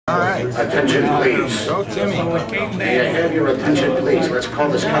Attention, please. May I have your attention, please? Let's call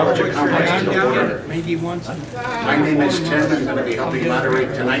this college a complex to order. My name is Tim. I'm going to be helping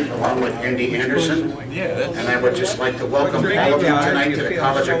moderate tonight along with Andy Anderson. And I would just like to welcome all of you tonight to the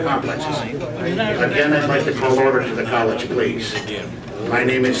College of Complexes. Again, I'd like to call order to the college, please. My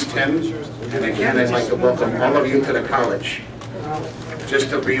name is Tim, and again, I'd like to welcome all of you to the college.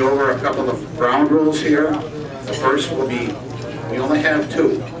 Just to be over a couple of ground rules here. The first will be, we only have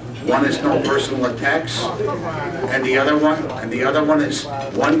two. One is no personal attacks, and the other one is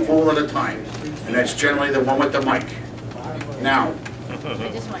one fool at a time, and that's generally the one with the mic. Now,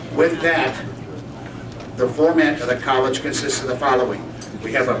 with that, the format of the college consists of the following.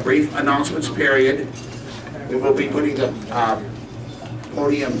 We have a brief announcements period. We will be putting the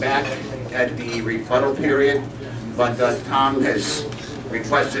podium back at the rebuttal period, but Tom has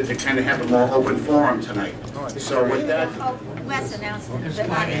requested to kind of have a more open forum tonight. So with that, Wes announced it.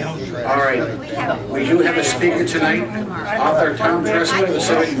 all right, we do have a speaker tonight. Author Tom Tresser of the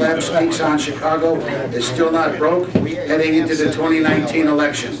Civic Lab speaks on Chicago is still not broke, heading into the 2019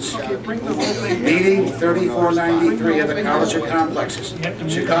 elections. Meeting 3493 of the College of Complexes.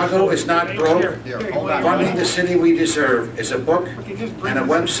 Chicago is not broke. Funding the city we deserve is a book and a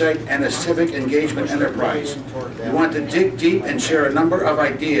website and a civic engagement enterprise. We want to dig deep and share a number of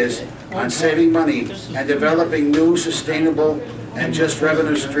ideas on saving money and developing new, sustainable, and just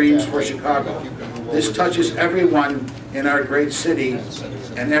revenue streams for Chicago. This touches everyone in our great city,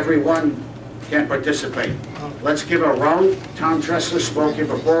 and everyone can participate. Let's give a round. Tom Tressler spoke here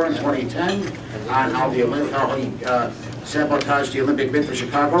before in 2010 on how he sabotaged the Olympic bid for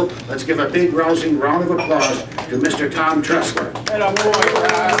Chicago. Let's give a big, rousing round of applause to Mr. Tom Tressler.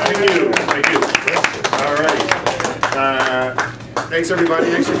 Thank you. Thank you. All right. Thanks, everybody.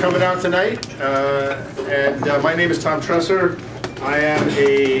 Thanks for coming out tonight. My name is Tom Tresser. I am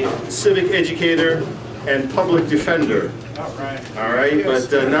a civic educator and public defender. All right, but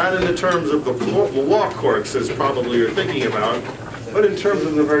not in the terms of the law courts, as probably you're thinking about, but in terms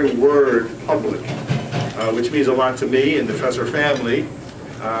of the very word public, which means a lot to me and the Tresser family.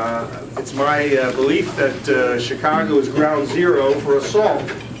 It's my belief that Chicago is ground zero for assault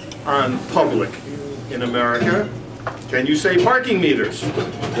on public in America. Can you say parking meters?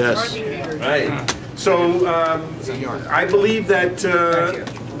 Yes. Right. So I believe that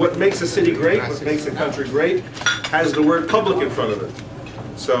what makes a city great, what makes a country great, has the word public in front of it.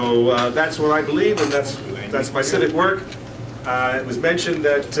 So that's what I believe, and that's my civic work. It was mentioned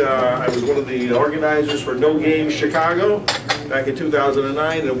that I was one of the organizers for No Game Chicago back in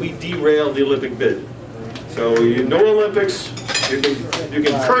 2009, and we derailed the Olympic bid. So no Olympics. You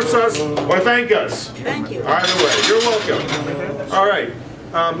can curse us or thank us. Thank you. Either way, you're welcome. All right.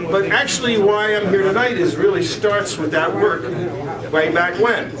 But actually why I'm here tonight is really starts with that work way back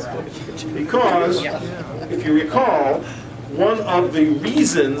when. Because, if you recall, one of the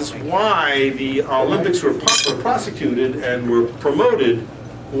reasons why the Olympics were prosecuted and were promoted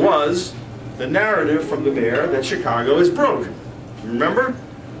was the narrative from the mayor that Chicago is broke. Remember?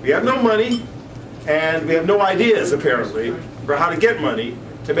 We have no money, and we have no ideas, apparently, for how to get money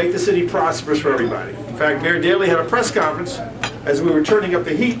to make the city prosperous for everybody. In fact, Mayor Daley had a press conference as we were turning up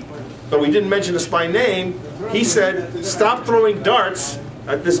the heat, but we didn't mention us by name. He said, stop throwing darts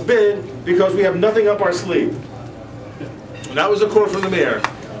at this bid because we have nothing up our sleeve. And that was a quote from the mayor.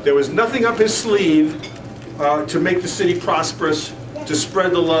 There was nothing up his sleeve to make the city prosperous, to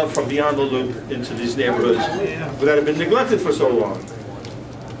spread the love from beyond the loop into these neighborhoods that have been neglected for so long.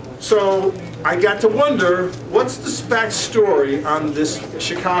 So I got to wonder, what's the backstory on this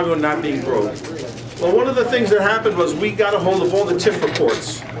Chicago not being broke? Well, one of the things that happened was we got a hold of all the TIF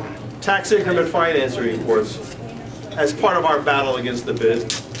reports, tax increment financing reports, as part of our battle against the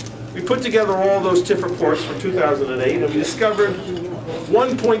bid. We put together all those TIF reports from 2008, and we discovered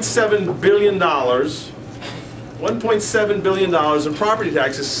 $1.7 billion, $1.7 billion in property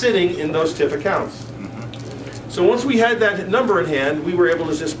taxes sitting in those TIF accounts. So once we had that number in hand, we were able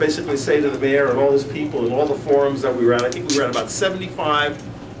to just basically say to the mayor and all his people and all the forums that we were at, I think we were at about 75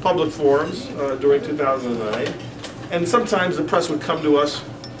 public forums during 2009. And sometimes the press would come to us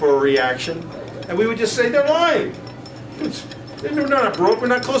for a reaction, and we would just say, they're lying. We're not broke, we're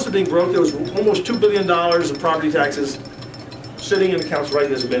not close to being broke. There was almost $2 billion in property taxes sitting in accounts right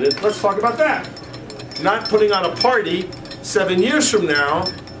this minute. Let's talk about that. Not putting on a party 7 years from now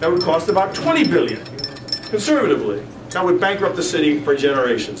that would cost about $20 billion. Conservatively. That would bankrupt the city for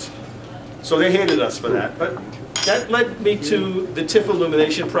generations. So they hated us for that. But that led me to the TIF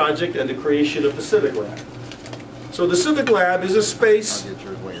Illumination Project and the creation of the Civic Lab. So the Civic Lab is a space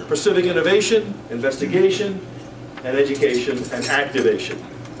for civic innovation, investigation, and education, and activation.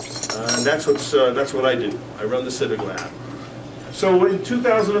 And that's what I do. I run the Civic Lab. So in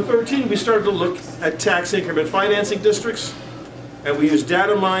 2013, we started to look at tax increment financing districts, and we used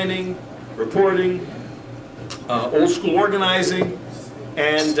data mining, reporting, old school organizing,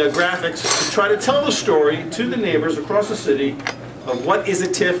 and graphics to try to tell the story to the neighbors across the city of what is a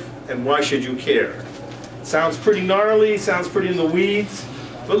TIF and why should you care. Sounds pretty gnarly, sounds pretty in the weeds,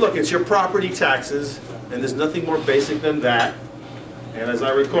 but look, it's your property taxes, and there's nothing more basic than that. And as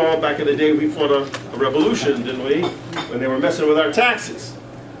I recall, back in the day, we fought a revolution, didn't we, when they were messing with our taxes.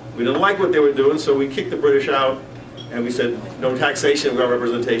 We didn't like what they were doing, so we kicked the British out, and we said, no taxation without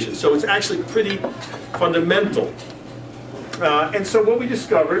representation. So it's actually pretty fundamental. And so what we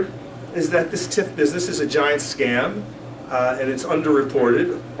discovered is that this TIF business is a giant scam, and it's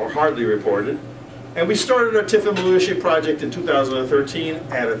underreported, or hardly reported. And we started our TIF and militia project in 2013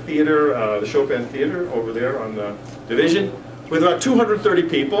 at a theater, the Chopin Theater over there on the Division, with about 230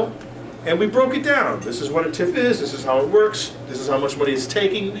 people, and we broke it down. This is what a TIF is, this is how it works, this is how much money it's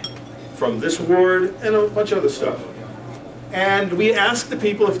taking from this ward, and a bunch of other stuff. And we asked the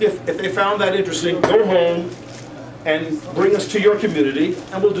people if they found that interesting, go home and bring us to your community,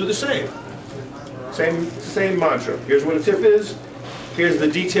 and we'll do the same. Same mantra. Here's what a TIF is, here's the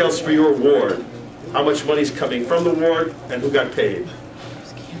details for your ward, how much money's coming from the ward, and who got paid.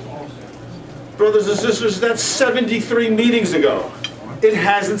 Brothers and sisters, that's 73 meetings ago. It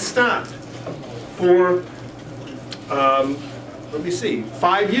hasn't stopped for, let me see,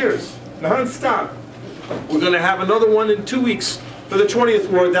 5 years, non-stop. We're going to have another one in 2 weeks for the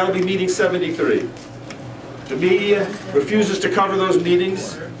 20th ward. That'll be meeting 73. The media refuses to cover those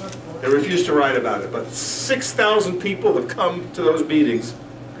meetings. They refuse to write about it. But 6,000 people have come to those meetings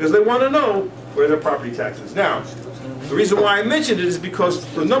because they want to know where their property tax is. Now, the reason why I mentioned it is because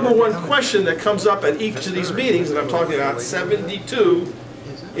the number one question that comes up at each of these meetings, and I'm talking about 72,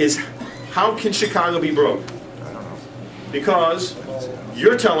 is how can Chicago be broke? Because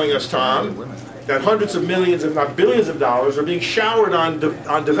you're telling us, Tom, that hundreds of millions, if not billions of dollars are being showered on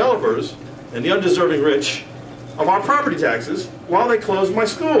developers and the undeserving rich of our property taxes while they close my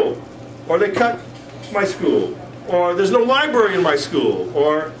school, or they cut my school, or there's no library in my school,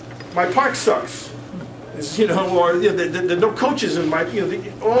 or my park sucks. You know, or there are no coaches in my,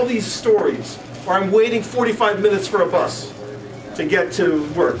 all these stories. Or I'm waiting 45 minutes for a bus to get to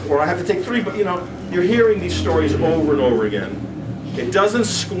work, or I have to take 3, you're hearing these stories over and over again. It doesn't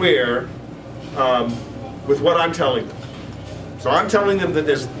square with what I'm telling them. So I'm telling them that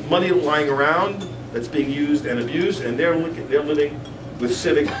there's money lying around that's being used and abused, and they're living with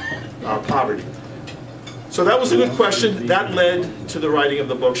civic poverty. So that was a good question. That led to the writing of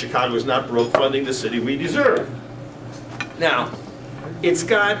the book, Chicago is Not Broke, Funding the City We Deserve. Now, it's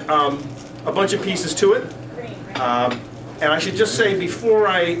got a bunch of pieces to it. And I should just say, before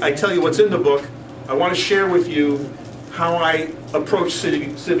I tell you what's in the book, I want to share with you how I approach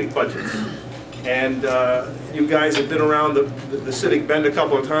civic budgets. And you guys have been around the Civic Bend a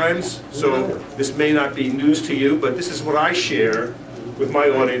couple of times, so this may not be news to you, but this is what I share with my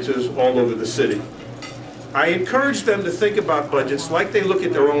audiences all over the city. I encourage them to think about budgets like they look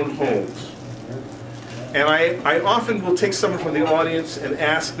at their own homes. And I often will take someone from the audience and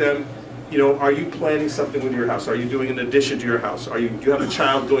ask them, are you planning something with your house? Are you doing an addition to your house? Do you have a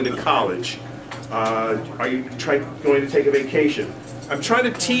child going to college? Are you going to take a vacation? I'm trying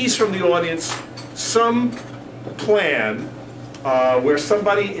to tease from the audience some plan where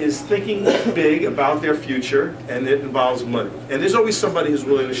somebody is thinking big about their future and it involves money. And there's always somebody who's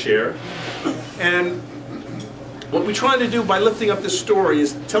willing to share. And what we're trying to do by lifting up this story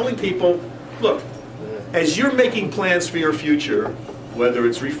is telling people, look, as you're making plans for your future, whether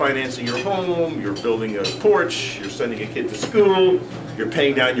it's refinancing your home, you're building a porch, you're sending a kid to school, you're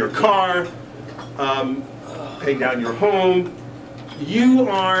paying down your car, paying down your home, you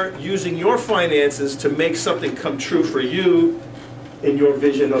are using your finances to make something come true for you in your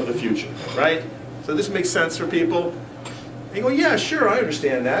vision of the future, right? So this makes sense for people. They go, yeah, sure, I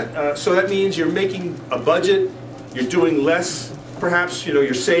understand that. So that means you're making a budget, you're doing less, perhaps,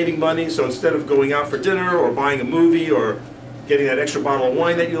 you're saving money, so instead of going out for dinner or buying a movie or getting that extra bottle of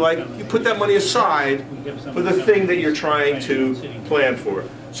wine that you like, you put that money aside for the thing that you're trying to plan for.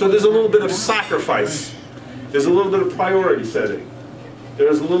 So there's a little bit of sacrifice. There's a little bit of priority setting.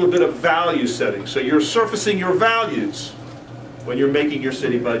 There's a little bit of value setting. So you're surfacing your values when you're making your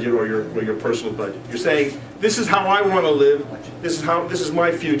city budget or your personal budget. You're saying, this is how I want to live, this is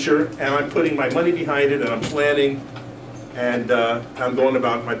my future, and I'm putting my money behind it, and I'm planning, and I'm going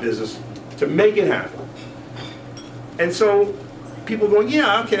about my business to make it happen. And so people going,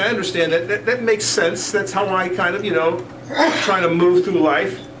 yeah, okay, I understand that. That makes sense. That's how I kind of, trying to move through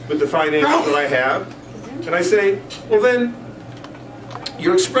life. with the finances that I have. And I say, well then,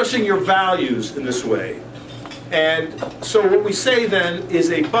 you're expressing your values in this way. And so what we say then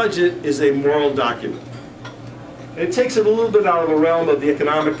is a budget is a moral document. And it takes it a little bit out of the realm of the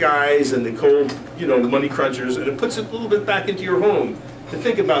economic guys and the cold, money crunchers, and it puts it a little bit back into your home to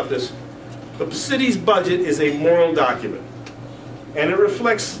think about this. The city's budget is a moral document. And it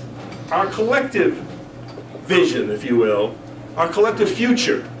reflects our collective vision, if you will, our collective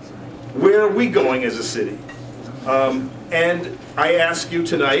future. Where are we going as a city? And I ask you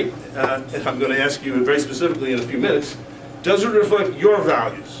tonight, and I'm going to ask you very specifically in a few minutes, does it reflect your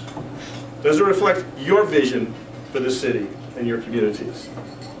values? Does it reflect your vision for the city and your communities?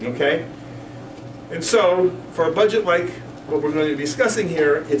 Okay? And so, for a budget like what we're going to be discussing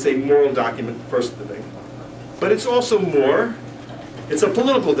here, it's a moral document, first thing. But it's also more, it's a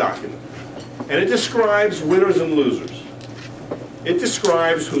political document. And it describes winners and losers. It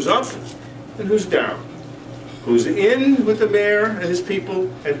describes who's up and who's down. Who's in with the mayor and his people,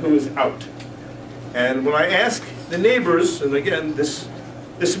 and who is out. And when I ask the neighbors, and again, this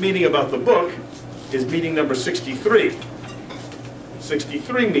meeting about the book is meeting number 63.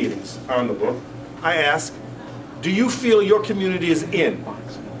 63 meetings on the book. I ask, do you feel your community is in?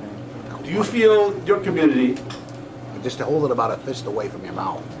 Do you feel your community... Just to hold it about a fist away from your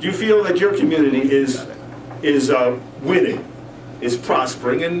mouth. Do you feel that your community is winning, is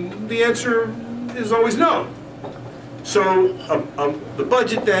prospering? And the answer is always no. So the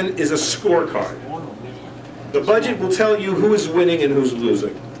budget then is a scorecard. The budget will tell you who is winning and who's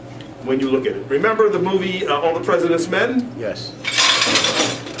losing when you look at it. Remember the movie All the President's Men? Yes.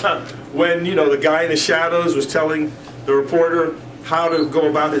 When, the guy in the shadows was telling the reporter how to go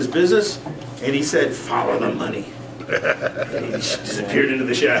about his business, and he said, follow the money. And he disappeared into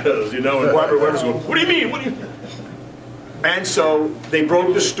the shadows, and Robert Webber's going, what do you mean? What do you mean? And so they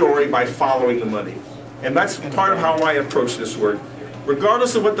broke the story by following the money. And that's part of how I approach this work.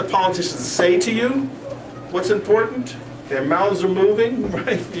 Regardless of what the politicians say to you, what's important? Their mouths are moving,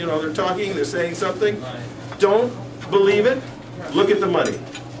 right? They're talking, they're saying something. Don't believe it. Look at the money.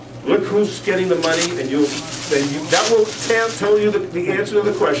 Look who's getting the money, and that will tell you the answer to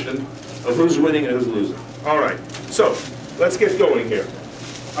the question of who's winning and who's losing. All right, so let's get going here.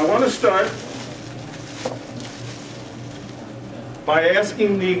 I want to start by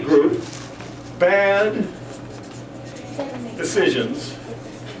asking the group, bad decisions,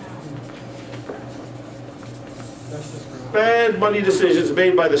 bad money decisions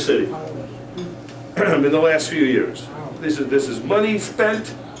made by the city in the last few years. This is money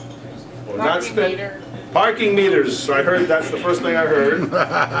spent or not spent. Parking meters. I heard that's the first thing I heard.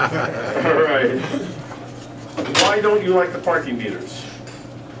 All right. Why don't you like the parking meters?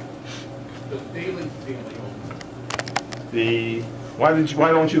 The daily fee. Why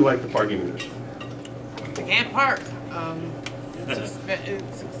don't you like the parking meters? They can't park.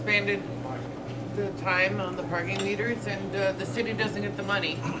 It's expanded the time on the parking meters, and the city doesn't get the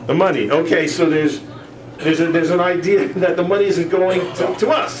money. The money. Okay, so there's an idea that the money isn't going to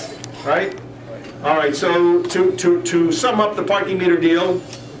us, right? All right. So to sum up the parking meter deal,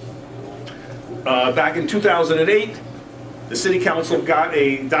 back in 2008, the city council got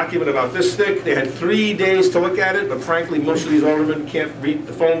a document about this thick. They had 3 days to look at it, but frankly, most of these aldermen can't read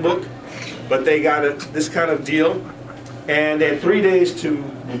the phone book. But they got this kind of deal, and they had 3 days to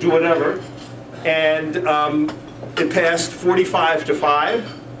do whatever. And it passed 45-5.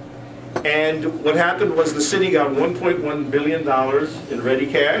 And what happened was the city got $1.1 billion in ready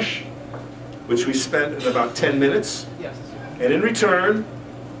cash, which we spent in about 10 minutes. Yes. And in return,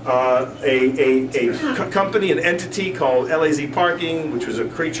 a company, an entity called LAZ Parking, which was a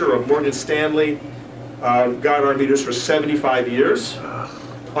creature of Morgan Stanley, got our meters for 75 years.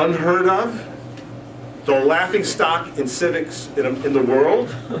 Unheard of. The laughing stock in civics in the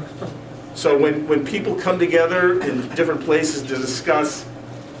world. So when people come together in different places to discuss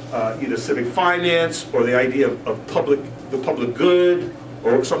either civic finance or the idea of the public good,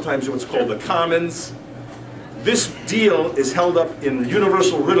 or sometimes what's called the commons, this deal is held up in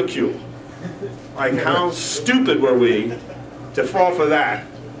universal ridicule. Like, how stupid were we to fall for that?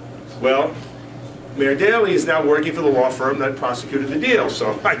 Well, Mayor Daley is now working for the law firm that prosecuted the deal,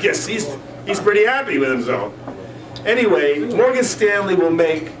 so I guess he's pretty happy with himself. Anyway, Morgan Stanley will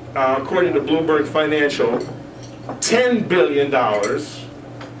make, according to Bloomberg Financial, $10 billion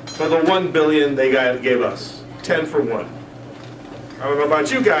for the $1 billion they gave us. 10 for 1. I don't know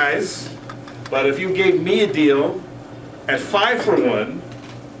about you guys, but if you gave me a deal at 5 for 1,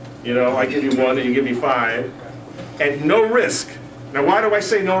 I give you 1 and you give me 5, at no risk. Now, why do I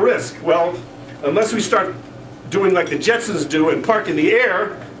say no risk? Well, unless we start doing like the Jetsons do and park in the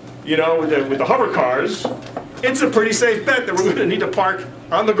air, you know, with the hover cars, it's a pretty safe bet that we're going to need to park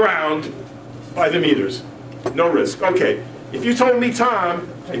on the ground by the meters. No risk. Okay. If you told me, Tom,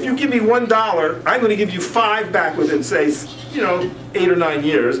 if you give me $1, I'm going to give you 5 back within, say, you know, 8 or 9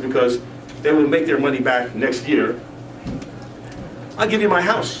 years, because they will make their money back next year, I'll give you my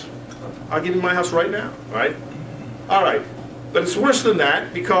house. I'll give you my house right now, right? All right. But it's worse than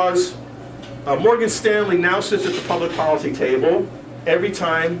that, because Morgan Stanley now sits at the public policy table every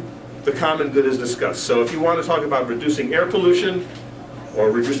time the common good is discussed. So if you want to talk about reducing air pollution,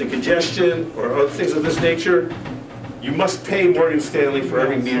 or reducing congestion, or other things of this nature, you must pay Morgan Stanley for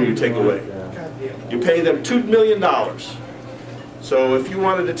every meter you take away. You pay them $2 million. So if you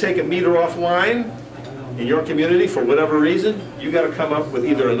wanted to take a meter offline in your community for whatever reason, you got to come up with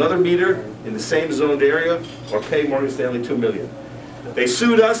either another meter in the same zoned area or pay Morgan Stanley $2 million. They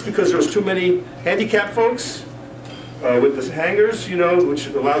sued us because there was too many handicapped folks with the hangers, you know, which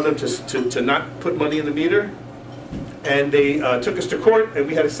allowed them to not put money in the meter. And they took us to court, and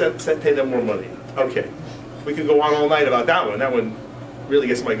we had to pay them more money. Okay. We could go on all night about that one. That one really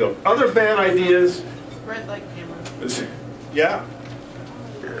gets my goat. Other bad ideas. Red light cameras. Yeah.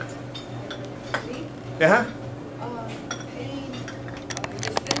 Yeah. Paying,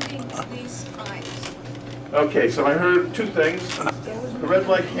 defending police crimes. Okay, so I heard 2 things. The red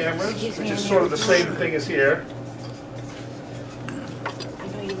light cameras, which is sort of the same thing as here.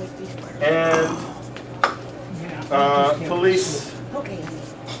 And police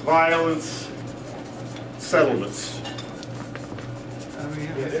violence settlements.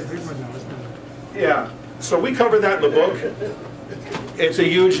 Yeah, so we covered that in the book. It's a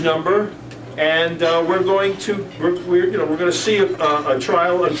huge number, and we're going to see a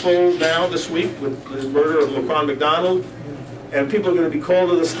trial unfold now this week with the murder of Laquan McDonald, and people are going to be called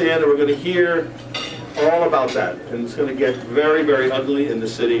to the stand, and we're going to hear all about that, and it's going to get very, very ugly in the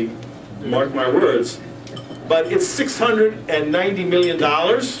city. Mark my words. But it's $690 million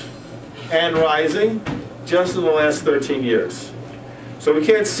and rising just in the last 13 years. So we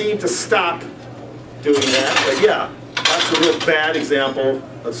can't seem to stop doing that. But yeah, that's a real bad example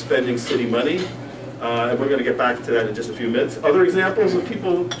of spending city money. And we're going to get back to that in just a few minutes. Other examples of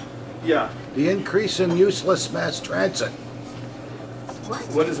people, yeah. The increase in useless mass transit.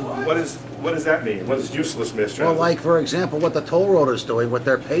 What does that mean? What is useless mass transit? Well, like, for example, what the toll road is doing with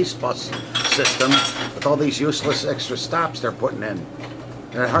their pace bus system, with all these useless extra stops they're putting in.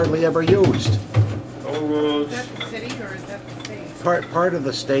 They're hardly ever used. Toll roads. Is that the city or is that the state? Part of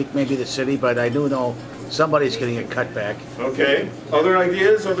the state, maybe the city, but I do know somebody's getting a cutback. Okay. Other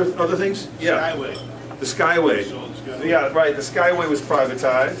ideas? Other things? Yeah. Skyway. The Skyway. Yeah, right. The Skyway was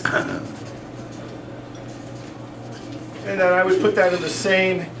privatized. And then I would put that in the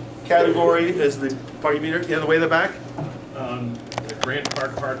same category as the parking meter, the way in the back. The Grant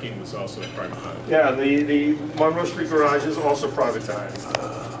Park parking was also privatized. Yeah, the Monroe Street garage is also privatized.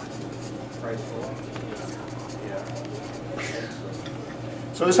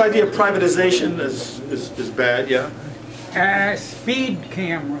 So this idea of privatization is bad, yeah? Speed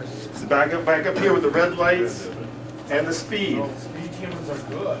cameras. So back up here with the red lights and the speed. Speed cameras are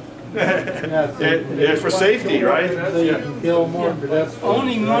good. They're for safety, right? Kill more pedestrians.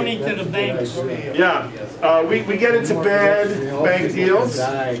 Only money to the banks. Yeah. We get into bad bank deals.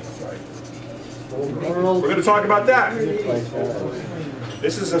 We're going to talk about that.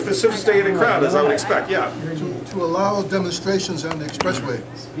 This is a sophisticated crowd, as I would expect, yeah. To allow demonstrations on the expressway.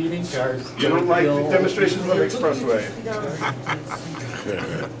 Speeding cars. You don't like the demonstrations on the expressway?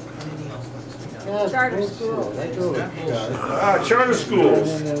 Charter schools. Charter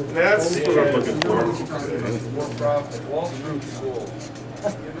schools. That's what I'm looking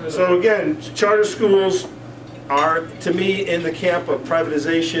for. So again, charter schools are, to me, in the camp of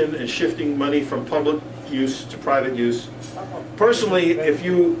privatization and shifting money from public use to private use. Personally, if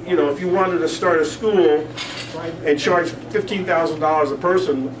you wanted to start a school and charge $15,000 a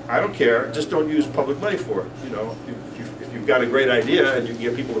person, I don't care. Just don't use public money for it. If you've got a great idea and you can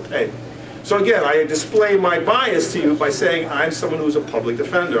get people to pay. So again, I display my bias to you by saying I'm someone who's a public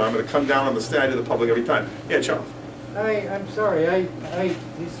defender. I'm going to come down on the stand of the public every time. Yeah, Charles. I'm sorry,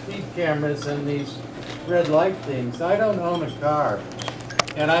 these speed cameras and these red light things, I don't own a car.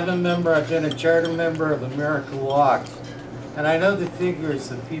 And I've been a charter member of America Walks. And I know the figures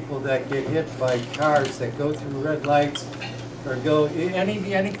of people that get hit by cars that go through red lights or go,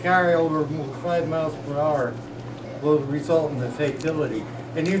 any car over 5 miles per hour will result in a fatality.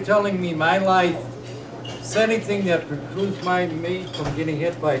 And you're telling me my life, is anything that precludes me from getting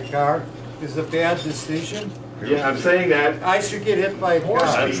hit by a car is a bad decision? Yeah, I'm saying that. I should get hit by a car.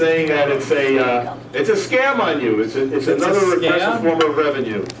 I'm saying that it's a scam on you. It's another a regressive scam? form of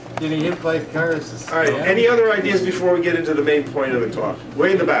revenue. Getting hit by a car is a scam. All right, any other ideas before we get into the main point of the talk?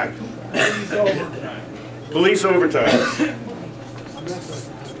 Way in the back. Police overtime.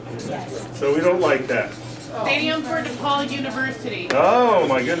 So we don't like that. Stadium for DePaul University. Oh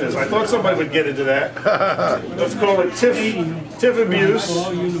my goodness, I thought somebody would get into that. Let's call it TIF abuse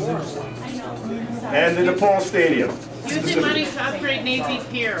and the DePaul Stadium. Using money to upgrade Navy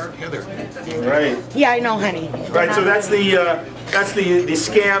Pier. Right. Yeah, I know, honey. Right, so that's the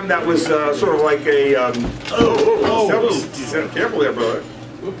scam that was sort of like a, geez, careful there, brother.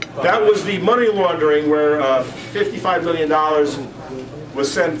 That was the money laundering where $55 million was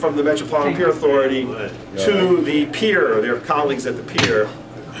sent from the Metropolitan Pier Authority to the pier, their colleagues at the pier,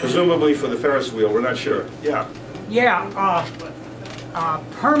 presumably for the Ferris wheel, we're not sure. Yeah. Yeah,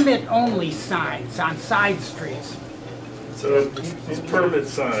 permit-only signs on side streets. So, these permit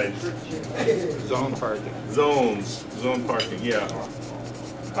signs. Zone parking. Zone parking, yeah.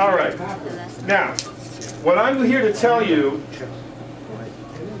 All right. Now, what I'm here to tell you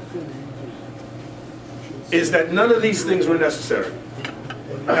is that none of these things were necessary.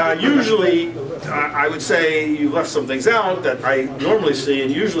 Usually, I would say you left some things out that I normally see,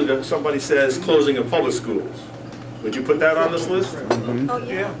 and usually that somebody says closing of public schools. Would you put that on this list? Oh,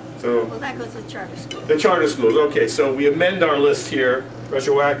 yeah. So, Well, that goes with charter school. the charter schools, okay, so we amend our list here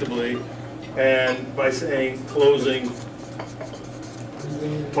retroactively, and by saying closing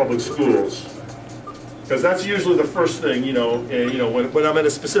public schools. Because that's usually the first thing, when I'm in a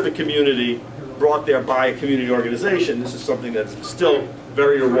specific community, brought there by a community organization, this is something that's still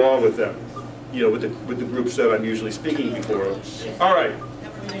very raw with them, with the groups that I'm usually speaking before. All right.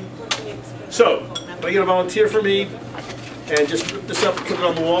 So, can I get a volunteer for me and just rip this up and put it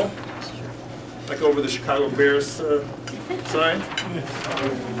on the wall? Like over the Chicago Bears sign?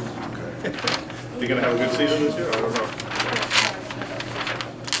 You gonna have a good season this year? I don't know.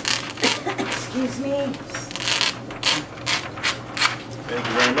 Excuse me. Thank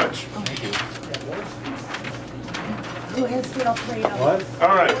you very much. Who has the Alfredo? What?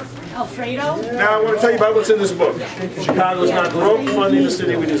 All right. Alfredo? Now I want to tell you about what's in this book. Chicago's not broke, funding the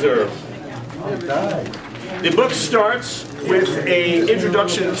city we deserve. The book starts with an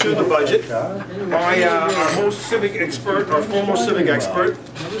introduction to the budget by our most civic expert, our foremost civic expert.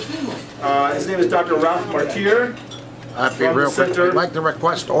 His name is Dr. Ralph Martier. I'd be real quick. I'd like to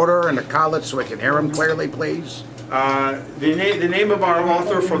request order in the college so we can hear him clearly, please. The name of our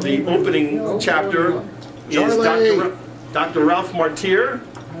author for the opening chapter is Dr. Ralph Martier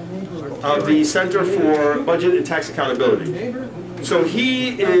of the Center for Budget and Tax Accountability. So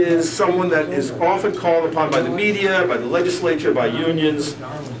he is someone that is often called upon by the media, by the legislature, by unions,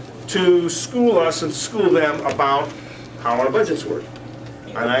 to school us and school them about how our budgets work.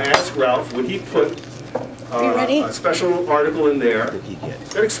 And I asked Ralph, would he put a special article in there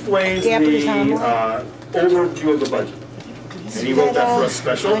that explains the overview of the budget. And he wrote that for us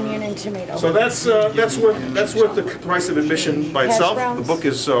special. Onion and tomato. So that's worth the price of admission by itself. The book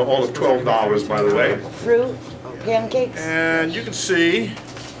is all of $12, by the way. Fruit, pancakes. And you can see.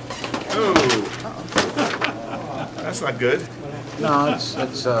 Oh, that's not good. No, it's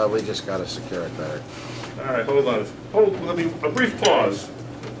we just gotta secure it better. All right, hold on. Let me a brief pause.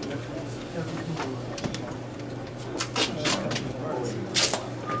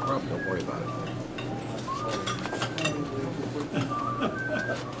 Don't worry about it.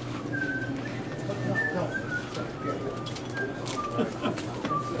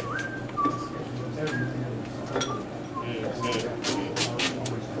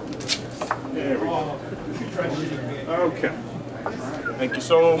 There we go. Okay. Thank you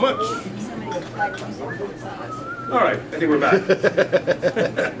so much. All right, I think we're back.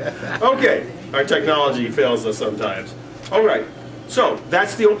 Okay, our technology fails us sometimes. All right, so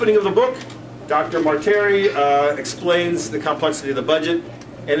that's the opening of the book. Dr. Martieri explains the complexity of the budget.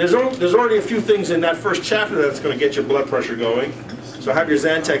 And there's already a few things in that first chapter that's going to get your blood pressure going. So have your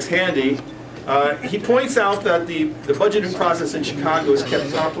Xantex handy. He points out that the budgeting process in Chicago is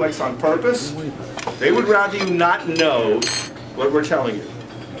kept complex on purpose. They would rather you not know what we're telling you.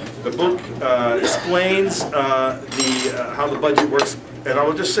 The book explains how the budget works. And I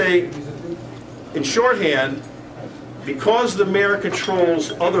will just say, in shorthand, because the mayor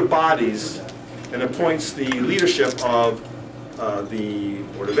controls other bodies and appoints the leadership of the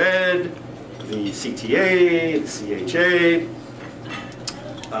Board of Ed, the CTA, the CHA,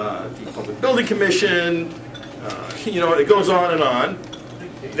 the Public Building Commission, it goes on,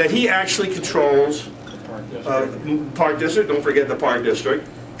 that he actually controls Park District, don't forget the Park District,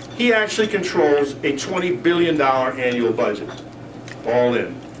 he actually controls a $20 billion annual budget, all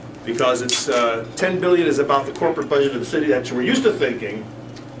in. Because it's $10 billion is about the corporate budget of the city that we're used to thinking,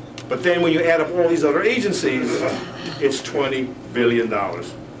 but then when you add up all these other agencies, it's $20 billion.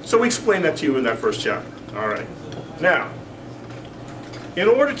 So we explained that to you in that first chapter. All right. Now, in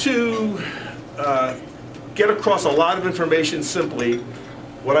order to get across a lot of information simply,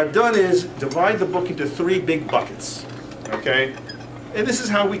 what I've done is divide the book into 3 big buckets. Okay? And this is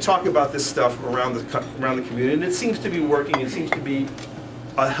how we talk about this stuff around the community, and it seems to be working. It seems to be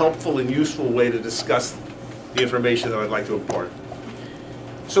a helpful and useful way to discuss the information that I'd like to impart.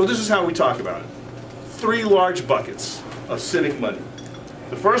 So this is how we talk about it. 3 large buckets of civic money.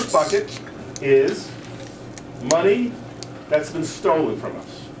 The first bucket is money that's been stolen from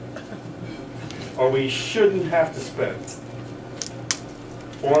us, or we shouldn't have to spend,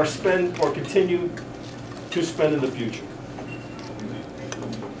 or continue to spend in the future.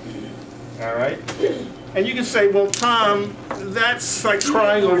 All right? And you can say, well, Tom, that's like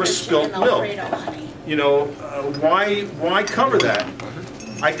crying over spilt milk. You know, why cover that?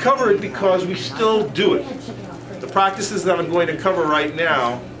 I cover it because we still do it. The practices that I'm going to cover right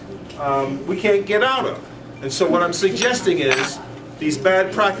now, we can't get out of. And so what I'm suggesting is, these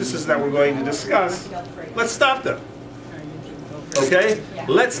bad practices that we're going to discuss, let's stop them. Okay?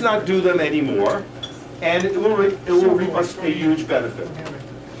 Let's not do them anymore, and it will reap us a huge benefit.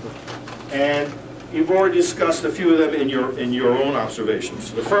 And you've already discussed a few of them in your own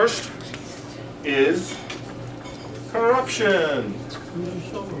observations. The first is corruption.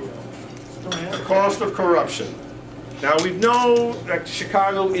 The cost of corruption. Now we know that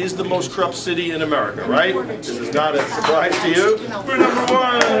Chicago is the most corrupt city in America, right? This is not a surprise to you. We're number 1.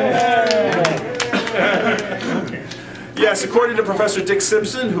 Yes, according to Professor Dick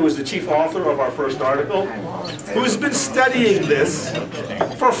Simpson, who is the chief author of our first article, who's been studying this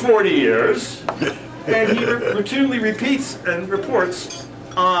for 40 years, and he routinely repeats and reports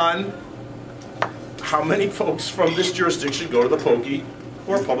on how many folks from this jurisdiction go to the pokey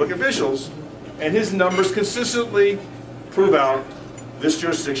who are public officials. And his numbers consistently prove out this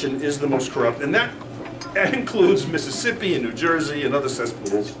jurisdiction is the most corrupt. And that includes Mississippi and New Jersey and other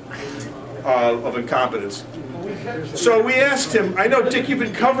cesspools of incompetence. So we asked him, I know, Dick, you've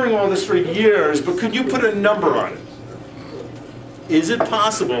been covering all this for years, but could you put a number on it? Is it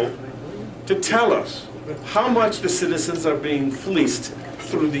possible to tell us how much the citizens are being fleeced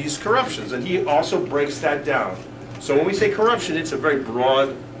through these corruptions? And he also breaks that down. So when we say corruption, it's a very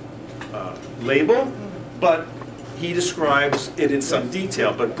broad label, but he describes it in some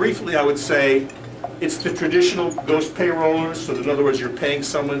detail. But briefly, I would say it's the traditional ghost payrollers, so in other words, you're paying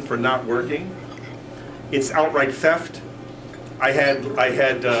someone for not working. It's outright theft. I had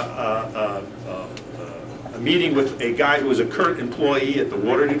a meeting with a guy who was a current employee at the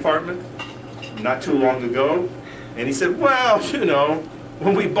water department not too long ago, and he said, well, you know,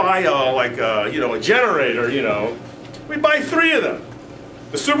 when we buy a generator, you know, we buy 3 of them.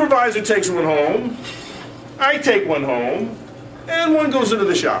 The supervisor takes one home, I take one home, and one goes into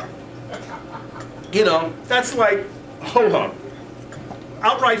the shop. You know, that's like ho-hum.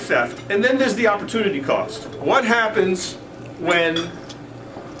 Outright theft. And then there's the opportunity cost. What happens when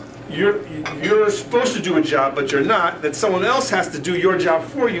you're supposed to do a job, but you're not, that someone else has to do your job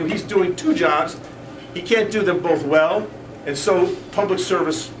for you? He's doing 2 jobs. He can't do them both well, and so public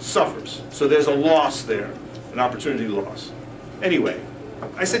service suffers. So there's a loss there, an opportunity loss. Anyway,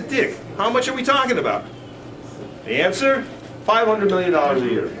 I said, Dick, how much are we talking about? The answer, $500 million a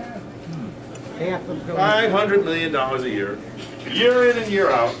year. $500 million a year. Year in and year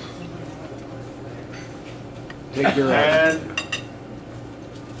out. Take your, And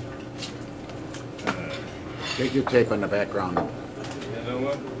take your tape on the background. you know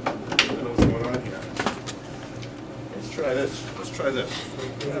what? I don't know what's going on here. Let's try this. Let's try this.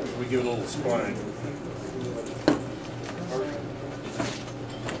 What happens if we give it a little spline?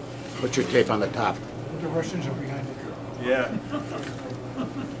 Put your tape on the top. The Russians are behind it. Yeah.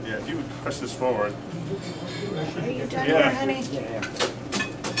 Yeah, if you would press this forward. Are you done Yeah. here, honey?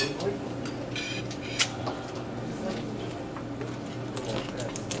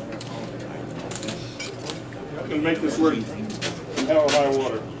 I can make this work in hell or high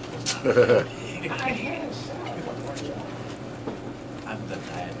water.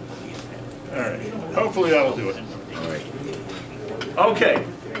 All right. Hopefully that'll do it. All right. Okay.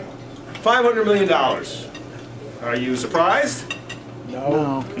 $500 million. Are you surprised?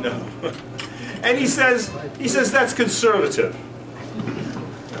 No. No. And he says that's conservative.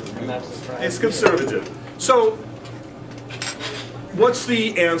 It's conservative. So what's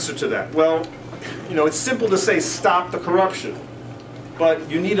the answer to that? Well, you know, it's simple to say stop the corruption. But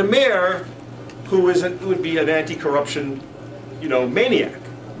you need a mayor who would be an anti-corruption, maniac.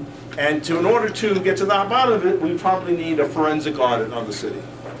 And in order to get to the bottom of it, we probably need a forensic audit on the city,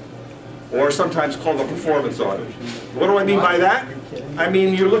 or sometimes called a performance audit. What do I mean by that? I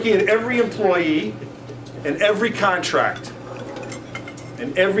mean you're looking at every employee and every contract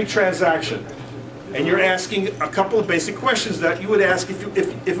and every transaction, and you're asking a couple of basic questions that you would ask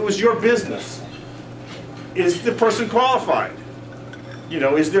if it was your business. Is the person qualified?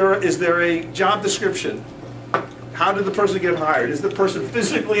 Is there a job description? How did the person get hired? Is the person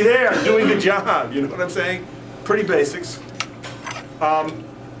physically there doing the job? You know what I'm saying? Pretty basics.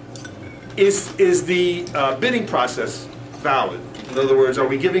 Is the bidding process valid? In other words, are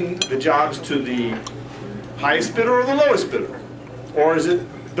we giving the jobs to the highest bidder or the lowest bidder? Or is it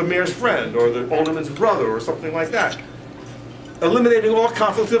the mayor's friend or the alderman's brother or something like that? Eliminating all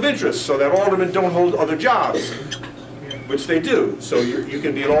conflict of interest so that aldermen don't hold other jobs, which they do. So you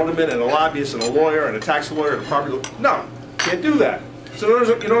can be an alderman and a lobbyist and a lawyer and a tax lawyer and a property lawyer. No, can't do that. So you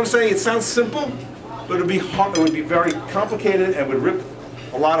know what I'm saying? It sounds simple, but it would be very complicated and would rip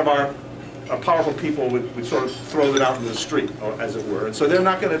a lot of our powerful people would sort of throw it out in the street, as it were. And so they're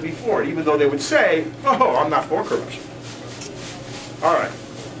not going to be for it, even though they would say, oh, I'm not for corruption. All right.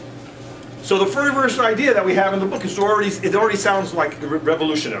 So the very first idea that we have in the book it already sounds like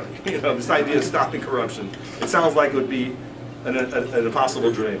revolutionary. This idea of stopping corruption. It sounds like it would be an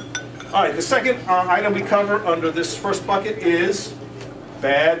impossible dream. All right, the second item we cover under this first bucket is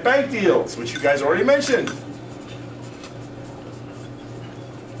bad bank deals, which you guys already mentioned.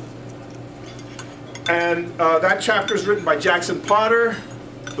 And that chapter is written by Jackson Potter,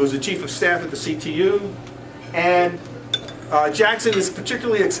 who's the chief of staff at the CTU. And Jackson is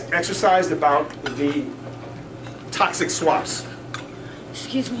particularly exercised about the toxic swaps.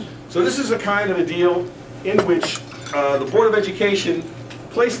 Excuse me. So this is a kind of a deal in which the Board of Education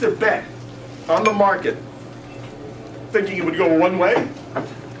placed a bet on the market, thinking it would go one way,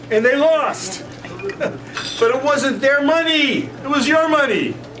 and they lost. But it wasn't their money, it was your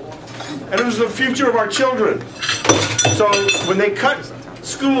money. And it was the future of our children. So when they cut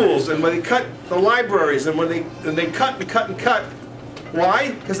schools and when they cut the libraries and when they cut and cut and cut,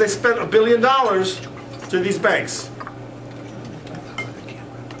 why? Because they spent $1 billion to these banks.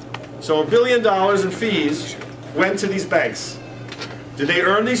 So $1 billion in fees went to these banks. Did they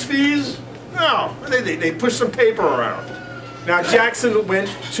earn these fees? No, they pushed some paper around. Now Jackson went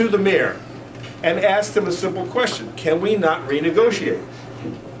to the mayor and asked him a simple question: can we not renegotiate?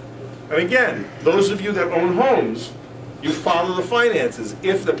 And again, those of you that own homes, you follow the finances.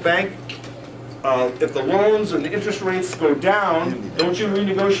 If the bank, if the loans and the interest rates go down, don't you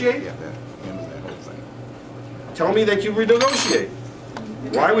renegotiate? Tell me that you renegotiate.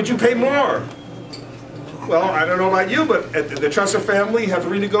 Why would you pay more? Well, I don't know about you, but the Tresser family have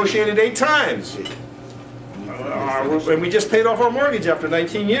renegotiated 8 times. And we just paid off our mortgage after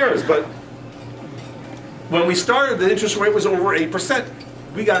 19 years. But when we started, the interest rate was over 8%.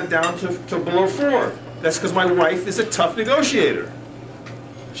 We got it down to below 4. That's because my wife is a tough negotiator.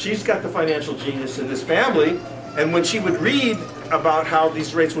 She's got the financial genius in this family, and when she would read about how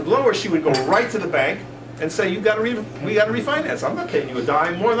these rates would lower, she would go right to the bank and say, we got to refinance. I'm not paying you a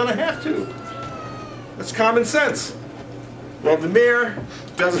dime more than I have to. That's common sense. Well, the mayor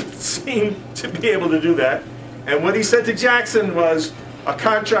doesn't seem to be able to do that, and what he said to Jackson was, a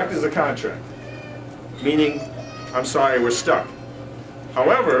contract is a contract, meaning, I'm sorry, we're stuck.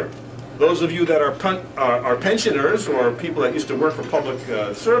 However, those of you that are pensioners or people that used to work for public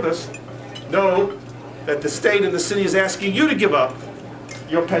service know that the state and the city is asking you to give up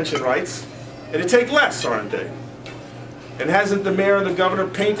your pension rights and to take less, aren't they? And hasn't the mayor and the governor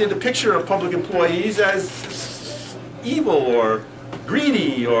painted a picture of public employees as evil or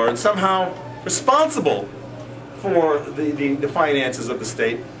greedy or somehow responsible for the finances of the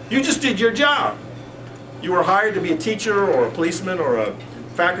state? You just did your job. You were hired to be a teacher or a policeman or a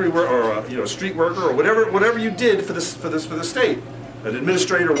factory worker or a street worker or whatever you did for the state, an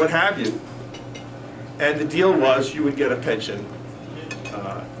administrator, what have you. And the deal was you would get a pension,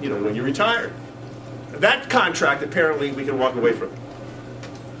 when you retired. That contract apparently we can walk away from,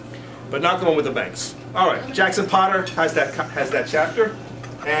 but not going with the banks. All right, Jackson Potter has that chapter,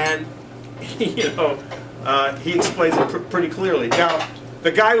 and he explains it pretty clearly. Now,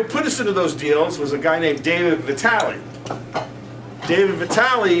 the guy who put us into those deals was a guy named David Vitale. David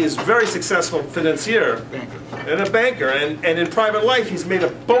Vitale is a very successful financier and a banker, and in private life he's made a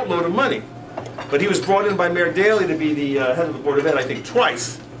boatload of money. But he was brought in by Mayor Daley to be the head of the Board of Ed, I think,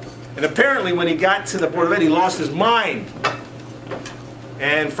 twice. And apparently when he got to the Board of Ed, he lost his mind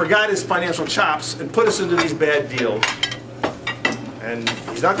and forgot his financial chops and put us into these bad deals. And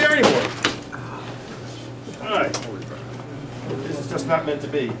he's not there anymore. All right. This is just not meant to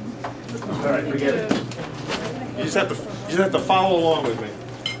be. All right, forget it. You just have to follow along with me.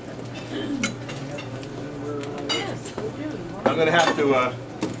 I'm going to have to.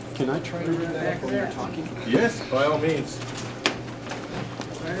 Can I try to read that while you're talking? Yes, by all means.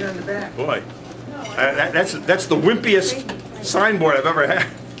 Right on the back. Boy, that's the wimpiest signboard I've ever had.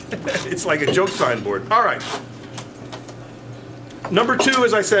 It's like a joke signboard. All right. Number 2,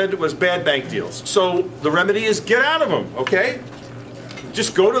 as I said, was bad bank deals. So the remedy is get out of them, okay?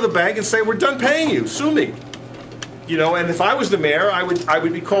 Just go to the bank and say, we're done paying you, sue me. You know, and if I was the mayor, I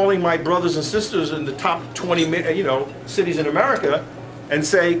would be calling my brothers and sisters in the top 20, cities in America and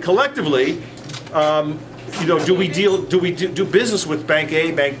say, collectively, do we do business with Bank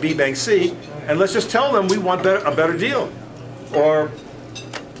A, Bank B, Bank C, and let's just tell them we want a better deal, or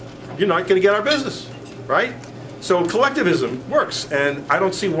you're not going to get our business, right? So collectivism works, and I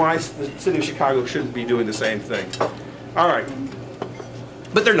don't see why the city of Chicago shouldn't be doing the same thing. All right,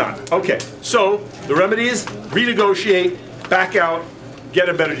 but they're not. Okay, so the remedy is renegotiate, back out, get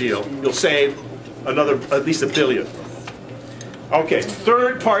a better deal. You'll save at least $1 billion. Okay,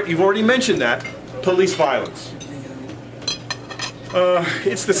 third part, you've already mentioned that, police violence.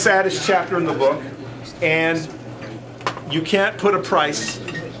 It's the saddest chapter in the book, and you can't put a price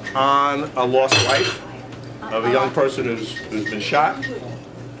on a lost life of a young person who's been shot,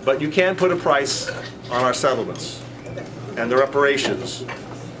 but you can put a price on our settlements and the reparations.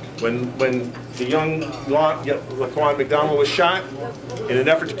 When the young Laquan McDonald was shot, in an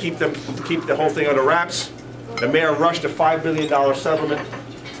effort to keep the whole thing under wraps, the mayor rushed a $5 billion settlement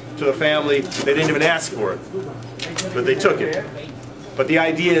to the family. They didn't even ask for it, but they took it. But the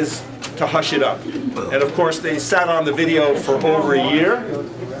idea is to hush it up. And of course, they sat on the video for over a year.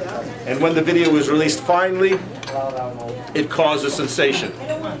 And when the video was released finally, it caused a sensation.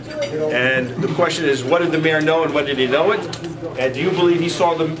 And the question is, what did the mayor know and when did he know it? And do you believe he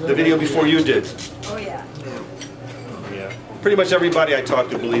saw the video before you did? Oh, yeah. Yeah. Pretty much everybody I talk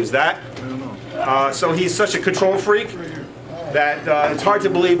to believes that. So he's such a control freak that it's hard to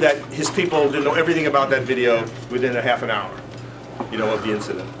believe that his people didn't know everything about that video within a half an hour, of the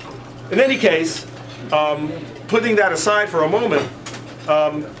incident. In any case, putting that aside for a moment,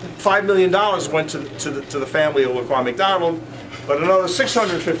 $5 million went to the family of Laquan McDonald, but another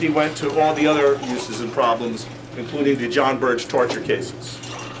 $650 went to all the other uses and problems, including the John Burge torture cases.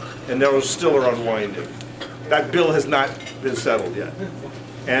 And those still are unwinding. That bill has not been settled yet.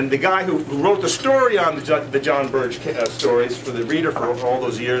 And the guy who wrote the story on the John Burge stories for the reader for all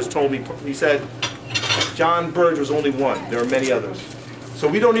those years told me, he said, John Burge was only one. There are many others. So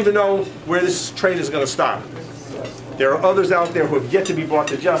we don't even know where this train is going to stop. There are others out there who have yet to be brought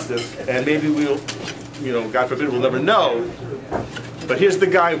to justice, and maybe we'll, God forbid, we'll never know. But here's the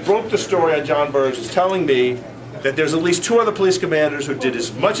guy who broke the story on John Burge is telling me that there's at least 2 other police commanders who did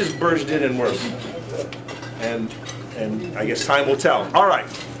as much as Burge did and worse. And I guess time will tell. All right.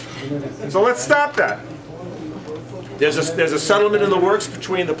 So let's stop that. There's a settlement in the works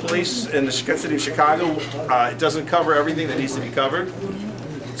between the police and the city of Chicago. It doesn't cover everything that needs to be covered.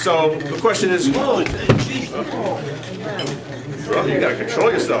 So the question is, well, you got to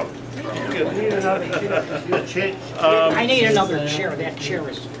control yourself. I need another chair. That chair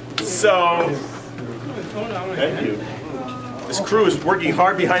is... So, thank you. This crew is working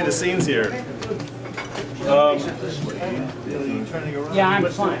hard behind the scenes here. Yeah, I'm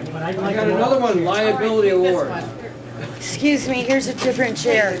fine. But I got another one, liability award. Excuse me, here's a different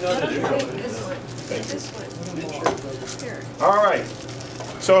chair. All right.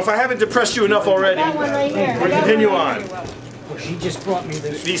 So if I haven't depressed you enough already, That one right here. we'll continue on. Well, she just brought me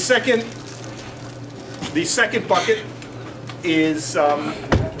this. The second bucket is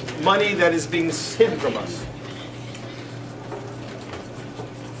money that is being hidden from us.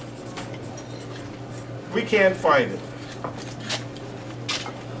 We can't find it.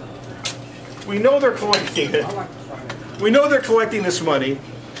 We know they're collecting it. We know they're collecting this money.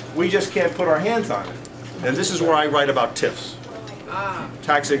 We just can't put our hands on it. And this is where I write about TIFs.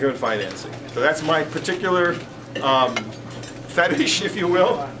 Tax-increment financing. So that's my particular fetish, if you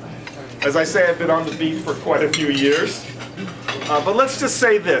will. As I say, I've been on the beat for quite a few years. But let's just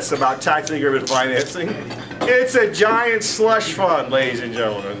say this about tax-increment financing. It's a giant slush fund, ladies and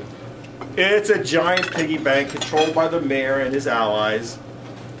gentlemen. It's a giant piggy bank controlled by the mayor and his allies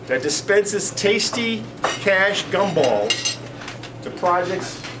that dispenses tasty cash gumballs to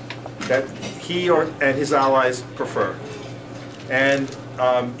projects that he and his allies prefer. And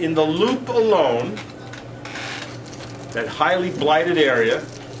in the Loop alone, that highly blighted area,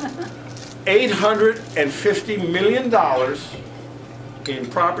 $850 million in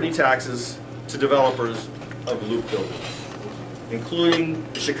property taxes to developers of loop buildings, including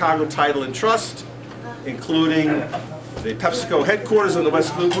the Chicago Title and Trust, including the PepsiCo headquarters on the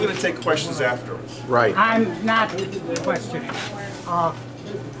West Loop. We're going to take questions afterwards. Right. I'm not questioning. A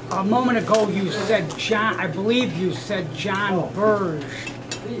moment ago you said John, I believe you said John Burge,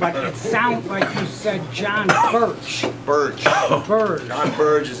 but it sounds like you said John Birch. Burge. Burge. John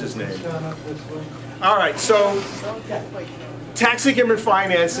Burge is his name. All right, so tax increment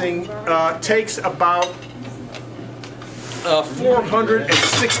financing takes about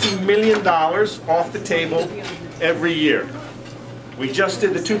 $460 million off the table every year. We just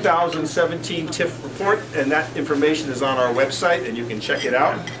did the 2017 TIF report, and that information is on our website, and you can check it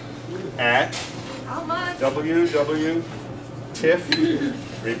out at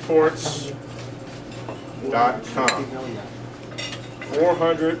www.tifreports.com.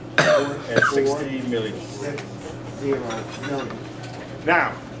 460 million.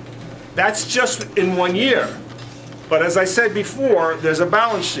 Now, that's just in 1 year. But as I said before, there's a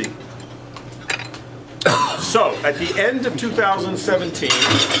balance sheet. So, at the end of 2017,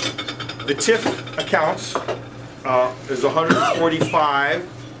 the TIF accounts is 145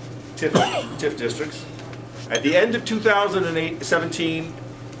 TIF districts. At the end of 2017,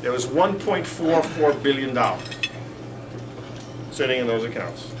 there was $1.44 billion sitting in those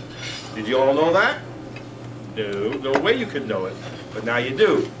accounts. Did you all know that? No, no way you could know it, but now you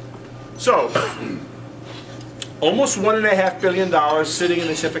do. So, almost $1.5 billion sitting in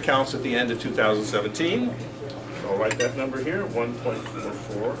the TIF accounts at the end of 2017. I'll write that number here,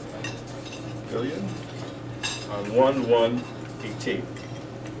 1.44 billion on 1/1/18.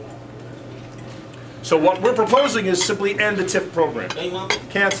 So what we're proposing is simply end the TIF program.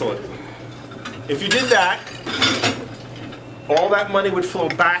 Cancel it. If you did that, all that money would flow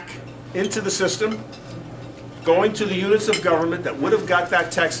back into the system, going to the units of government that would have got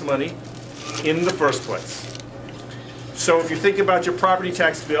that tax money in the first place. So if you think about your property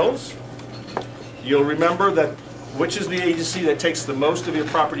tax bills, you'll remember that which is the agency that takes the most of your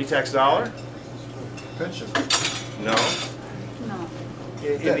property tax dollar? Pension. No. No.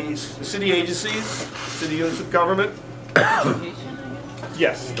 In these city agencies, city units of government?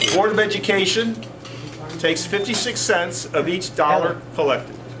 Yes. The Board of Education takes 56 cents of each dollar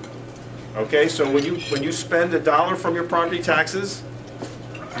collected. Okay, so when you spend $1 from your property taxes,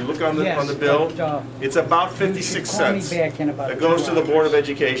 if you look on the bill, but, it's about 56 cents that goes to the Board of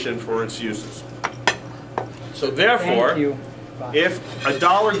Education for its uses. So therefore, Thank you. if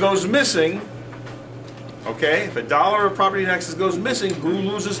 $1 goes missing, okay, if $1 of property taxes goes missing, who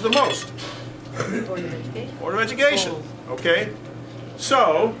loses the most? Board of Education. Okay,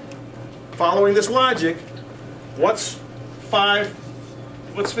 so following this logic, what's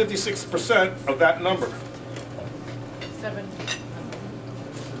 56% of that number? 7.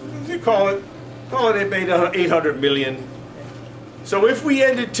 You call it 800 million. So if we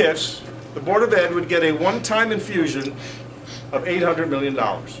ended TIFs, the Board of Ed would get a one-time infusion of $800 million.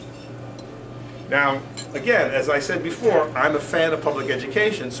 Now, again, as I said before, I'm a fan of public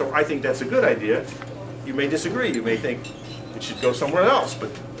education, so I think that's a good idea. You may disagree. You may think it should go somewhere else,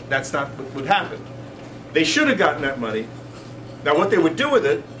 but that's not what would happen. They should have gotten that money. Now, what they would do with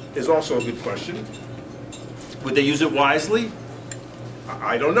it is also a good question. Would they use it wisely?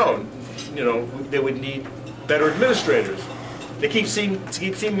 I don't know. You know, they would need better administrators. They keep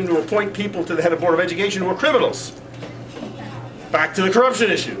seeming to appoint people to the head of Board of Education who are criminals. Back to the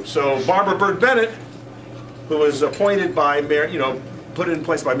corruption issue. So Barbara Byrd Bennett, who was appointed by Mayor, put in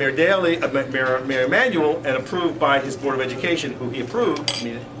place by Mayor Daley, Mayor Emanuel, and approved by his Board of Education, who he approved. I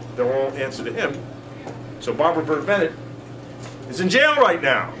mean, they're all answer to him. So Barbara Byrd Bennett is in jail right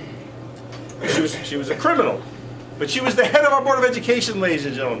now. She was a criminal. But she was the head of our Board of Education, ladies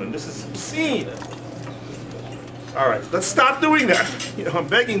and gentlemen. This is obscene. All right, let's stop doing that. I'm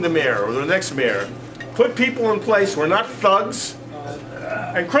begging the mayor or the next mayor. Put people in place who are not thugs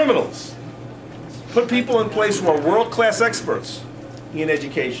and criminals. Put people in place who are world-class experts in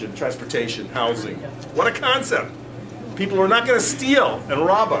education, transportation, housing. What a concept. People who are not going to steal and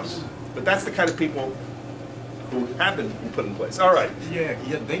rob us. But that's the kind of people who have been put in place. All right. Yeah,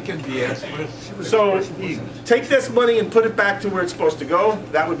 they can be experts. So take this money and put it back to where it's supposed to go.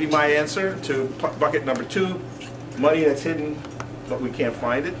 That would be my answer to bucket number 2. Money that's hidden, but we can't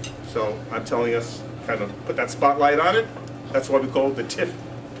find it. So I'm telling us, kind of put that spotlight on it. That's why we call it the TIF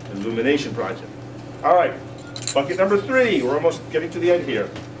Illumination Project. All right, bucket number 3. We're almost getting to the end here.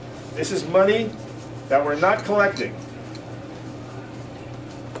 This is money that we're not collecting,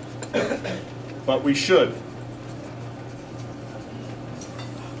 but we should.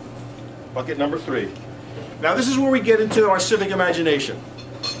 Bucket number 3. Now this is where we get into our civic imagination.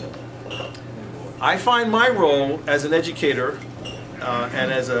 I find my role as an educator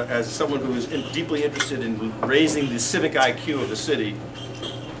and as someone who is deeply interested in raising the civic IQ of the city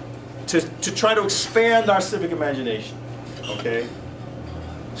to try to expand our civic imagination, okay?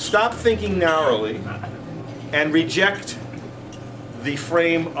 Stop thinking narrowly and reject the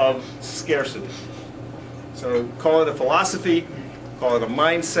frame of scarcity. So call it a philosophy, call it a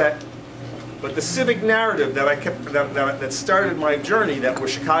mindset, but the civic narrative that started my journey, that where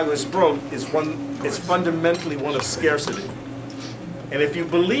Chicago is broke, is fundamentally one of scarcity. And if you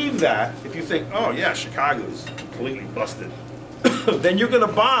believe that, if you think, oh yeah, Chicago is completely busted, then you're going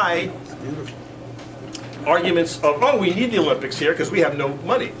to buy arguments of, oh, we need the Olympics here because we have no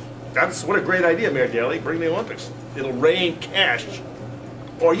money. That's what a great idea, Mayor Daley. Bring the Olympics. It'll rain cash.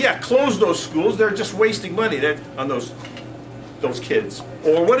 Or yeah, close those schools. They're just wasting money on those kids.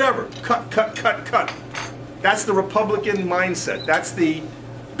 Or whatever. Cut, cut, cut, cut. That's the Republican mindset. That's the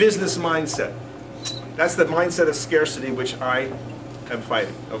business mindset. That's the mindset of scarcity, which I am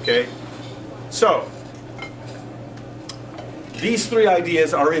fighting. Okay? So, these three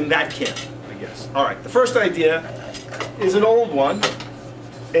ideas are in that camp, I guess. All right. The first idea is an old one.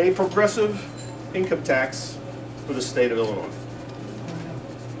 A progressive income tax for the state of Illinois.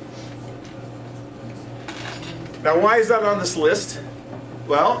 Now, why is that on this list?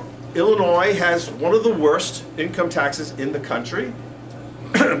 Well, Illinois has one of the worst income taxes in the country.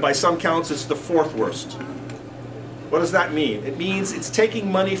 By some counts, it's the fourth worst. What does that mean? It means it's taking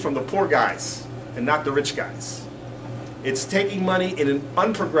money from the poor guys and not the rich guys. It's taking money in an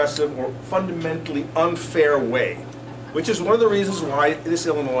unprogressive or fundamentally unfair way, which is one of the reasons why this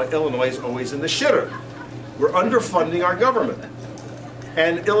Illinois is always in the shitter. We're underfunding our government.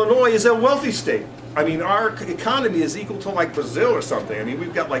 And Illinois is a wealthy state. I mean, our economy is equal to like Brazil or something. I mean,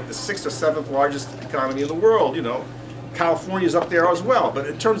 we've got like the 6th or 7th largest economy in the world, you know. California's up there as well. But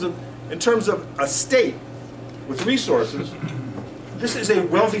in terms of a state with resources, this is a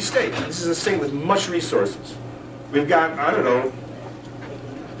wealthy state. This is a state with much resources. We've got, I don't know,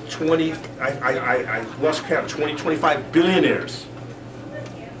 25 billionaires.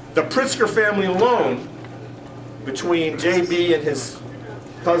 The Pritzker family alone, between JB and his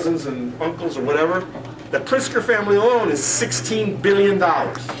cousins and uncles or whatever, the Pritzker family alone is $16 billion.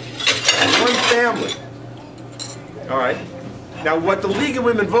 One family. All right. Now what the League of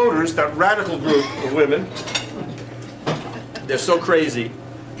Women Voters, that radical group of women, they're so crazy,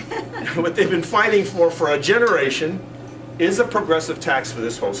 what they've been fighting for a generation is a progressive tax for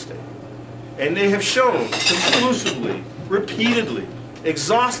this whole state. And they have shown conclusively, repeatedly,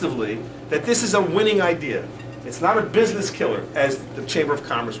 exhaustively, that this is a winning idea. It's not a business killer, as the Chamber of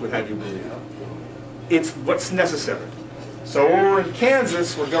Commerce would have you believe. It's what's necessary. So over in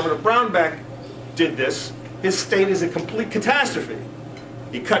Kansas, where Governor Brownback did this, his state is a complete catastrophe.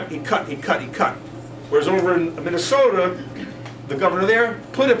 He cut, he cut, he cut, he cut. Whereas over in Minnesota, the governor there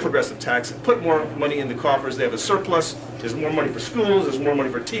put a progressive tax, put more money in the coffers. They have a surplus. There's more money for schools. There's more money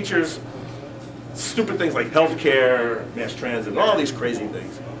for teachers. Stupid things like health care, mass transit, and all these crazy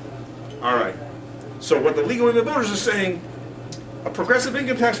things. All right. So what the League of Women Voters is saying, a progressive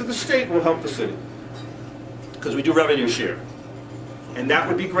income tax for the state will help the city, because we do revenue share. And that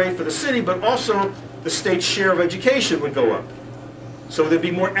would be great for the city, but also the state's share of education would go up. So there'd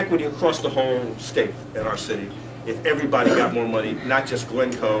be more equity across the whole state in our city if everybody got more money, not just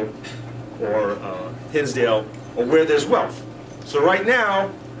Glencoe or Hinsdale, or where there's wealth. So right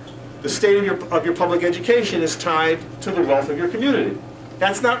now, the state of your public education is tied to the wealth of your community.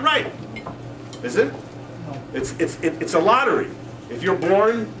 That's not right, is it? It's a lottery. If you're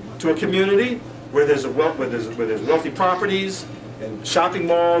born to a community where there's wealthy properties and shopping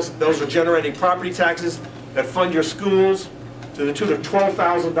malls, those are generating property taxes that fund your schools to the tune of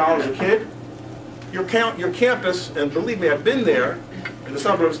 $12,000 a kid. Your campus, and believe me, I've been there in the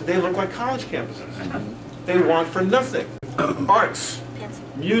suburbs, they look like college campuses. They want for nothing. Arts,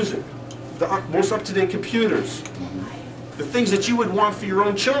 music, the most up-to-date computers, the things that you would want for your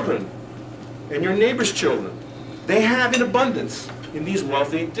own children and your neighbor's children, they have in abundance in these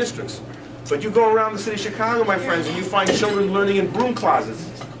wealthy districts. But you go around the city of Chicago, my friends, and you find children learning in broom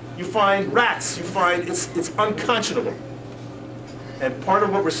closets. You find rats. You find it's unconscionable. And part of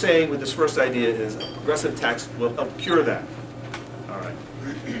what we're saying with this first idea is a progressive tax will help cure that. All right.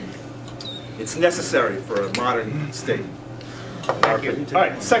 It's necessary for a modern state. All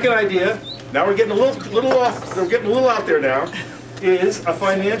right. Second idea. Now we're getting a little off. We're getting a little out there now. Is a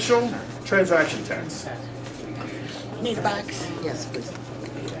financial transaction tax. Need a box? Yes, please.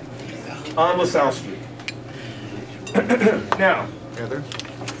 On LaSalle Street. Now,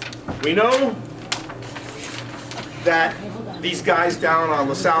 we know that these guys down on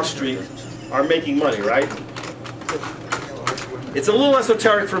LaSalle Street are making money, right? It's a little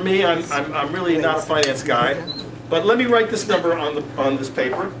esoteric for me. I'm really not a finance guy. But let me write this number on this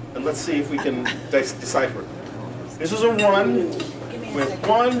paper, and let's see if we can decipher it. This is a 1 with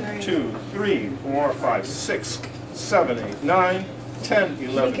 1, 2, 3, 4, 5, 6, 7, 8, 9, 10,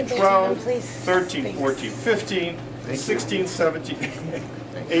 11, 12, 13, 14, 15, 16, 17,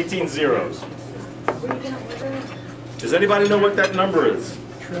 18 zeros. Does anybody know what that number is?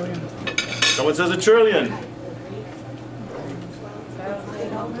 Trillion. Someone says a trillion.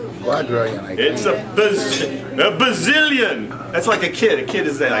 Quadrillion, I think. It's a bazillion. That's like a kid. A kid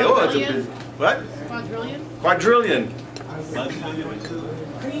is like, oh, it's a what? Quadrillion? Quadrillion.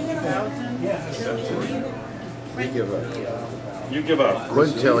 You give up. You give up.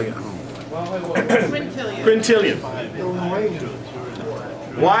 Quintillion. Quintillion. Quintillion.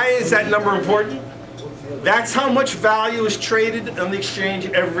 Why is that number important? That's how much value is traded on the exchange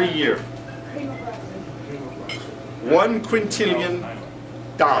every year. 1 quintillion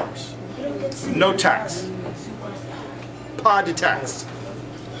dollars. No tax. Pas de tax.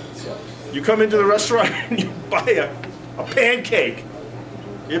 You come into the restaurant and you buy a pancake.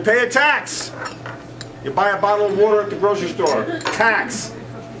 You pay a tax. You buy a bottle of water at the grocery store. Tax.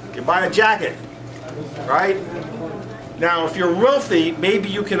 You buy a jacket. Right? Now, if you're wealthy, maybe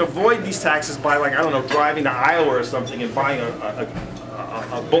you can avoid these taxes by, like, I don't know, driving to Iowa or something and buying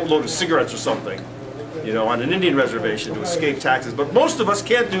a boatload of cigarettes or something, you know, on an Indian reservation to escape taxes. But most of us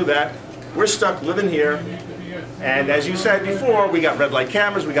can't do that. We're stuck living here. And as you said before, we got red light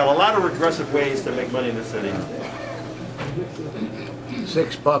cameras. We got a lot of regressive ways to make money in the city.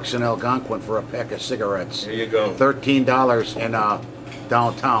 $6 in Algonquin for a pack of cigarettes. There you go. $13 in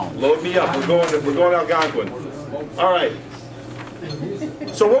downtown. Load me up. We're going Algonquin. All right.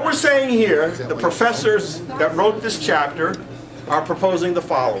 So what we're saying here, the professors that wrote this chapter are proposing the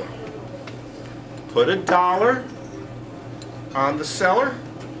following. Put $1 on the seller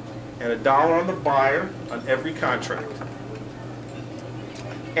and $1 on the buyer on every contract.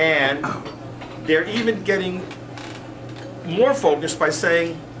 And they're even getting more focused by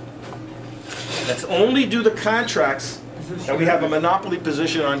saying, let's only do the contracts that we have a monopoly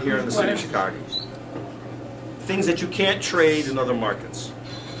position on here in the city of Chicago. Things that you can't trade in other markets.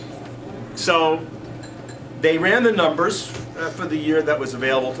 So they ran the numbers for the year that was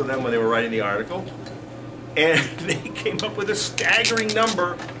available to them when they were writing the article, and they came up with a staggering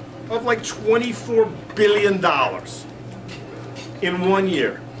number of like $24 billion in 1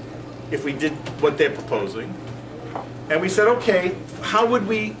 year if we did what they're proposing. And we said, okay, how would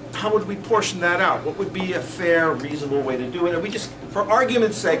we portion that out? What would be a fair, reasonable way to do it? And we just, for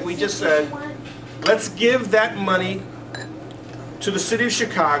argument's sake, we just said, let's give that money to the city of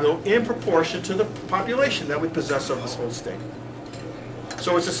Chicago in proportion to the population that we possess of this whole state.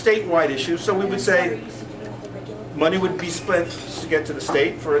 So it's a statewide issue. So we would say money would be spent to get to the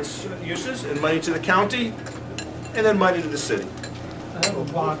state for its uses, and money to the county, and then money to the city.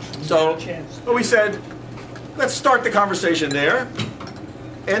 So we said, let's start the conversation there.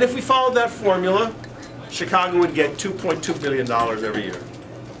 And if we followed that formula, Chicago would get $2.2 billion every year.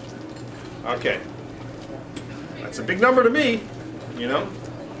 Okay. That's a big number to me, you know.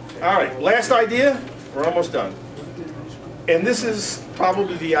 All right, last idea. We're almost done. And this is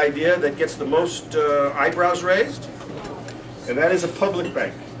probably the idea that gets the most eyebrows raised, and that is a public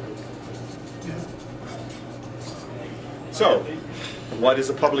bank. So, what is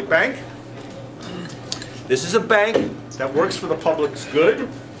a public bank? This is a bank that works for the public's good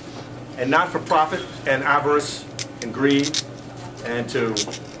and not for profit and avarice and greed and to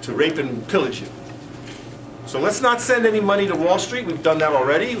rape and pillage you. So let's not send any money to Wall Street. We've done that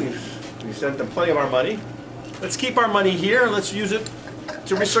already. We've sent them plenty of our money. Let's keep our money here and let's use it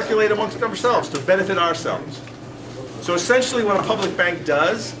to recirculate amongst ourselves, to benefit ourselves. So essentially what a public bank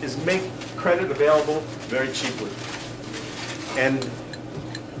does is make credit available very cheaply. And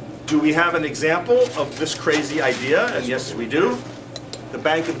do we have an example of this crazy idea? And yes, we do. The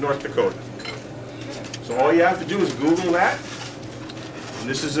Bank of North Dakota. So all you have to do is Google that. And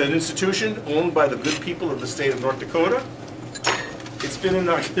this is an institution owned by the good people of the state of North Dakota. It's been in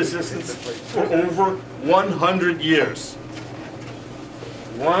our existence for over 100 years.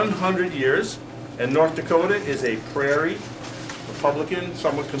 100 years. And North Dakota is a prairie, Republican,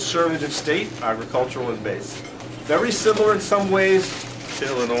 somewhat conservative state, agricultural in base. Very similar in some ways to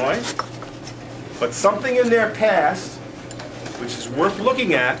Illinois. But something in their past, which is worth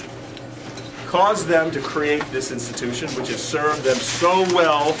looking at, caused them to create this institution, which has served them so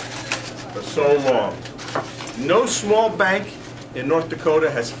well for so long. No small bank in North Dakota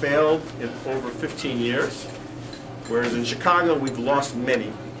has failed in over 15 years. Whereas in Chicago, we've lost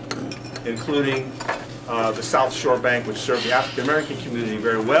many, including the South Shore Bank, which served the African American community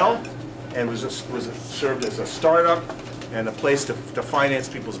very well, and was served as a startup and a place to finance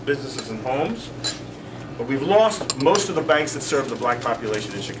people's businesses and homes. But we've lost most of the banks that serve the black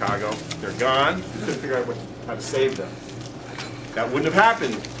population in Chicago. They're gone. We couldn't figure out how to save them. That wouldn't have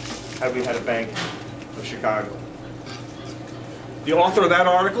happened had we had a Bank of Chicago. The author of that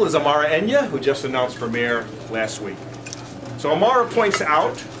article is Amara Enya, who just announced for mayor last week. So Amara points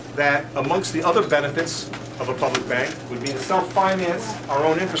out that amongst the other benefits of a public bank would be to self-finance our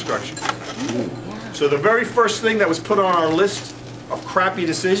own infrastructure. So the very first thing that was put on our list of crappy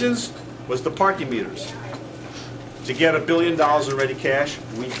decisions was the parking meters. To get $1 billion in ready cash,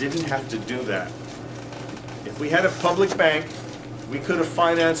 we didn't have to do that. If we had a public bank, we could have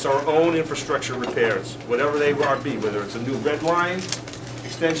financed our own infrastructure repairs, whatever they be, whether it's a new red line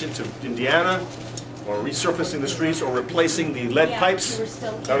extension to Indiana, or resurfacing the streets, or replacing the lead pipes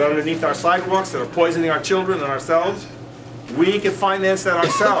that are underneath our sidewalks that are poisoning our children and ourselves. We can finance that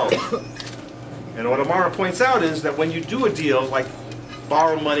ourselves. And what Amara points out is that when you do a deal, like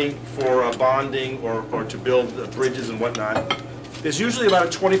borrow money for bonding or to build bridges and whatnot, there's usually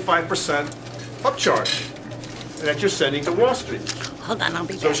about a 25% upcharge that you're sending to Wall Street. Hold on, I'll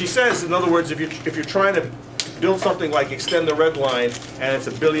be back. So she says, in other words, if you're trying to build something like extend the red line and it's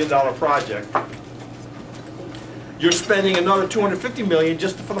 $1 billion project, you're spending another $250 million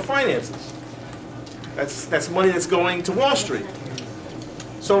just for the finances. That's money that's going to Wall Street.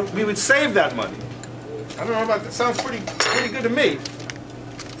 So we would save that money. I don't know about that. Sounds pretty good to me.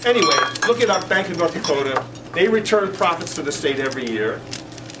 Anyway, look it up, Bank of North Dakota. They return profits to the state every year.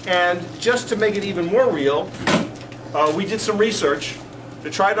 And just to make it even more real, we did some research to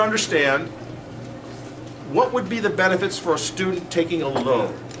try to understand what would be the benefits for a student taking a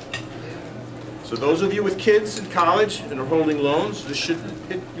loan. So those of you with kids in college and are holding loans, this should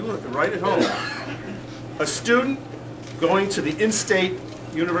hit you right at home. A student going to the in-state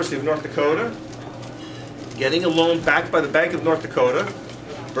University of North Dakota, getting a loan backed by the Bank of North Dakota,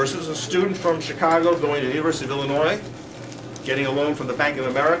 versus a student from Chicago going to the University of Illinois, getting a loan from the Bank of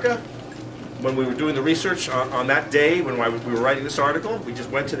America. When we were doing the research on that day, when we were writing this article, we just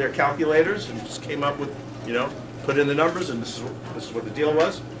went to their calculators and just came up with, put in the numbers, and this is what the deal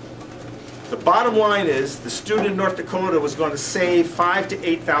was. The bottom line is the student in North Dakota was going to save $5,000 to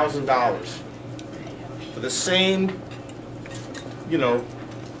 $8,000 for the same,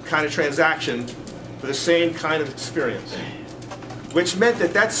 kind of transaction, for the same kind of experience. Which meant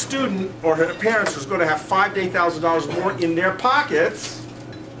that that student or her parents was going to have $5,000 to $8,000 more in their pockets,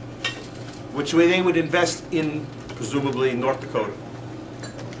 which they would invest in, presumably, North Dakota.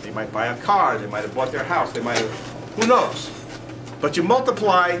 They might buy a car, they might have bought their house, they might have, who knows? But you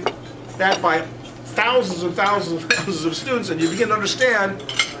multiply that by thousands and thousands and thousands of students, and you begin to understand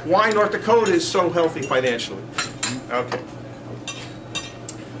why North Dakota is so healthy financially. Okay.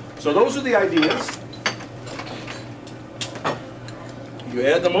 So those are the ideas. You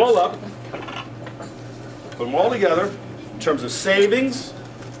add them all up, put them all together in terms of savings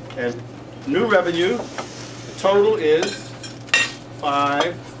and new revenue. The total is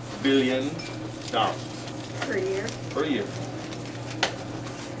 $5 billion. Per year? Per year.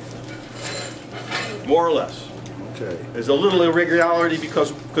 More or less. Okay. There's a little irregularity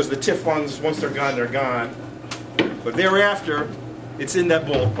because the TIF funds, once they're gone, they're gone. But thereafter, it's in that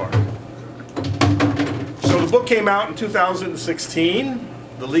ballpark. So the book came out in 2016.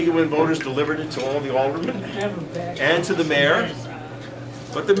 The League of Women Voters delivered it to all the aldermen and to the mayor.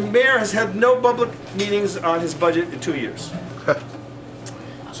 But the mayor has had no public meetings on his budget in 2 years.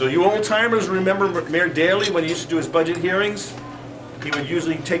 So you old-timers remember Mayor Daley when he used to do his budget hearings? He would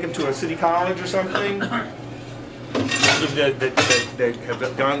usually take him to a city college or something. Those of you that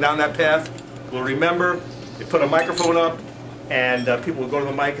have gone down that path will remember they put a microphone up and people would go to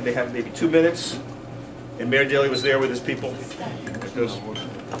the mic and they have maybe 2 minutes. And Mayor Daley was there with his people.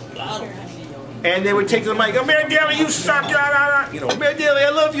 And they would take to the mic, "Oh, Mayor Daley, you suck, Mayor Daley, I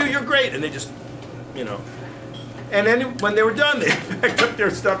love you, you're great." And they just, And then when they were done, they packed up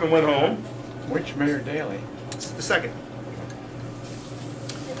their stuff and went home. Which Mayor Daley? The second.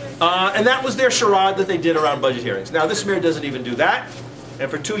 And that was their charade that they did around budget hearings. Now, this mayor doesn't even do that.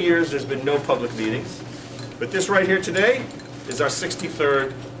 And for 2 years, there's been no public meetings. But this right here today is our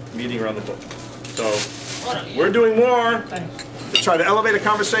 63rd meeting around the book. So we're doing more to try to elevate a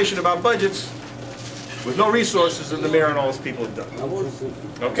conversation about budgets with no resources than the mayor and all his people have done.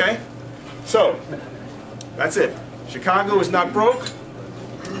 Okay? So, that's it. Chicago is not broke.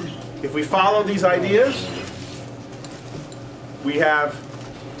 If we follow these ideas, we have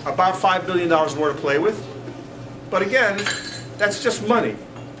about $5 billion more to play with. But again, that's just money.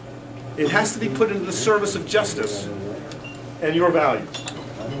 It has to be put into the service of justice and your values.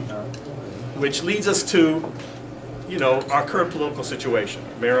 Which leads us to, you know, our current political situation.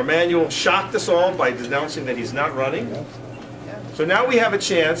 Mayor Emanuel shocked us all by denouncing that he's not running. So now we have a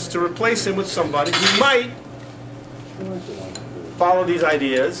chance to replace him with somebody who might follow these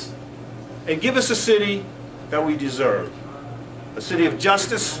ideas and give us a city that we deserve. A city of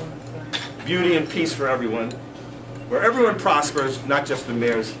justice, beauty, and peace for everyone, where everyone prospers, not just the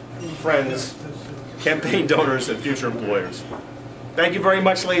mayor's friends, campaign donors, and future employers. Thank you very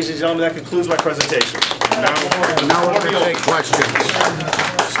much, ladies and gentlemen. That concludes my presentation. Now we're going to take questions.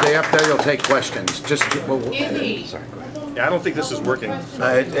 Stay up there, you'll take questions. Just, sorry. Yeah, I don't think this is working.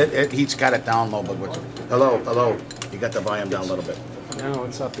 He's got it down low, but hello, hello. You got the volume down a little bit. No,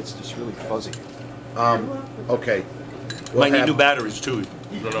 it's up. It's just really fuzzy. Okay. Might need new batteries too.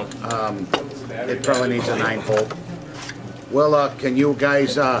 I don't know. It probably needs a 9-volt. Well, can you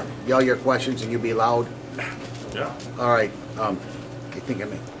guys yell your questions and you be loud? Yeah. All right. You think of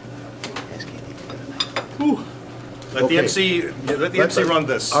me? Let the MC run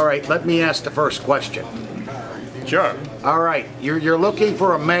this. All right. Let me ask the first question. Sure. All right. You're looking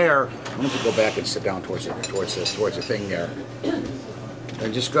for a mayor. Why don't you go back and sit down towards the thing there,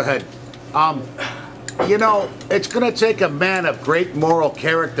 and just go ahead. You know, it's going to take a man of great moral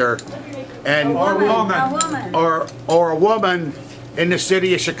character, and or a woman in the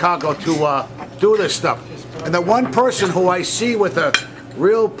city of Chicago to do this stuff. And the one person who I see with a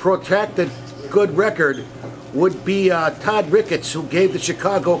real protected, good record would be Todd Ricketts, who gave the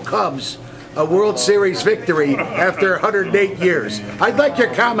Chicago Cubs a World Series victory after 108 years. I'd like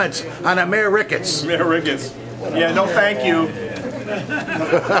your comments on Mayor Ricketts. Mayor Ricketts. Yeah, no thank you. We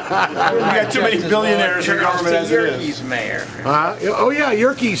got too many billionaires in government as it is. He's mayor. Oh yeah,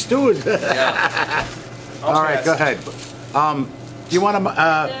 Yerkes too. All right, go ahead. Do you want to,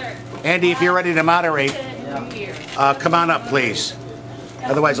 Andy, if you're ready to moderate, come on up, please.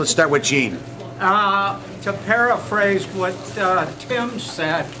 Otherwise, let's start with Gene. To paraphrase what Tim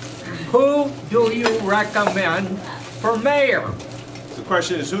said, who do you recommend for mayor? The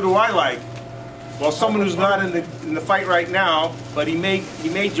question is, who do I like? Well, someone who's not in the fight right now, but he may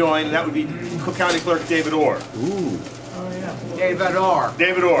join, and that would be Cook County Clerk David Orr. Ooh. Oh yeah. David Orr.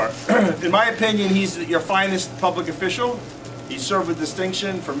 David Orr. In my opinion, he's your finest public official. He served with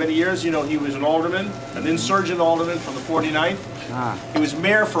distinction for many years. You know, he was an alderman, an insurgent alderman from the 49th. He was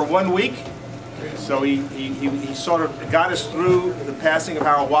mayor for 1 week. So he sort of got us through the passing of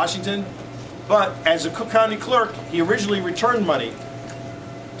Harold Washington. But as a Cook County clerk, he originally returned money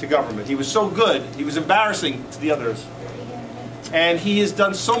to government. He was so good, he was embarrassing to the others. And he has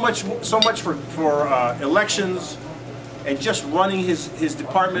done so much for elections and just running his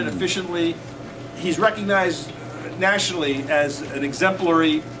department efficiently. He's recognized nationally as an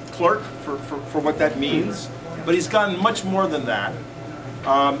exemplary clerk for what that means. But he's gotten much more than that.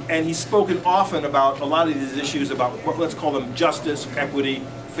 And he's spoken often about a lot of these issues about what, let's call them justice, equity,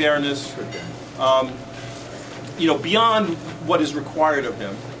 fairness, you know, beyond what is required of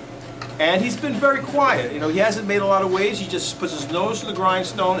him. And he's been very quiet. You know, he hasn't made a lot of waves. He just puts his nose to the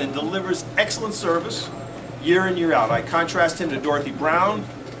grindstone and delivers excellent service year in, year out. I contrast him to Dorothy Brown,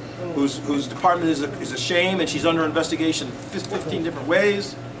 whose department is a shame, and she's under investigation 15 different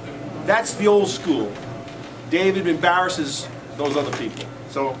ways. That's the old school. David embarrasses those other people.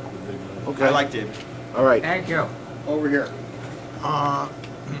 So, okay. I like David. All right. Thank you. Over here.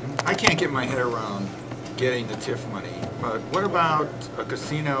 I can't get my head around getting the TIF money, but what about a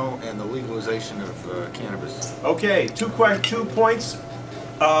casino and the legalization of cannabis? Okay, two points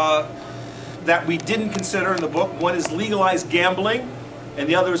that we didn't consider in the book. One is legalized gambling, and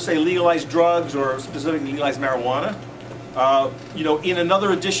the other is, say, legalized drugs or specifically legalized marijuana. You know, in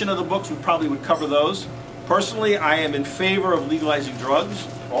another edition of the books, we probably would cover those. Personally, I am in favor of legalizing drugs,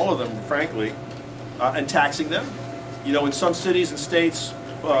 all of them, frankly, and taxing them. You know, in some cities and states,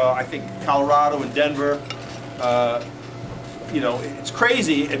 I think Colorado and Denver, you know, it's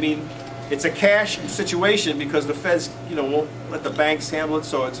crazy. I mean, it's a cash situation because the feds, you know, won't let the banks handle it.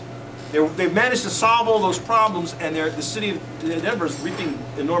 So they've managed to solve all those problems, and the city of Denver is reaping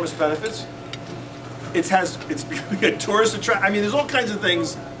enormous benefits. It's becoming a tourist attraction. I mean, there's all kinds of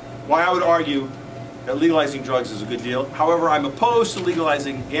things why I would argue that legalizing drugs is a good deal. However, I'm opposed to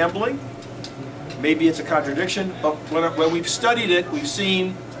legalizing gambling. Maybe it's a contradiction, but when we've studied it, we've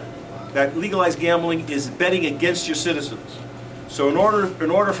seen that legalized gambling is betting against your citizens. So in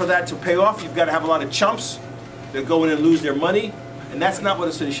order for that to pay off, you've got to have a lot of chumps that go in and lose their money, and that's not what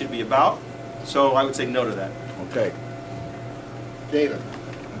a city should be about. So I would say no to that. Okay. David.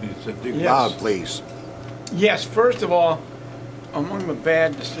 Yes. Loud, please. Yes, first of all, among the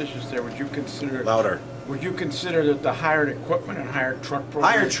bad decisions there, would you consider Louder. Would you consider that the hired equipment and hired truck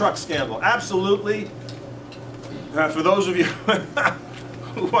program? Hired truck scandal, absolutely. For those of you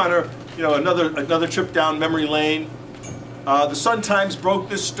who want to, another trip down memory lane, the Sun-Times broke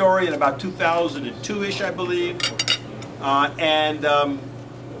this story in about 2002-ish, I believe, or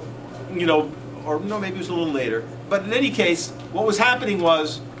no, maybe it was a little later. But in any case, what was happening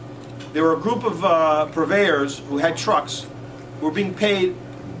was there were a group of purveyors who had trucks who were being paid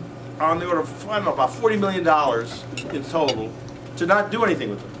on the order of, I don't know, about $40 million in total to not do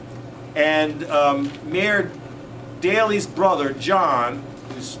anything with them. And Mayor Daley's brother, John,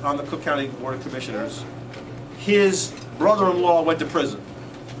 who's on the Cook County Board of Commissioners, his brother-in-law went to prison.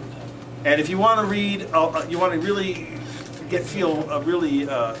 And if you want to read, you want to really feel really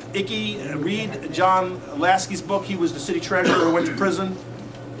icky, read John Lasky's book. He was the city treasurer who went to prison.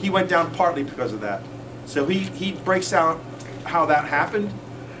 He went down partly because of that. So he breaks down how that happened,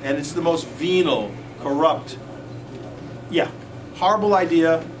 and it's the most venal, corrupt, horrible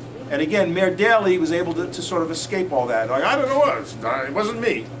idea. And again, Mayor Daley was able to sort of escape all that. Like, I don't know what, it wasn't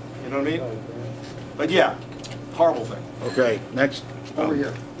me. You know what I mean? But yeah, horrible thing. Okay, next. Over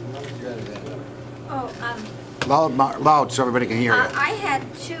here. Loud so everybody can hear you. I had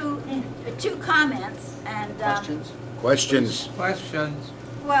two comments and Questions?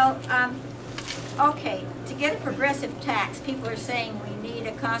 well, okay, to get a progressive tax, people are saying we need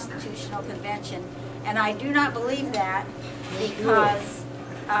a constitutional convention, and I do not believe that because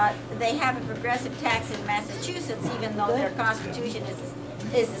they have a progressive tax in Massachusetts, even though their constitution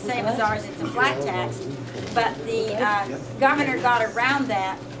is the same as ours. It's a flat tax, but the governor got around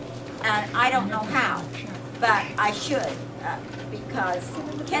that, and I don't know how, but I should because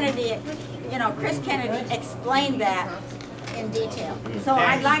Kennedy, Chris Kennedy explained that in detail. So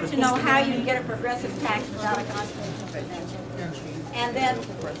I'd like to know how you get a progressive tax without a constitutional convention. And then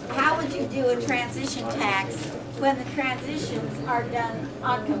how would you do a transition tax when the transitions are done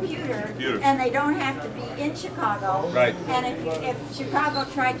on computer and they don't have to be in Chicago? Right. And if Chicago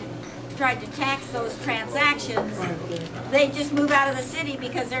tried to tax those transactions, they just move out of the city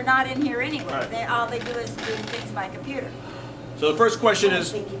because they're not in here anyway. Right. All they do is do things by computer. So the first question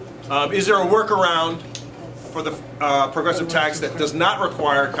is there a workaround for the progressive tax that does not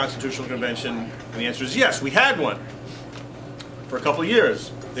require a constitutional convention? And the answer is yes. We had one for a couple of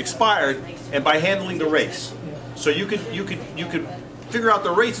years. It expired, and by handling the rates. So you could figure out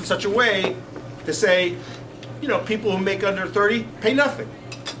the rates in such a way to say, people who make under 30 pay nothing.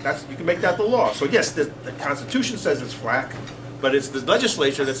 You can make that the law. So yes, the Constitution says it's flat, but it's the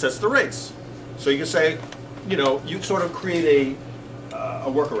legislature that sets the rates. So you can say, you sort of create a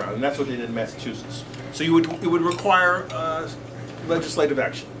workaround, and that's what they did in Massachusetts. So it would require legislative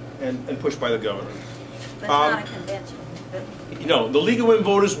action and pushed by the governor. But not a convention. The League of Women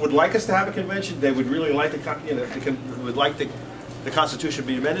Voters would like us to have a convention. They would really like would like the Constitution to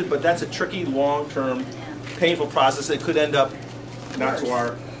be amended, but that's a tricky, long-term, painful process. It could end up not to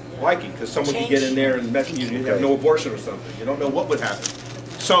our liking because someone could get in there and mess you. You have no abortion or something. You don't know what would happen.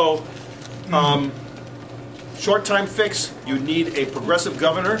 So, short-time fix. You need a progressive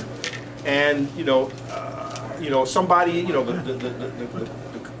governor, and somebody, the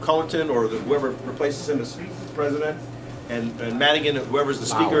Cullerton or whoever replaces him as president, and Madigan, whoever's the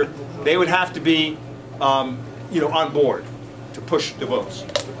speaker, they would have to be, on board to push the votes.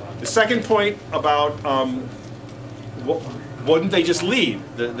 The second point about wouldn't they just leave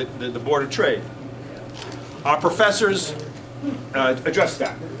the Board of Trade? Our professors address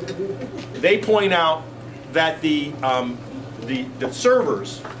that. They point out that the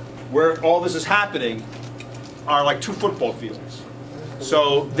servers where all this is happening are like 2 football fields.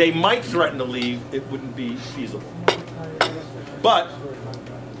 So they might threaten to leave. It wouldn't be feasible. But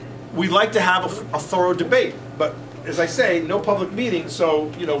we'd like to have a thorough debate. But as I say, no public meeting,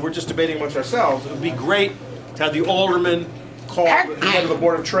 so we're just debating amongst ourselves. It would be great to have the alderman call the head of the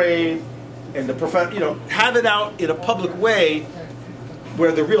Board of Trade and the have it out in a public way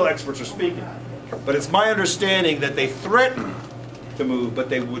where the real experts are speaking. But it's my understanding that they threaten to move, but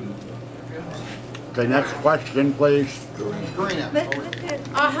they wouldn't. Okay, next question, please.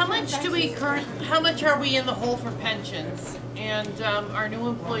 How much are we in the hole for pensions? And are new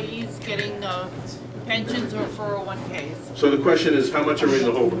employees getting pensions or 401ks? So the question is, how much are we in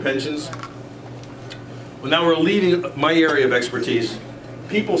the hole for pensions? Well, now we're leaving my area of expertise.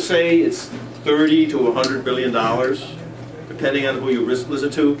 People say it's $30 to $100 billion, depending on who you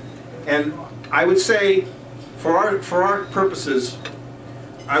listen to. And I would say, for our purposes,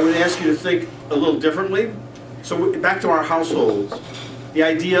 I would ask you to think a little differently. So back to our households, the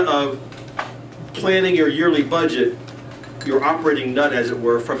idea of planning your yearly budget, your operating nut, as it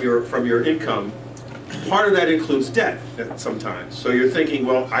were, from your income, part of that includes debt sometimes. So you're thinking,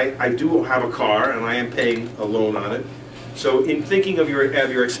 well, I do have a car and I am paying a loan on it. So in thinking of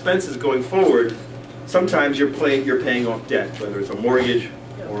your expenses going forward, sometimes you're paying off debt, whether it's a mortgage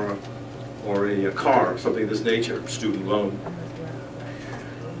or a car, something of this nature, student loan.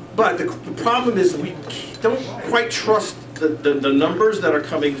 But the problem is we don't quite trust the numbers that are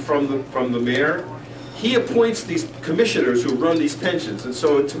coming from the mayor. He appoints these commissioners who run these pensions, and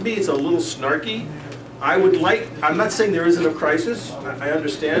so to me it's a little snarky. I'm not saying there isn't a crisis, I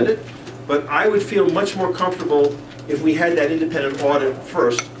understand it, but I would feel much more comfortable if we had that independent audit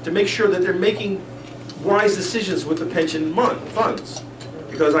first to make sure that they're making wise decisions with the pension funds.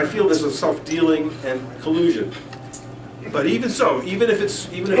 Because I feel there's a self-dealing and collusion. But even so, even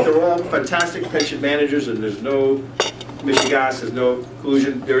if they're all fantastic pension managers and there's no mishigas, there's no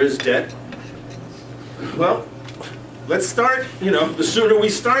collusion, there is debt. Well, let's start, the sooner we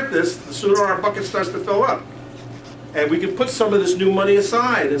start this, the sooner our bucket starts to fill up. And we can put some of this new money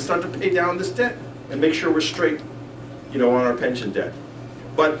aside and start to pay down this debt and make sure we're straight, on our pension debt.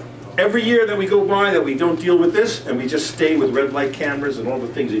 But every year that we go by that we don't deal with this and we just stay with red light cameras and all the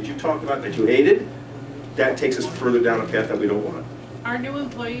things that you talked about that you hated, that takes us further down a path that we don't want. Are new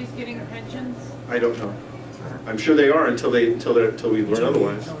employees getting pensions? I don't know. I'm sure they are until we learn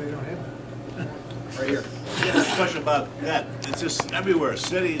otherwise. Right here. Yeah, a question about that. It's just everywhere,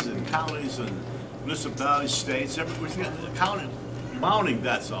 cities and counties and municipalities, states, everywhere. The county mounting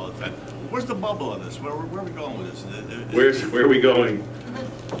debts all the time. Where's the bubble on this? Where are we going with this? Where are we going?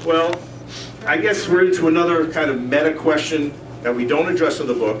 Well, I guess we're into another kind of meta question that we don't address in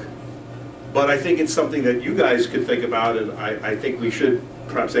the book, but I think it's something that you guys could think about, and I think we should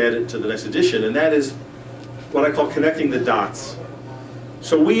perhaps add it to the next edition, and that is what I call connecting the dots.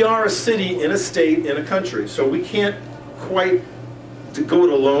 So we are a city in a state in a country, so we can't quite go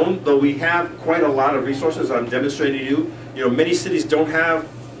it alone, though we have quite a lot of resources. I'm demonstrating to you, many cities don't have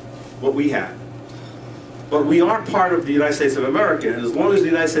what we have. But we are part of the United States of America, and as long as the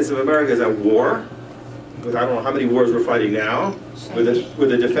United States of America is at war, because I don't know how many wars we're fighting now, with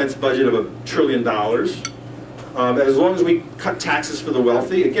a defense budget of $1 trillion, and as long as we cut taxes for the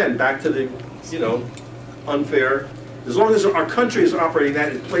wealthy, again, back to the, unfair, as long as our country is operating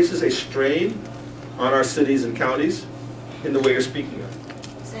that, it places a strain on our cities and counties in the way you're speaking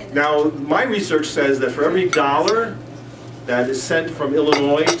of. Now, my research says that for every dollar that is sent from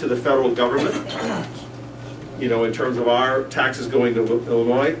Illinois to the federal government, in terms of our taxes going to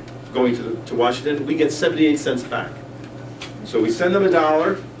Illinois, going to Washington, we get 78 cents back. So we send them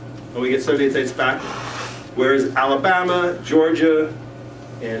 $1, and we get 78 cents back, whereas Alabama, Georgia,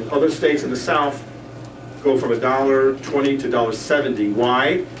 and other states in the South go from $1.20 to $1.70.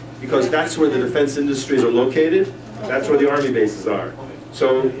 Why? Because that's where the defense industries are located. That's where the Army bases are.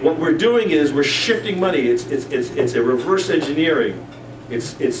 So what we're doing is we're shifting money. It's a reverse engineering.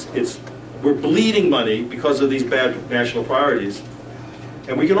 We're bleeding money because of these bad national priorities,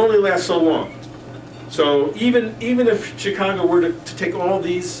 and we can only last so long. So even if Chicago were to take all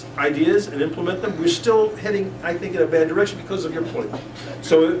these ideas and implement them, we're still heading, I think, in a bad direction because of your point.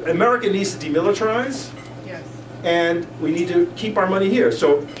 So America needs to demilitarize, Yes. and we need to keep our money here.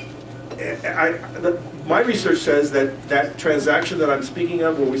 So my research says that transaction that I'm speaking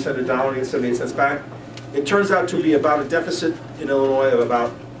of, where we send $1 and get 78 cents back, it turns out to be about a deficit in Illinois of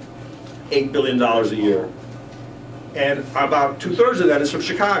about $8 billion a year. And about 2/3 of that is from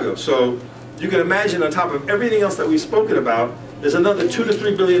Chicago. So you can imagine, on top of everything else that we've spoken about, there's another $2 to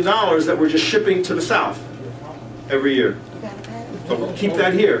 $3 billion that we're just shipping to the South every year. So we'll keep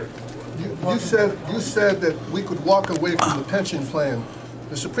that here. You said that we could walk away from the pension plan.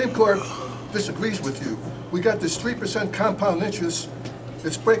 The Supreme Court disagrees with you. We got this 3% compound interest.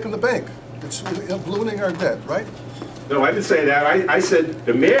 It's breaking the bank. It's ballooning our debt, right? No, I didn't say that. I said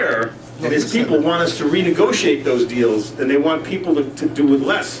the mayor and his people want us to renegotiate those deals, and they want people to do with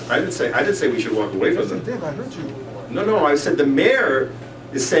less. I didn't say we should walk away from them. Yes, you did. I heard you. No, I said the mayor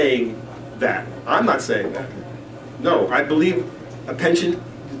is saying that. I'm not saying that. No, I believe a pension,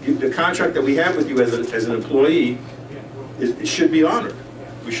 the contract that we have with you as an employee, it should be honored.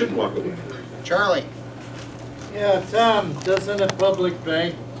 We shouldn't walk away. Charlie. Yeah, Tom, doesn't a public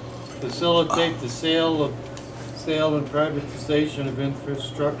bank facilitate the sale and privatization of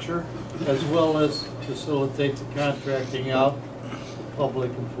infrastructure, as well as facilitate the contracting out public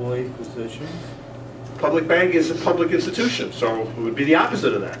employee positions? Public bank is a public institution, so it would be the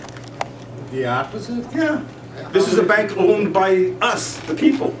opposite of that. The opposite? Yeah. This is a bank owned by us, the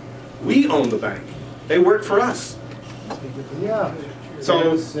people. We own the bank. They work for us. Yeah.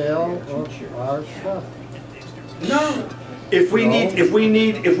 So sell our stuff. no, if we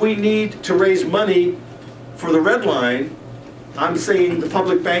need to raise money for the red line, I'm saying the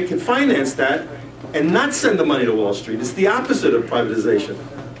public bank can finance that and not send the money to Wall Street. It's the opposite of privatization.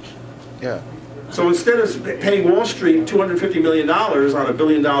 Yeah. So instead of paying Wall Street $250 million on a $1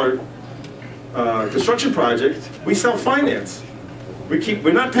 billion construction project, we self-finance.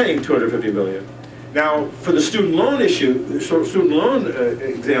 We're not paying $250 million. Now, for the student loan issue, student loan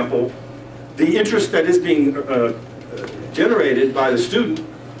example, the interest that is being generated by the student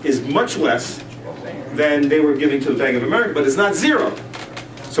is much less than they were giving to the Bank of America, but it's not zero.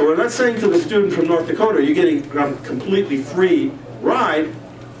 So we're not saying to the student from North Dakota, you're getting a completely free ride.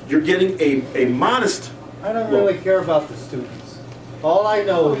 You're getting a modest I don't really care about the students. All I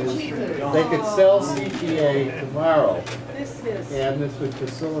know is they could sell CTA tomorrow, and this would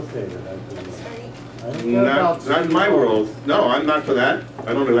facilitate it, I believe. I don't care about Not in my world. No, I'm not for that.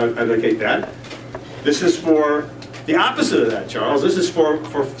 I don't advocate that. This is for the opposite of that, Charles. This is for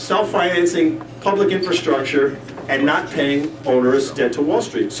self-financing public infrastructure and not paying onerous debt to Wall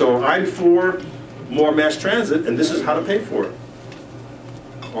Street. So I'm for more mass transit, and this is how to pay for it.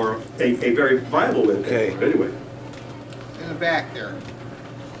 Or a very viable way to pay for it, anyway. In the back there.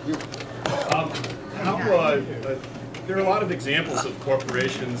 There are a lot of examples of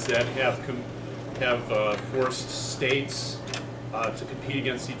corporations that have forced states to compete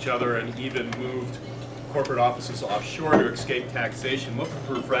against each other and even moved corporate offices offshore to escape taxation. What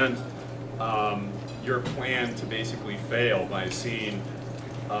would prevent your plan to basically fail by seeing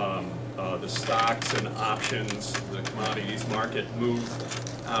the stocks and options, the commodities market move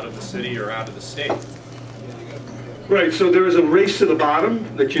out of the city or out of the state? Right, so there is a race to the bottom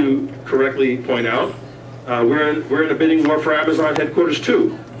that you correctly point out. We're in a bidding war for Amazon headquarters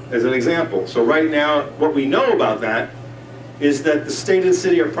too, as an example. So right now, what we know about that is that the state and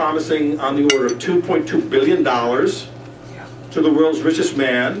city are promising on the order of $2.2 billion to the world's richest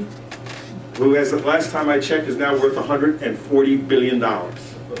man, who, as the last time I checked, is now worth $140 billion.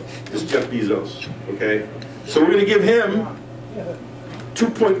 This is Jeff Bezos, okay? So we're going to give him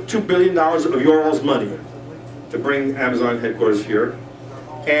 $2.2 billion of your all's money to bring Amazon headquarters here.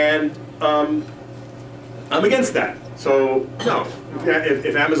 And I'm against that. So, no,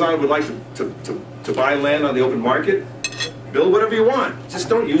 if Amazon would like to buy land on the open market, build whatever you want. Just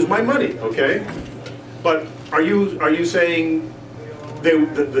don't use my money, okay? But are you saying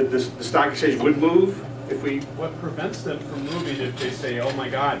the stock exchange would move if we? What prevents them from moving if they say, "Oh my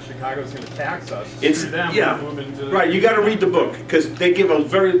God, Chicago's going to tax us"? It's them, yeah, right. You got to read the book because they give a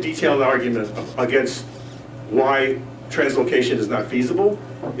very detailed argument against why translocation is not feasible.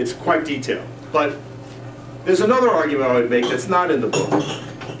 It's quite detailed, but there's another argument I would make that's not in the book,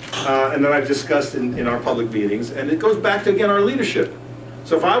 and that I've discussed in our public meetings, and it goes back to, again, our leadership.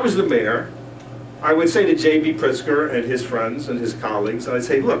 So if I was the mayor, I would say to J.B. Pritzker and his friends and his colleagues, and I'd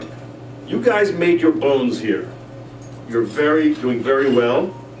say, look, you guys made your bones here. You're doing very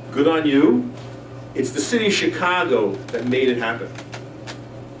well. Good on you. It's the city of Chicago that made it happen.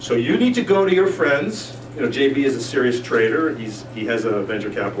 So you need to go to your friends. You know, JB is a serious trader. He has a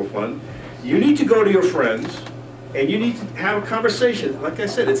venture capital fund. You need to go to your friends, and you need to have a conversation. Like I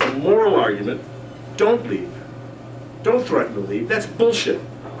said, it's a moral argument. Don't leave. Don't threaten to leave. That's bullshit.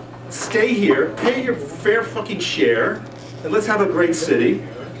 Stay here, pay your fair fucking share, and let's have a great city.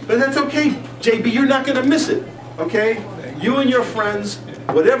 But that's okay, JB, you're not gonna miss it, okay? You and your friends,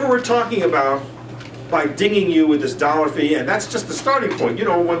 whatever we're talking about, by dinging you with this dollar fee, and that's just the starting point. You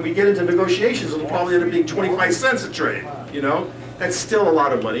know, when we get into negotiations, it'll probably end up being 25 cents a trade, you know? That's still a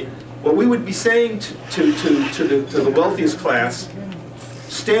lot of money. What we would be saying to the wealthiest class,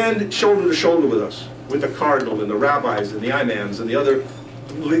 stand shoulder to shoulder with us, with the cardinal and the rabbis and the imams and the other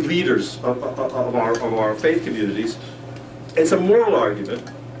leaders of our faith communities. It's a moral argument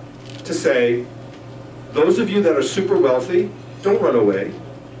to say, those of you that are super wealthy, don't run away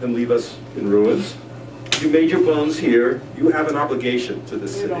and leave us in ruins. You made your bones here. You have an obligation to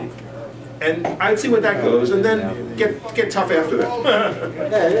this city. And I'd see where that goes, and then get tough after that.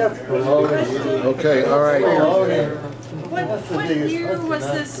 Okay, all right. What year was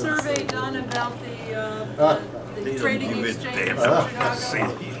this survey done about the trading exchange in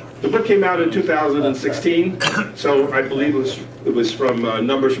Chicago? The book came out in 2016, so I believe it was from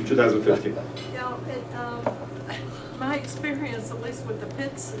numbers from 2015. My experience, at least with the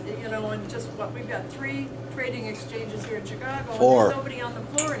pits, you know, and just what we've got 3 trading exchanges here in Chicago. 4. And there's nobody on the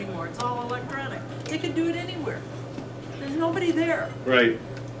floor anymore. It's all electronic. They could do it anywhere. There's nobody there. Right.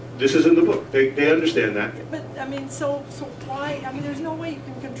 This is in the book. They understand that. But I mean, so why? I mean, there's no way you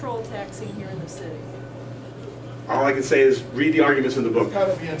can control taxing here in the city. All I can say is read the arguments in the book.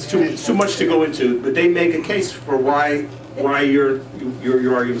 It's too much to go into, but they make a case for why your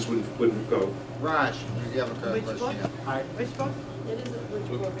arguments wouldn't go. Raj, you have a Which question? book? Yeah. Which book? It isn't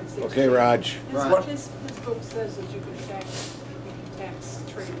which book, it's the. Okay, Raj. His book says that you can tax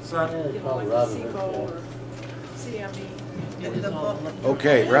trades, you know, like CECO or CME. In the book.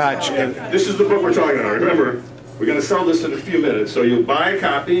 Okay, Raj. This is the book we're talking about. Remember, we're going to sell this in a few minutes, so you'll buy a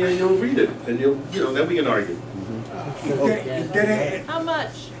copy and you'll read it, and then we can argue. How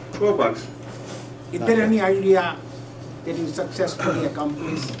much? $12. Is there any idea that you successfully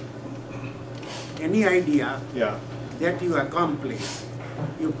accomplished? Any idea that you accomplished?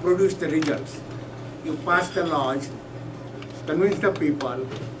 You produced the results. You passed the laws, convinced the people,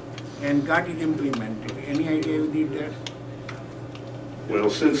 and got it implemented. Any idea you did that? Well,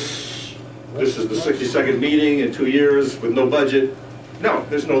 since this is the 62nd meeting in 2 years with no budget, no,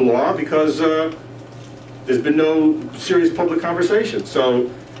 there's no law because there's been no serious public conversation. So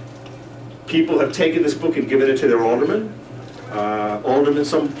people have taken this book and given it to their aldermen. Aldermen,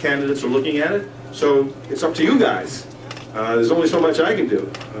 some candidates are looking at it. So it's up to you guys. There's only so much I can do.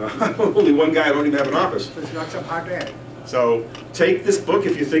 I'm only one guy, I don't even have an office. There's lots of hot air. So take this book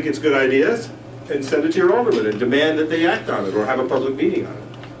if you think it's good ideas and send it to your alderman and demand that they act on it or have a public meeting on it.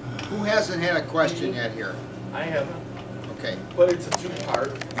 Who hasn't had a question yet here? I haven't. Okay. But it's a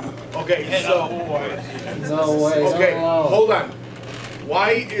two-part. Okay, so... No way. Okay, no. hold on.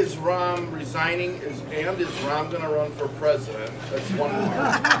 Why is Ram resigning, and is Ram going to run for president? That's one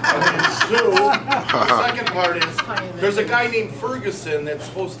part. And then two, the second part is, there's a guy named Ferguson that's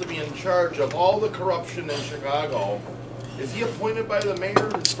supposed to be in charge of all the corruption in Chicago. Is he appointed by the mayor,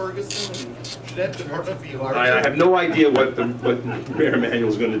 is Ferguson, and should that department be larger? I have no idea what Mayor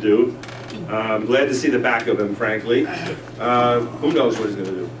Emanuel's going to do. I'm glad to see the back of him, frankly. Who knows what he's going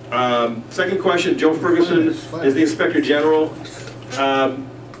to do. Second question, Joe Ferguson is the Inspector General.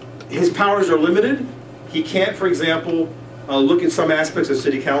 His powers are limited. He can't, for example, look at some aspects of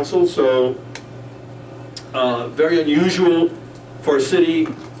city council, so very unusual for a city.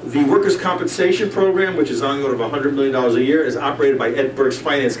 The workers' compensation program, which is on the order of $100 million a year, is operated by Ed Burke's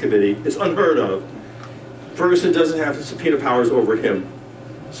Finance Committee. It's unheard of. Ferguson doesn't have the subpoena powers over him.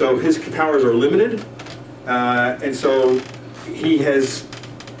 So his powers are limited, and so he has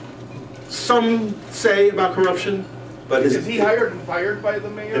some say about corruption, but Is he hired and fired by the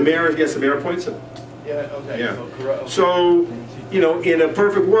mayor? the mayor, yes, the mayor appoints him. Yeah, okay. Yeah. So, you know, in a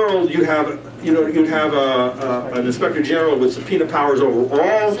perfect world, you'd have an inspector general with subpoena powers over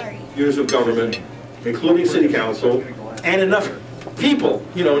all units of government, including city council, and enough people,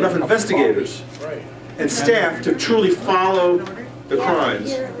 you know, enough investigators and staff to truly follow the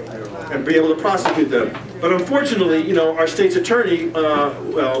crimes and be able to prosecute them. But unfortunately, you know, our state's attorney,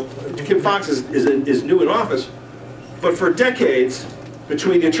 well, Kim Foxx is new in office, but for decades,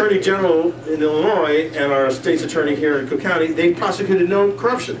 between the Attorney General in Illinois and our state's attorney here in Cook County, they prosecuted no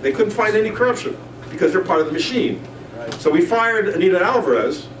corruption. They couldn't find any corruption because they're part of the machine. So we fired Anita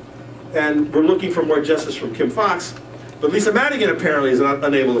Alvarez, and we're looking for more justice from Kim Foxx. But Lisa Madigan apparently is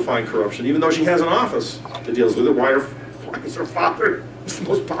unable to find corruption, even though she has an office that deals with it. Why is her father the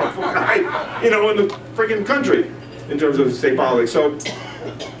most powerful guy, you know, in the freaking country in terms of state politics? So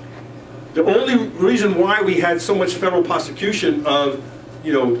the only reason why we had so much federal prosecution of,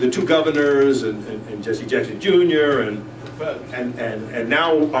 you know, the two governors and Jesse Jackson Jr. and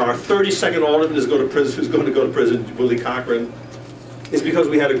now our 32nd alderman is going to go to prison, Willie Cochran, is because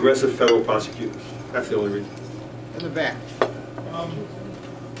we had aggressive federal prosecutors. That's the only reason. In the back.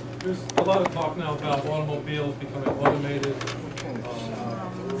 There's a lot of talk now about automobiles becoming automated,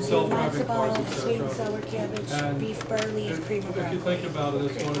 self-driving cars, etc. Sweet and sour cabbage, beef barley, and cream of If you think about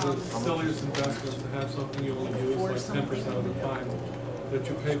it, it's one of the silliest investments to have something you only use like 10% of the time that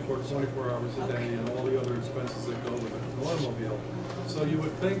you pay for 24 hours a day and all the other expenses that go with it, an automobile. So you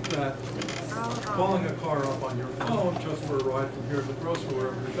would think that calling a car up on your phone just for a ride from here to the grocery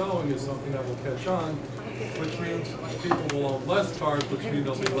wherever you're going is something that will catch on, which means people will own less cars, which means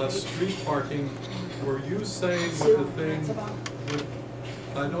there'll be less street parking. Were you saying with the thing,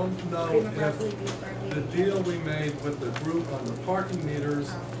 I don't know if the deal we made with the group on the parking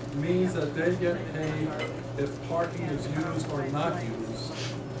meters means that they get paid if parking is used or not used?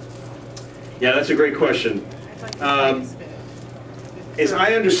 Yeah, that's a great question. As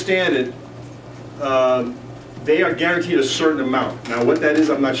I understand it, they are guaranteed a certain amount. Now, what that is,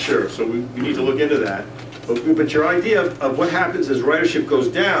 I'm not sure, so we need to look into that. But your idea of what happens as ridership goes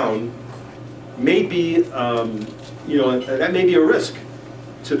down may be, you know, that may be a risk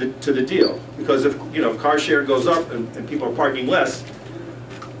to the deal. Because if, you know, car share goes up and people are parking less,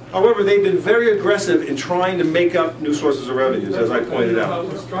 However, they've been very aggressive in trying to make up new sources of revenues, as I pointed How out.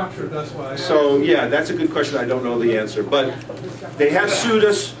 it was structured, that's why. So, yeah, that's a good question. I don't know the answer. But they have sued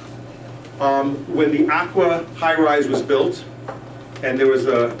us when the Aqua high-rise was built, and there was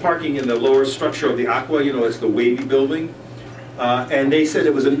parking in the lower structure of the Aqua, you know, it's the wavy building. And they said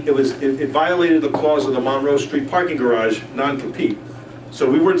it violated the clause of the Monroe Street parking garage non-compete. So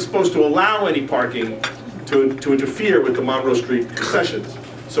we weren't supposed to allow any parking to interfere with the Monroe Street concessions.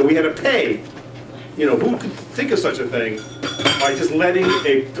 So we had to pay. You know, who could think of such a thing by just letting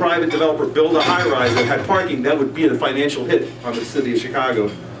a private developer build a high-rise that had parking? That would be a financial hit on the city of Chicago.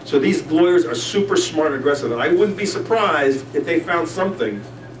 So these lawyers are super smart and aggressive, and I wouldn't be surprised if they found something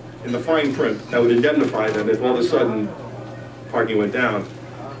in the fine print that would indemnify them if all of a sudden parking went down.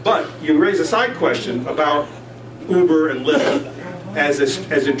 But you raise a side question about Uber and Lyft as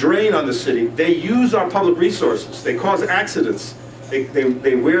a drain on the city. They use our public resources. They cause accidents.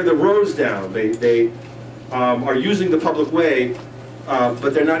 They wear the roads down. They are using the public way,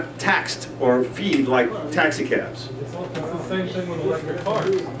 but they're not taxed or feed like taxi cabs. It's the same thing with electric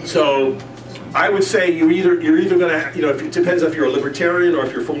cars. So I would say you're either going to, you know, it depends if you're a libertarian or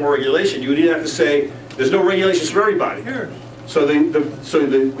if you're for more regulation. You would either have to say there's no regulations for everybody. So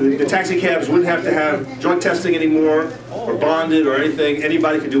the taxi cabs wouldn't have to have drug testing anymore or bonded or anything.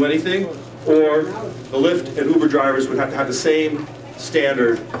 Anybody could do anything. Or the Lyft and Uber drivers would have to have the same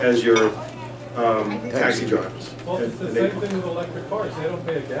standard as your taxi drivers. Well, it's the same thing with electric cars. They don't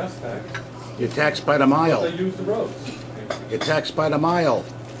pay a gas tax. You're taxed by the mile. They use the roads. You're taxed by the mile.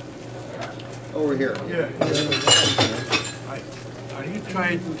 Over here. Yeah. Are you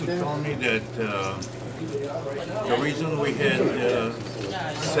trying to tell me that the reason we had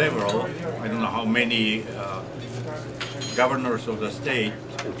several, I don't know how many governors of the state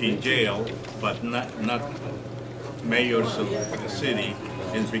in jail, but not mayors of the city,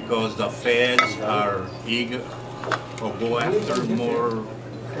 is because the feds are eager or go after more?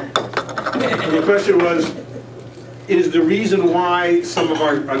 The question was, is the reason why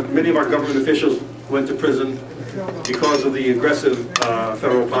many of our government officials went to prison because of the aggressive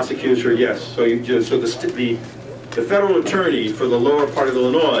federal prosecutor? Yes. So the federal attorney for the lower part of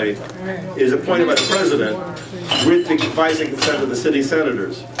Illinois is appointed by the president with the advice and consent of the city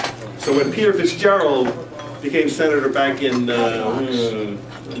senators. So when Peter Fitzgerald became senator back in,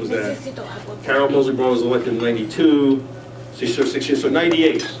 what was that? Carol Moseley Braun was elected in '92, so he served 6 years, so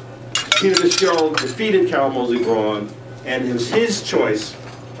 '98. Peter Fitzgerald defeated Carol Moseley Braun, and it was his choice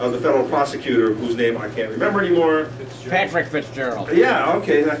of the federal prosecutor, whose name I can't remember anymore. Patrick Fitzgerald. Yeah,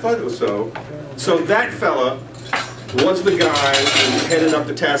 okay, I thought it was so. So that fella was the guy who headed up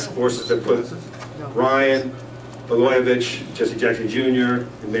the task forces that put Ryan, Blagojevich, Jesse Jackson Jr.,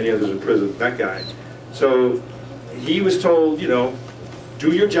 and many others in prison, that guy. So he was told, you know,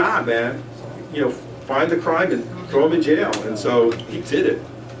 do your job, man. You know, find the crime and throw him in jail. And so he did it.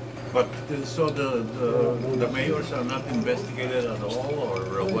 But so the mayors are not investigated at all,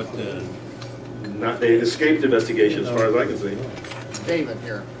 or what? They escaped investigation, as far as I can see. David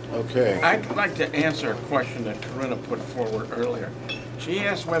here. Okay. I'd like to answer a question that Corinna put forward earlier. She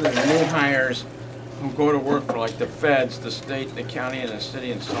asked whether new hires who go to work for like the feds, the state, the county, and the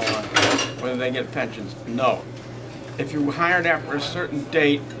city and so on, whether they get pensions. No. If you hired after a certain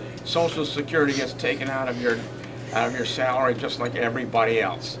date, Social Security gets taken out of your salary just like everybody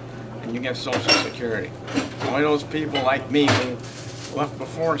else, and you get Social Security. Only those people like me who left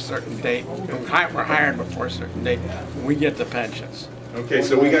before a certain date, who were hired before a certain date, we get the pensions. Okay,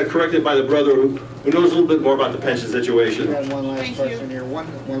 so we got corrected by the brother who knows a little bit more about the pension situation. We have one last question here. One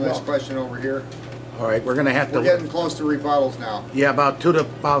last question over here. All right, we're going to have to. We're getting close to rebuttals now. Yeah, about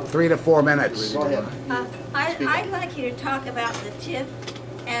 3 to 4 minutes. Go ahead. I'd like you to talk about the TIF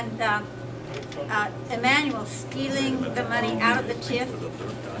and Emmanuel stealing the money out of the TIF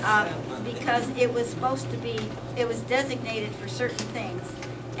because it was supposed to be, it was designated for certain things,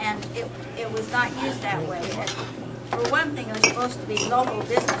 and it was not used that way. For one thing, it was supposed to be local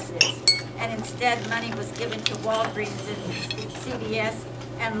businesses, and instead money was given to Walgreens and CVS,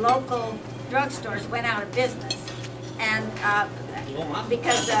 and local drugstores went out of business, and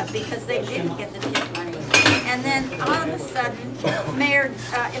because they didn't get the TIF money. And then all of a sudden, Mayor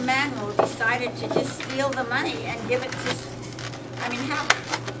Emanuel decided to just steal the money and give it to, I mean, how,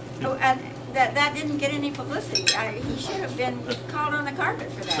 and that didn't get any publicity. He should have been called on the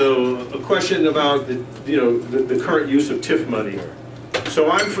carpet for that. So a question about the current use of TIF money. So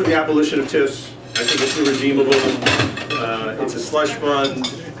I'm for the abolition of TIFs. I think it's irredeemable. It's a slush fund.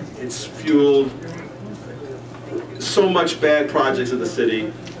 It's fueled so much bad projects in the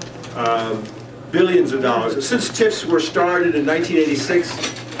city. Billions of dollars. Since TIFs were started in 1986,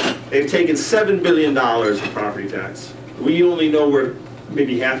 They've taken $7 billion in property tax. We only know where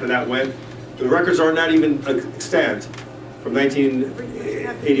maybe half of that went. The records are not even extant from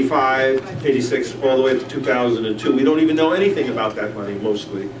 1985, 86, all the way to 2002. We don't even know anything about that money,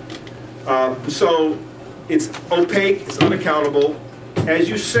 mostly. So it's opaque, it's unaccountable. As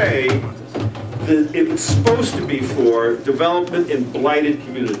you say, it's supposed to be for development in blighted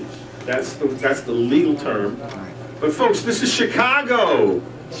communities. That's the legal term. But folks, this is Chicago.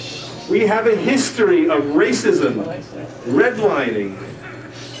 We have a history of racism, redlining,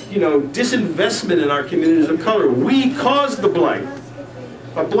 disinvestment in our communities of color. We caused the blight.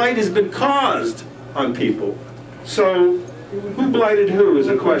 A blight has been caused on people. So who blighted who is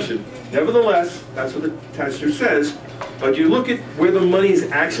a question. Nevertheless, that's what the tester says. But you look at where the money's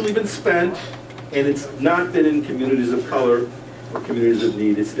actually been spent, and it's not been in communities of color or communities of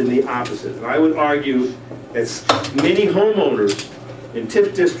need. It's been the opposite. And I would argue that many homeowners in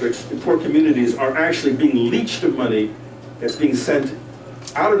TIF districts in poor communities are actually being leached of money that's being sent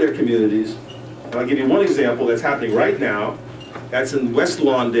out of their communities. And I'll give you one example that's happening right now. That's in West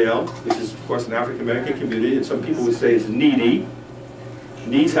Lawndale, which is, of course, an African-American community, and some people would say it's needy,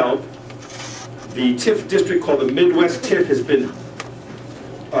 needs help. The TIF district called the Midwest TIF has been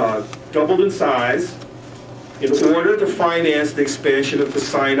doubled in size in order to finance the expansion of the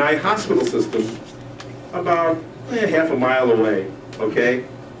Sinai hospital system about half a mile away, okay?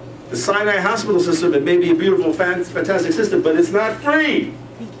 The Sinai hospital system, it may be a beautiful, fantastic system, but it's not free.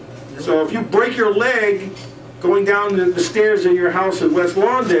 So if you break your leg going down the stairs in your house in West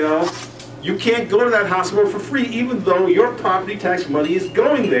Lawndale, you can't go to that hospital for free, even though your property tax money is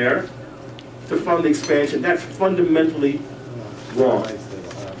going there to fund the expansion. That's fundamentally wrong.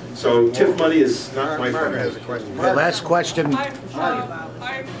 So TIF money is not my friend. Last question.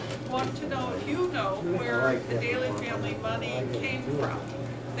 I want to know if you know where the Daly family money came from.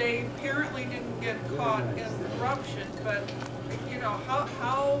 They apparently didn't get caught in corruption, but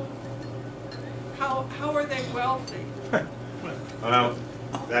how are they wealthy? Well,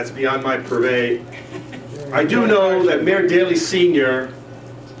 that's beyond my purvey. I do know that Mayor Daley Sr.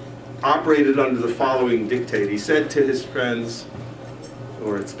 operated under the following dictate. He said to his friends,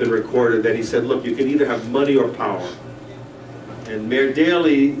 or it's been recorded, that he said, look, you can either have money or power. And Mayor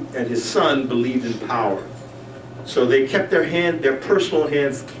Daley and his son believed in power. So they kept their personal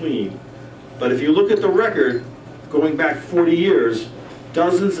hands clean. But if you look at the record, going back 40 years,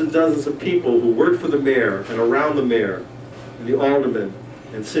 dozens and dozens of people who worked for the mayor and around the mayor, and the aldermen,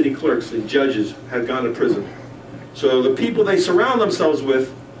 and city clerks and judges had gone to prison. So the people they surround themselves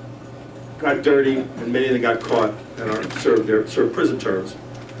with got dirty, and many of them got caught and served prison terms.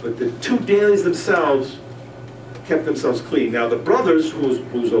 But the two Daleys themselves kept themselves clean. Now the brothers,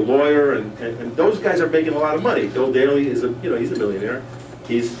 who's a lawyer, and those guys are making a lot of money. Bill Daley is he's a millionaire.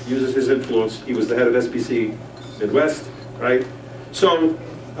 He uses his influence. He was the head of SBC Midwest, right? So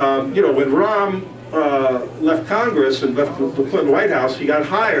when Rahm left Congress and left the Clinton White House, he got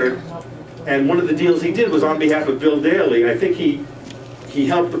hired, and one of the deals he did was on behalf of Bill Daley. I think he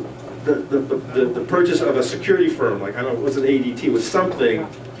helped the purchase of a security firm, like, I don't know, it wasn't ADT, it was something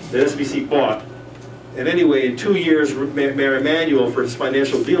that SBC bought. And anyway, in 2 years, Mayor Emanuel, for his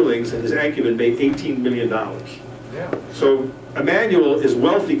financial dealings and his acumen, made $18 million. Yeah. So Emanuel is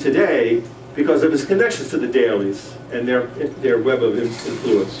wealthy today because of his connections to the Daleys and their web of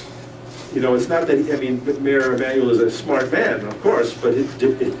influence. It's not that, Mayor Emanuel is a smart man, of course, but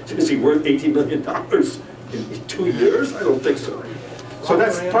is he worth $18 million in 2 years? I don't think so. So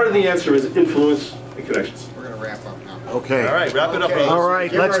that's part of the answer, is influence and connections. We're going to wrap up now. Okay. All right, wrap it up. All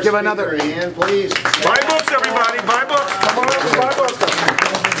right, let's give another hand, please. Buy books, everybody. Buy books. Come on, buy books.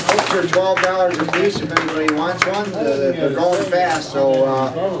 Books are $12 a piece if anybody wants one. They're going fast, so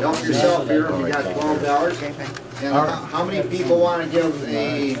help yourself here if you got $12. And how many people want to give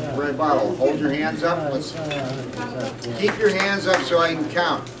a red bottle? Hold your hands up. Let's keep your hands up so I can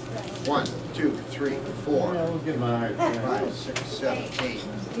count. 1, 2, 3, 4, 5, 6, 7, 8,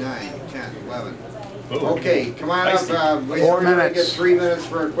 9, 10, 11. Okay, come on up. 4 minutes. Get 3 minutes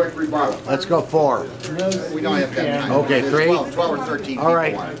for a quick rebuttal. Let's go 4. We don't have that time. Okay, 3. 12 or 13 All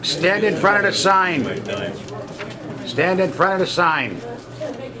right, stand in front of the sign. Stand in front of the sign.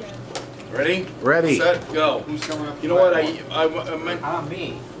 Ready? Ready. Set, go. Who's coming up? You know what, I meant,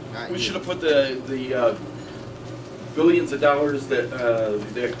 me. we should have put the billions of dollars that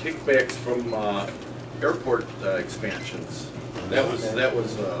the kickbacks from airport expansions. That was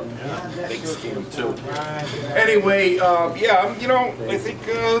a big scam too. Anyway, yeah,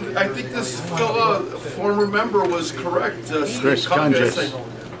 I think this fella, former member, was correct. Chris Cungus.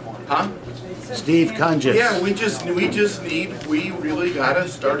 Huh? Steve Kunjus. Yeah, we really gotta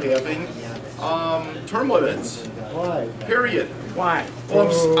start having, term limits. Why? Period. Why?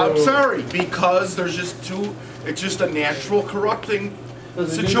 Well, I'm sorry, because it's just a natural corrupting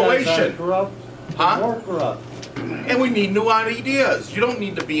situation. Corrupt? Huh? More corrupt. And we need new ideas. You don't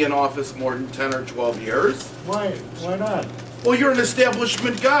need to be in office more than 10 or 12 years. Why? Why not? Well, you're an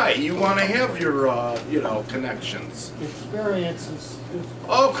establishment guy. You want to have your, connections. Experience is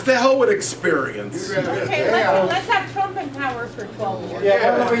Oh, the hell with experience. Okay, let's have Trump in power for 12 years.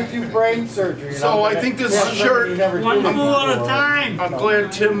 Yeah, why don't we do brain surgery? So I think this shirt, One fool at a time. I'm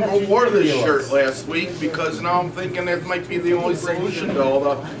glad Tim wore this shirt last week because now I'm thinking that might be the only solution to all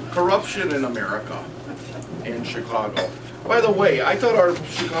the corruption in America and Chicago. By the way, I thought our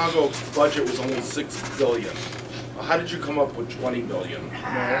Chicago budget was only $6 billion. How did you come up with $20 billion?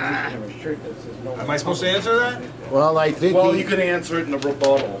 Am I supposed to answer that? Well, I think Well, you can answer it in a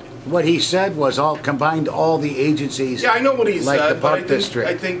rebuttal. what he said was combined all the agencies. Yeah, I know what he like said, the but Park District.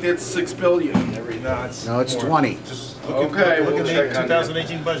 I think that's $6 billion. No, it's 20. Just Okay, look we'll at check the on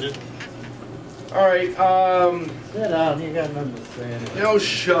 2018 budget. All right, Sit down, you got nothing to say anyway. no,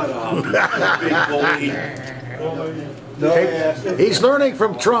 shut up, big bully. He's learning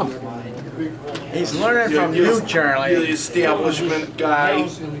from Trump. He's learning from you, You're the Charlie. establishment guy.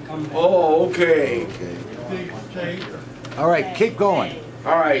 Oh, okay. All right, keep going.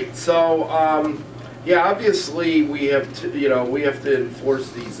 All right, so, yeah, obviously we have to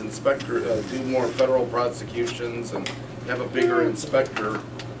enforce these do more federal prosecutions and have a bigger inspector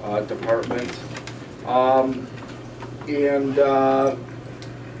department. I'm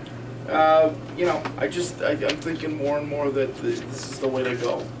thinking more and more that this is the way to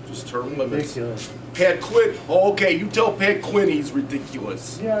go. Just term limits. Ridiculous. Pat Quinn. Oh, okay, you tell Pat Quinn he's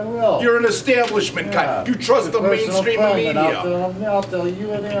ridiculous. Yeah, I will. You're an establishment guy. You trust the mainstream media. I'll tell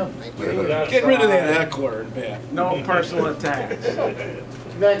you and him. Get rid of that heckler and Pat. No personal attacks.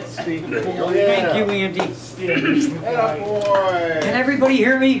 Next speaker. Thank you, Andy. Attaboy. Can everybody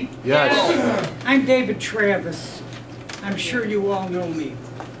hear me? Yes. I'm David Travis. I'm sure you all know me.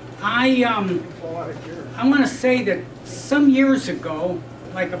 I want to say that some years ago,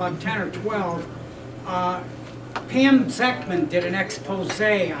 like about 10 or 12, Pam Zeckman did an expose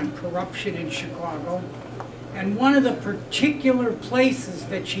on corruption in Chicago. And one of the particular places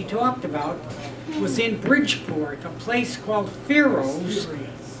that she talked about was in Bridgeport, a place called Fero's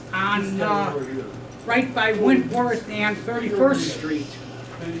on right by Wentworth and 31st Street.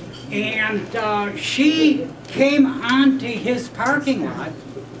 And she came onto his parking lot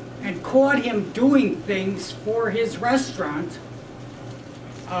and caught him doing things for his restaurant.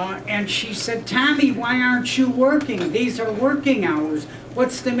 And she said, "Tommy, why aren't you working? These are working hours.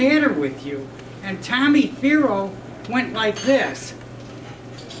 What's the matter with you?" And Tommy Fero went like this.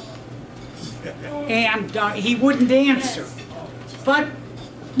 And he wouldn't answer. But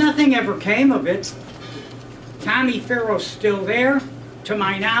nothing ever came of it. Tommy Fero's still there, to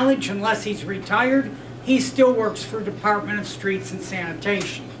my knowledge, unless he's retired. He still works for Department of Streets and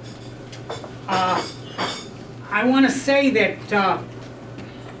Sanitation. I want to say that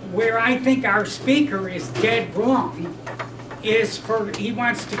where I think our speaker is dead wrong is he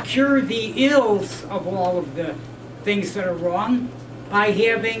wants to cure the ills of all of the things that are wrong by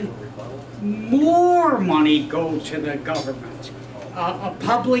having more money go to the government. A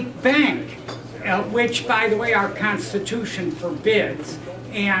public bank, which, by the way, our Constitution forbids,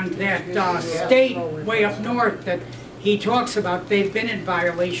 and that state way up north that he talks about, they've been in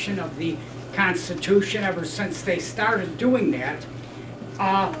violation of the Constitution ever since they started doing that.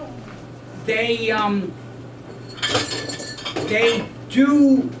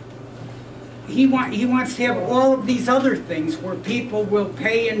 He wants to have all of these other things where people will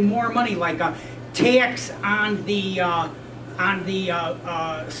pay in more money, like a tax on the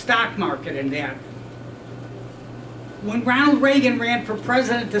stock market and that. When Ronald Reagan ran for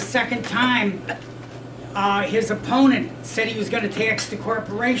president the second time, his opponent said he was going to tax the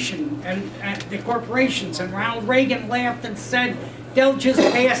corporations, and Ronald Reagan laughed and said, "They'll just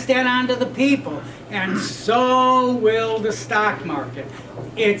pass that on to the people, and so will the stock market."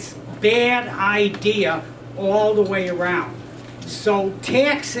 It's bad idea all the way around. So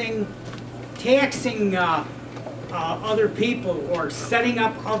taxing other people or setting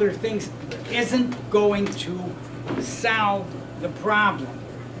up other things isn't going to solve the problem.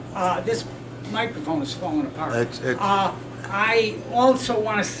 This microphone is falling apart. I also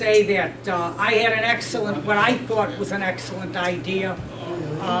want to say that I had what I thought was an excellent idea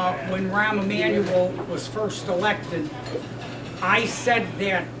when Rahm Emanuel was first elected. I said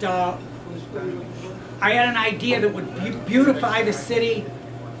that I had an idea that would beautify the city,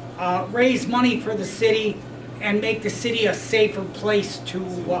 raise money for the city and make the city a safer place to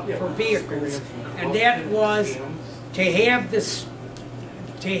for vehicles, and that was to have this,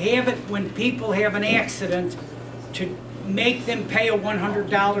 to have it when people have an accident, to make them pay a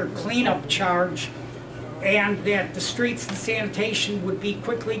 $100 cleanup charge, and that the streets and sanitation would be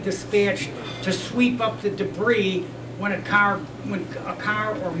quickly dispatched to sweep up the debris when a car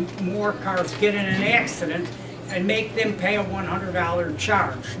or more cars get in an accident, and make them pay a $100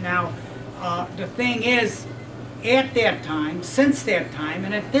 charge. Now, the thing is, at that time, since that time,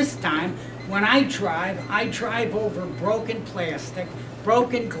 and at this time, when I drive over broken plastic,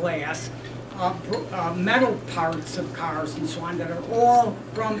 broken glass, metal parts of cars and so on that are all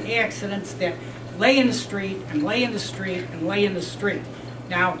from accidents that lay in the street and lay in the street and lay in the street.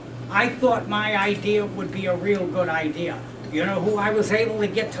 Now, I thought my idea would be a real good idea. You know who I was able to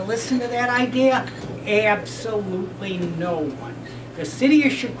get to listen to that idea? Absolutely no one. The city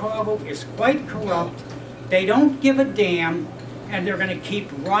of Chicago is quite corrupt. They don't give a damn, and they're going to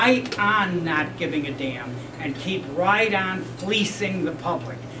keep right on not giving a damn and keep right on fleecing the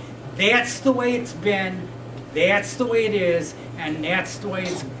public. That's the way it's been, that's the way it is, and that's the way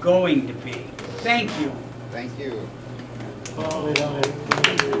it's going to be. Thank you. Thank you.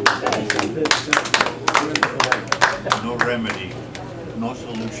 No remedy, no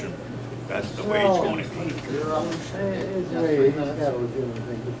solution. That's the way it's going to be.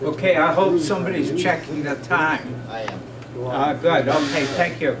 Okay, I hope somebody's checking the time. I am. Good, okay,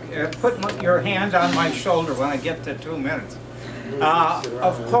 thank you. Put your hand on my shoulder when I get to 2 minutes.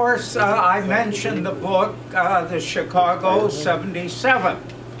 Of course, I mentioned the book, The Chicago 77.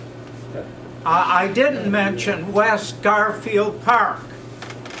 I didn't mention West Garfield Park.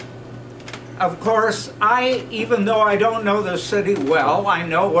 Of course, even though I don't know the city well, I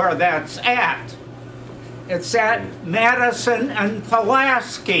know where that's at. It's at Madison and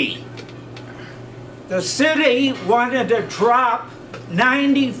Pulaski. The city wanted to drop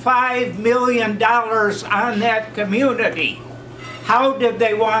 $95 million on that community. How did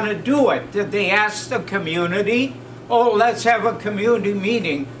they want to do it? Did they ask the community, oh, let's have a community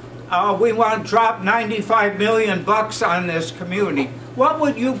meeting. We want to drop 95 million bucks on this community. What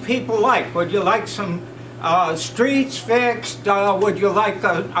would you people like? Would you like some streets fixed? Would you like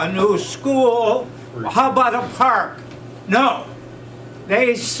a new school? How about a park? No.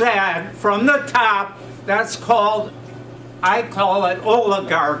 They said from the top, that's called, I call it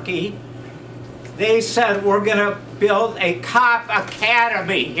oligarchy. They said we're going to build a cop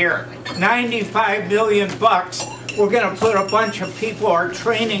academy here. 95 million bucks. We're going to put a bunch of people who are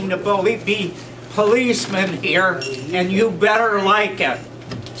training to be policemen here, and you better like it.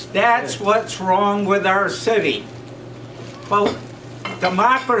 That's what's wrong with our city. Well,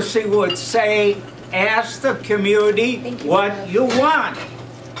 democracy would say, ask the community what you want.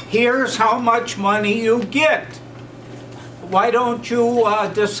 Here's how much money you get. Why don't you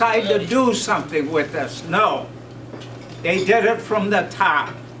decide to do something with this? No. They did it from the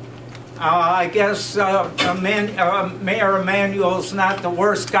top. I guess Mayor Emanuel's not the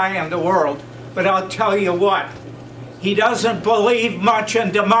worst guy in the world, but I'll tell you what, he doesn't believe much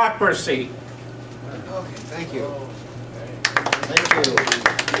in democracy. Okay, thank you. Thank you.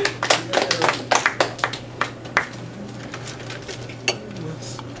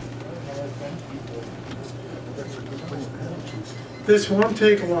 This won't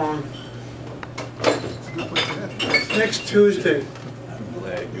take long. Next Tuesday,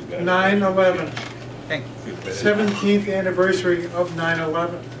 9/11, 17th anniversary of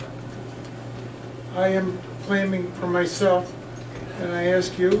 9/11. I am claiming for myself, and I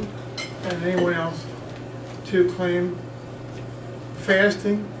ask you and anyone else to claim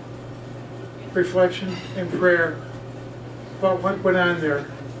fasting, reflection, and prayer about what went on there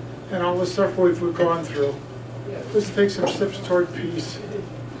and all the stuff we've gone through. Let's take some steps toward peace.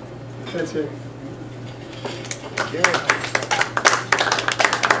 That's it.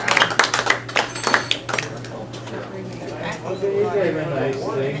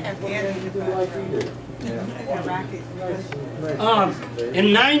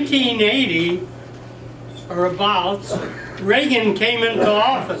 In 1980, or about, Reagan came into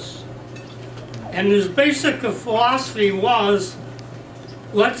office, and his basic philosophy was,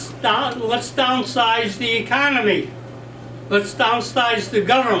 let's downsize the economy, let's downsize the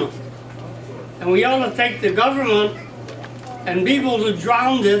government, and we ought to take the government and be able to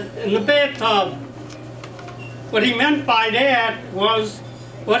drown it in the bathtub. What he meant by that was,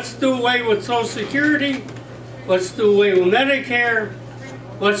 let's do away with Social Security, let's do away with Medicare,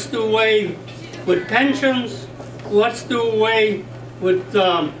 let's do away with pensions, let's do away with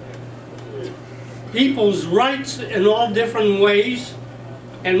people's rights in all different ways,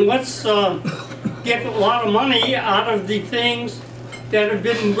 and let's get a lot of money out of the things that have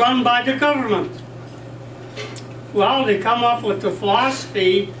been run by the government. Well, they come up with the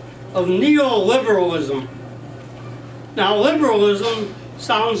philosophy of neoliberalism. Now, liberalism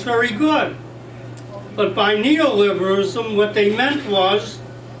sounds very good, but by neoliberalism, what they meant was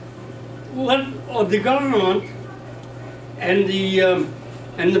let the government and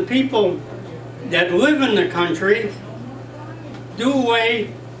the people that live in the country do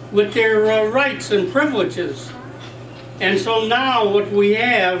away with their rights and privileges. And so now what we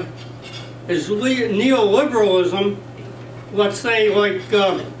have is neoliberalism, let's say like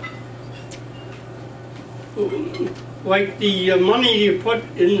the money you put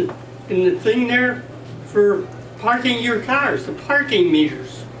in the thing there for parking your cars, the parking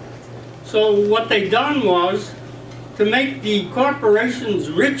meters. So what they done was, to make the corporations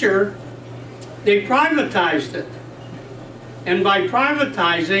richer, they privatized it. And by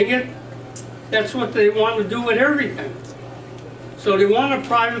privatizing it, that's what they want to do with everything. So they want to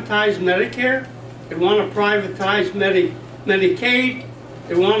privatize Medicare, they want to privatize Medicaid,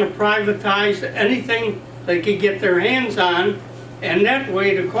 they want to privatize anything they can get their hands on, and that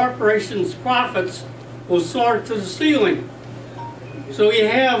way the corporation's profits will soar to the ceiling. So you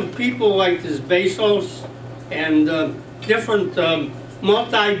have people like this Bezos and different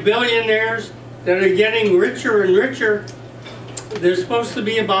multi-billionaires that are getting richer and richer. There's supposed to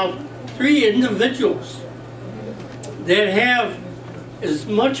be about 3 individuals that have as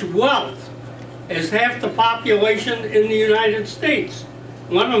much wealth as half the population in the United States.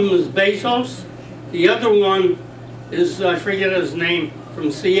 One of them is Bezos, the other one is, I forget his name,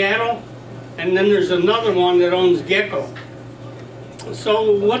 from Seattle, and then there's another one that owns Gecko.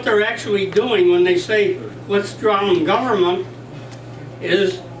 So what they're actually doing when they say, let's drown government,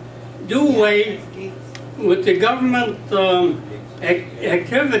 is do away with the government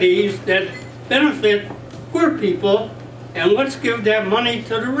activities that benefit poor people, and let's give that money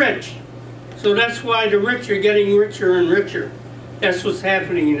to the rich. So that's why the rich are getting richer and richer. That's what's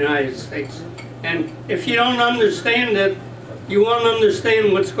happening in the United States. And if you don't understand it, you won't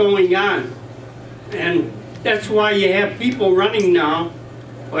understand what's going on. And that's why you have people running now,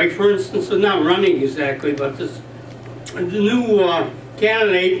 like for instance, not running exactly, but the new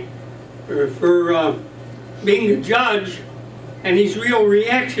candidate for being a judge, and he's real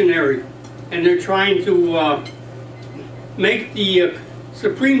reactionary. And they're trying to make the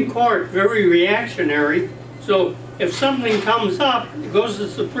Supreme Court very reactionary. So if something comes up, it goes to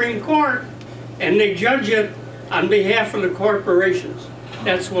the Supreme Court, and they judge it on behalf of the corporations.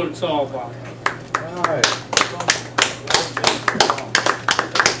 That's what it's all about. All right.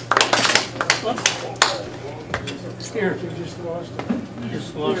 Here. You just lost it.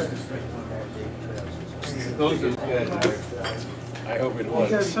 Just lost it. Those are good. I hope it You was.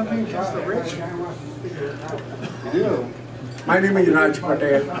 got something against the rich? You do. My name is Raj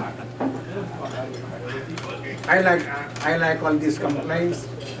Patel. I like all these complaints.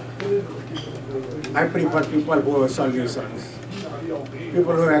 I prefer people who have solutions.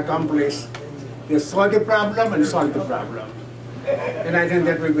 People who accomplish, they solve the problem and solve the problem. And I think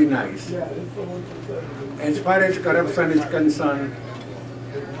that will be nice. As far as corruption is concerned,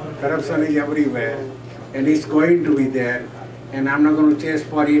 corruption is everywhere, and it's going to be there. And I'm not going to chase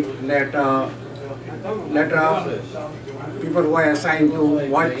for it. Let people who are assigned to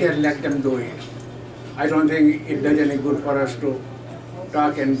what care, let them do it. I don't think it does any good for us to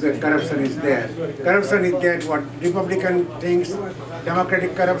talk and say corruption is there. Corruption is there. What Republican thinks,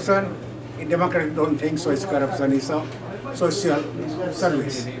 democratic corruption, Democrats don't think so. It's corruption. It's a social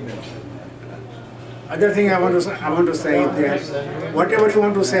service. Other thing I want to say is that whatever you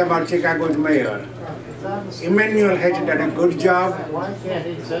want to say about Chicago's mayor, Emmanuel has done a good job,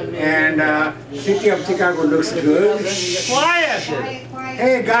 and city of Chicago looks good. Quiet!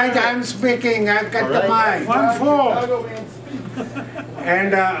 Hey guys, I'm speaking. I've got the mic. 1-4.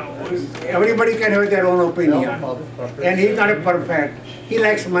 And everybody can have their own opinion. And he's not a perfect. He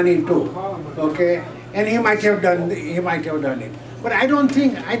likes money too. Okay, and he might have done it. But I don't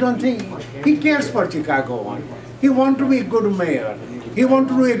think he cares for Chicago one. He wants to be a good mayor. He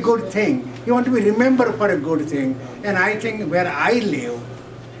wants to do a good thing. He wants to be remembered for a good thing. And I think where I live,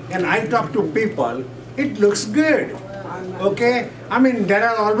 and I talk to people, it looks good. Okay? I mean, there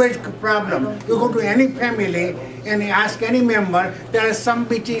are always problems. You go to any family and ask any member, there are some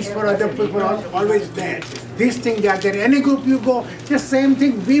bitches for other people always there. These things are there. Any group you go, the same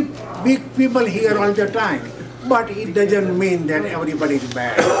thing. We people hear all the time. But it doesn't mean that everybody is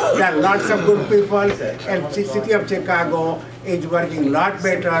bad. There are lots of good people, and the city of Chicago is working a lot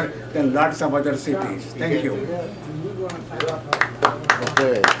better than lots of other cities. Thank you.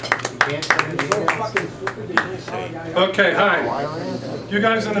 Okay, hi. You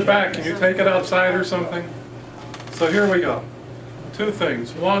guys in the back, can you take it outside or something? So here we go. Two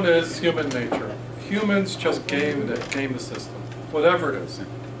things. One is human nature. Humans just game the system, whatever it is.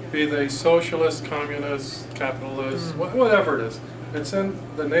 Be they socialist, communist, capitalist, whatever it is. It's in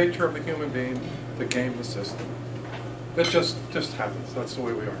the nature of the human being to game the system. It just happens. That's the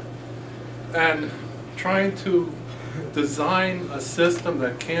way we are. And trying to design a system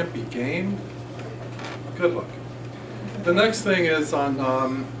that can't be gamed, good luck. The next thing is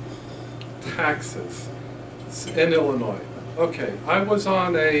on taxes in Illinois. Okay, I was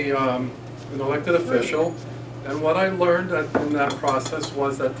on an elected official, and what I learned in that process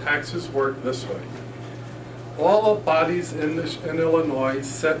was that taxes work this way. All the bodies in Illinois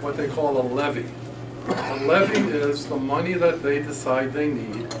set what they call a levy. A levy is the money that they decide they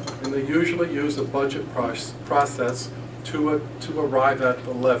need, and they usually use a budget process to arrive at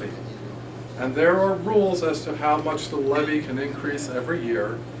the levy. And there are rules as to how much the levy can increase every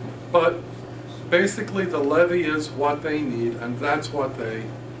year, but basically the levy is what they need, and that's what they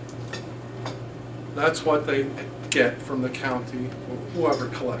get from the county, whoever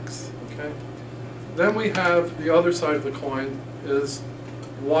collects, okay? Then we have the other side of the coin is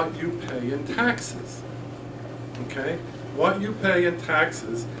what you pay in taxes, okay? What you pay in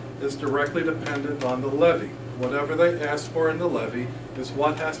taxes is directly dependent on the levy. Whatever they ask for in the levy is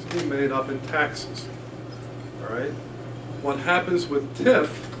what has to be made up in taxes, all right? What happens with TIF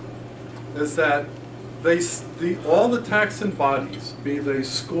is that all the taxing bodies, be they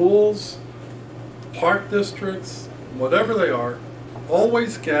schools, park districts, whatever they are,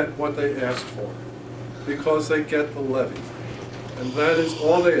 always get what they ask for because they get the levy. And that is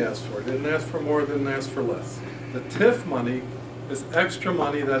all they asked for. They didn't ask for more, didn't ask for less. The TIF money is extra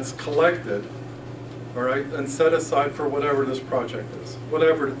money that's collected, all right, and set aside for whatever this project is,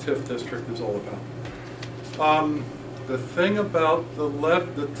 whatever the TIF district is all about. The thing about the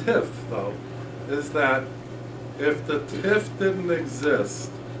TIF, though, is that if the TIF didn't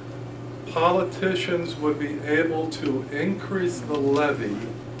exist, politicians would be able to increase the levy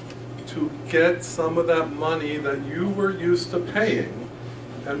to get some of that money that you were used to paying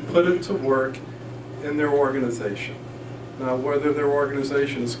and put it to work in their organization. Now, whether their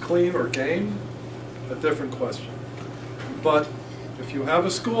organization is clean or game, a different question. But if you have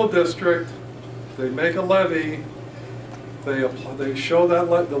a school district, they make a levy, they show that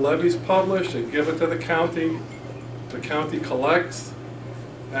the levy's published, they give it to the county collects,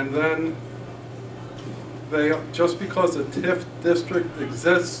 and then just because a TIF district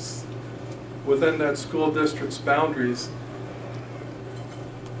exists within that school district's boundaries,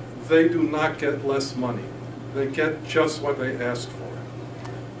 they do not get less money. They get just what they asked for.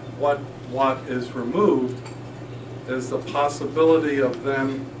 What is removed is the possibility of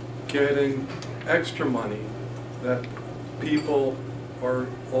them getting extra money that people are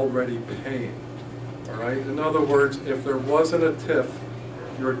already paying. All right? In other words, if there wasn't a TIF,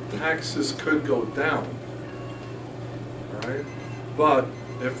 your taxes could go down. All right? But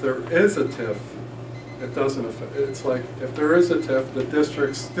if there is a TIF, it doesn't affect. It's like if there is a TIF, the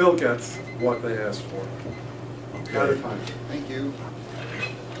district still gets what they asked for. Okay. Got it, fine. Thank you.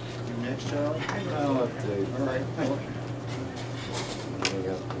 You next, Charlie? I'll update. All right.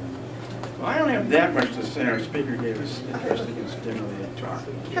 Well, I don't have that much to say. Our speaker gave us interesting and stimulating talk.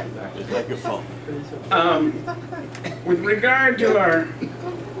 Microphone. With regard to our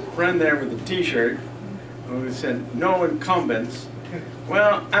friend there with the T-shirt, who said no incumbents,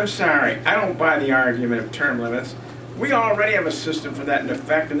 well, I'm sorry. I don't buy the argument of term limits. We already have a system for that in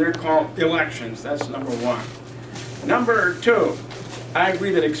effect, and they're called elections. That's number one. Number two, I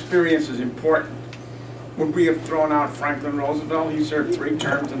agree that experience is important. Would we have thrown out Franklin Roosevelt? He served 3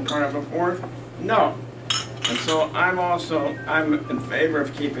 terms and part of a 4th? No. And so I'm in favor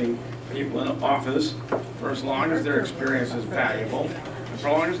of keeping people in office for as long as their experience is valuable, and for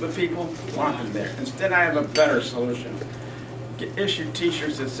as long as the people want them there. Instead, I have a better solution. Issue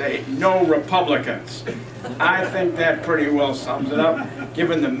T-shirts that say, no Republicans. I think that pretty well sums it up,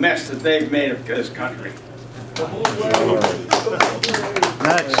 given the mess that they've made of this country.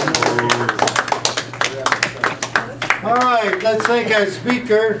 All right, let's thank our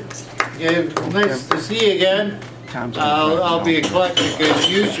speaker. Nice to see you again. I'll be eclectic as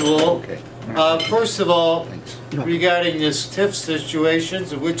usual. First of all, regarding this TIF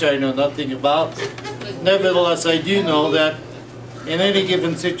situations, of which I know nothing about, nevertheless I do know that in any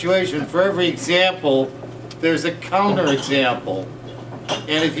given situation, for every example, there's a counterexample.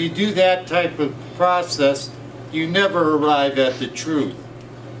 And if you do that type of process, you never arrive at the truth.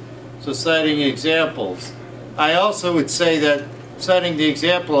 So citing examples. I also would say that setting the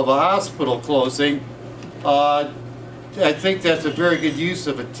example of a hospital closing, I think that's a very good use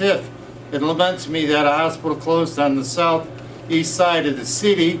of a TIF. It laments me that a hospital closed on the southeast side of the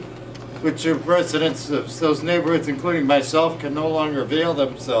city, which the residents of those neighborhoods, including myself, can no longer avail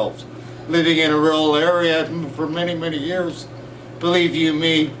themselves. Living in a rural area for many, many years, believe you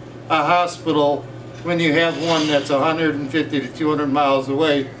me, a hospital, when you have one that's 150 to 200 miles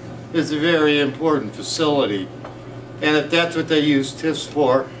away, is a very important facility. And if that's what they use TIFs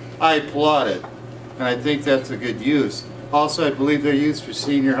for, I applaud it. And I think that's a good use. Also, I believe they're used for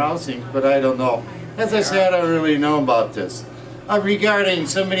senior housing, but I don't know. As I said, I don't really know about this. Regarding,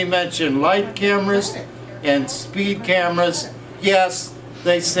 somebody mentioned light cameras and speed cameras. Yes,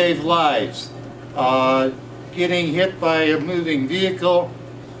 they save lives. Getting hit by a moving vehicle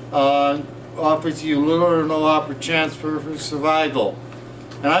offers you little or no chance for survival.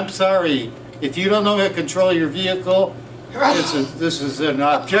 And I'm sorry, if you don't know how to control your vehicle, this is an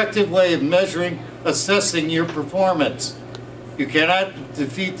objective way of measuring, assessing your performance. You cannot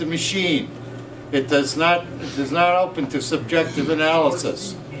defeat the machine. It does not open to subjective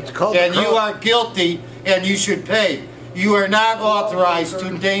analysis. And you are guilty, and you should pay. You are not authorized to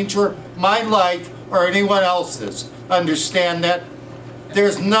endanger my life or anyone else's. Understand that?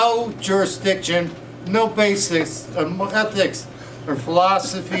 There's no jurisdiction, no basis of ethics or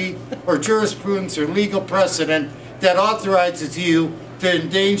philosophy or jurisprudence or legal precedent that authorizes you to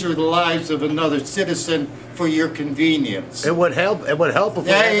endanger the lives of another citizen for your convenience. It would help. It would help if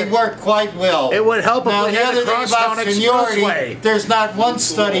they work quite well. It would help if now, we had a crosstown expressway. There's not one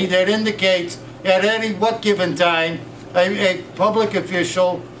study that indicates at any what given time a public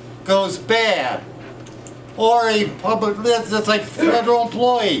official goes bad, or a public, that's like federal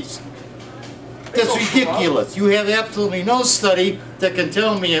employees. That's ridiculous. You have absolutely no study that can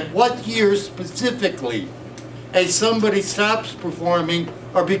tell me at what year specifically somebody stops performing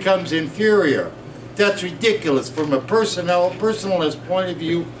or becomes inferior. That's ridiculous. From a personalist point of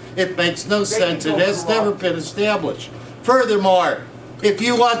view, it makes no sense. It has never been established. Furthermore, if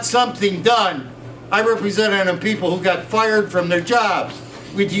you want something done, I represent people who got fired from their jobs.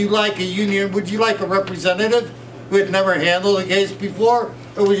 Would you like a union? Would you like a representative who had never handled a case before?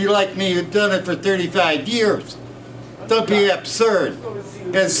 Or would you like me who'd done it for 35 years? Don't be absurd.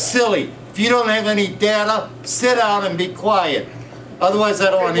 It's silly. If you don't have any data, sit down and be quiet. Otherwise,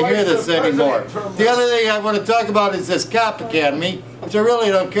 I don't want to hear this anymore. The other thing I want to talk about is this cop academy, which I really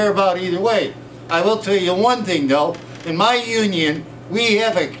don't care about either way. I will tell you one thing, though. In my union, we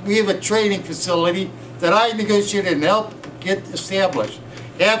have a training facility that I negotiated and helped get established.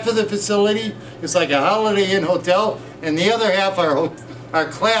 Half of the facility is like a Holiday Inn hotel, and the other half are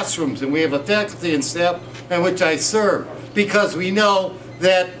classrooms, and we have a faculty and staff in which I serve, because we know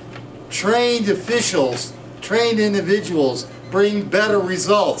that trained officials, trained individuals bring better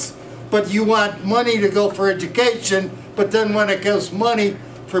results. But you want money to go for education, but then when it goes money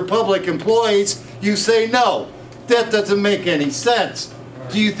for public employees, you say no. That doesn't make any sense.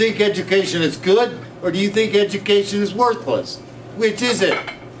 Do you think education is good, or do you think education is worthless? Which is it?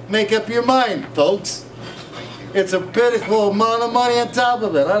 Make up your mind, folks. It's a pitiful amount of money on top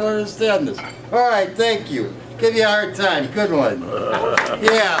of it. I don't understand this. All right, thank you. Give you a hard time. Good one.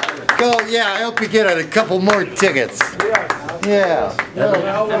 Yeah, go. Yeah, I hope you get a couple more tickets. Yeah.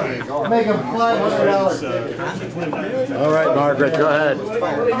 Make them $500. All right, Margaret, go ahead.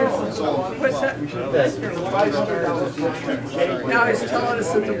 Now he's telling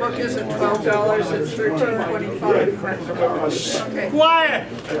us that the book isn't $12, it's $13.25. Okay. Quiet!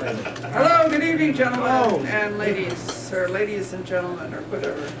 Hello, good evening, gentlemen and ladies, or ladies and gentlemen, or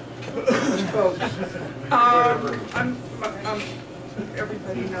whatever. Folks.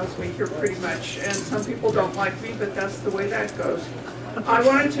 Everybody knows me here pretty much, and some people don't like me, but that's the way that goes. I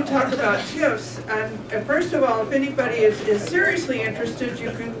wanted to talk about TIFs, and first of all, if anybody is seriously interested, you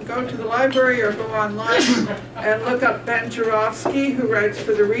can go to the library or go online and look up Ben Jarofsky, who writes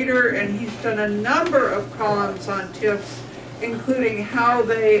for The Reader, and he's done a number of columns on TIFs, including how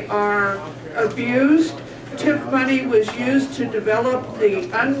they are abused. TIF money was used to develop the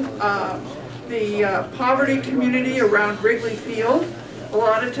poverty community around Wrigley Field. A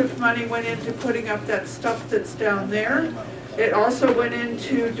lot of TIF money went into putting up that stuff that's down there. It also went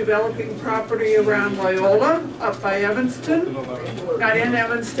into developing property around Loyola, up by Evanston. Not in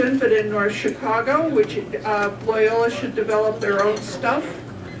Evanston, but in North Chicago, which Loyola should develop their own stuff.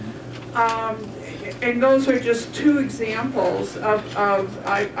 And those are just two examples of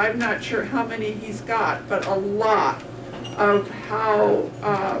I'm not sure how many he's got, but a lot of how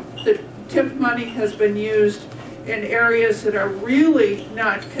the TIF money has been used in areas that are really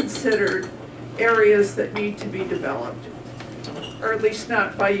not considered areas that need to be developed. or at least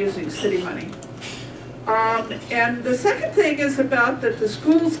not by using city money. And the second thing is about that the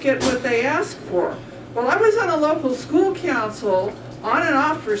schools get what they ask for. Well, I was on a local school council on and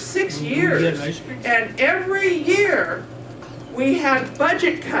off for 6 years, and every year we had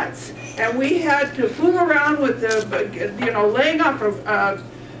budget cuts, and we had to fool around with the, laying off a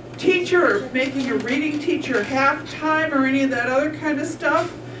teacher or making a reading teacher half-time or any of that other kind of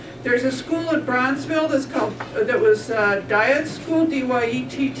stuff. There's a school at Bronzeville that was Diet School,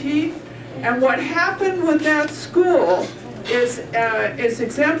 D-Y-E-T-T, and what happened with that school is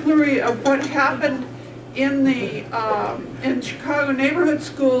exemplary of what happened in Chicago neighborhood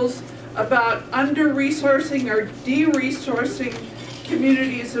schools about under-resourcing or de-resourcing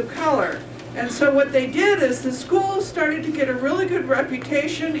communities of color. And so what they did is the school started to get a really good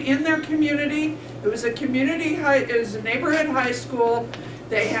reputation in their community. It was a neighborhood high school.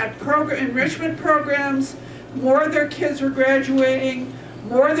 They had enrichment programs. More of their kids were graduating.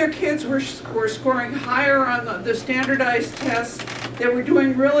 More of their kids were scoring higher on the standardized tests. They were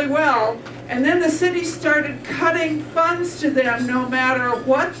doing really well. And then the city started cutting funds to them no matter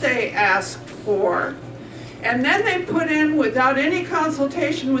what they asked for. And then they put in, without any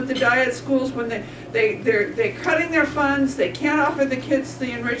consultation with the diet schools, when they're cutting their funds, they can't offer the kids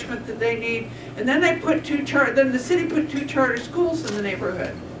the enrichment that they need. And then they put then the city put 2 charter schools in the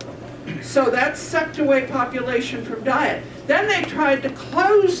neighborhood. So that sucked away population from diet. Then they tried to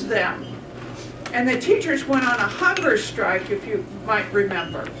close them. And the teachers went on a hunger strike, if you might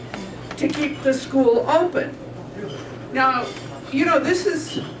remember, to keep the school open. Now,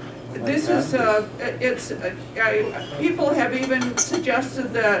 people have even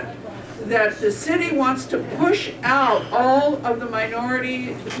suggested that the city wants to push out all of the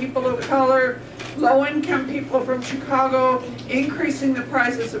minority, the people of color, low-income people from Chicago, increasing the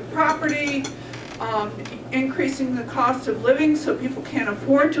prices of property, increasing the cost of living so people can't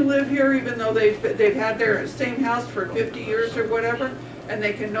afford to live here even though they've had their same house for 50 years or whatever, and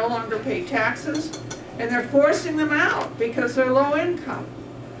they can no longer pay taxes. And they're forcing them out because they're low income.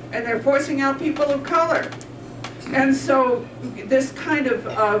 And they're forcing out people of color. And so this kind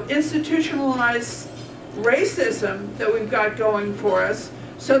of institutionalized racism that we've got going for us,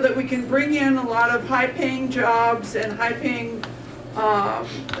 so that we can bring in a lot of high-paying jobs and high-paying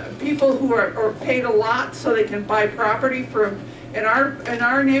people who are paid a lot so they can buy property from. In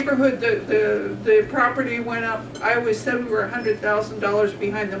our neighborhood, the property went up. I always said we were $100,000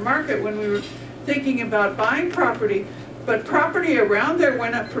 behind the market when we were thinking about buying property. But property around there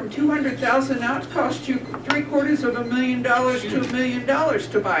went up from $200,000 now to cost you $750,000 to $1 million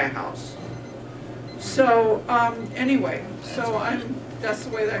to buy a house. So anyway, that's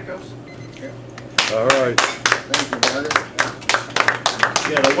the way that goes. All right. Thank you, brother.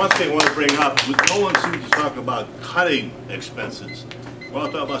 Yeah, the one thing I want to bring up, no one seems to talk about cutting expenses. We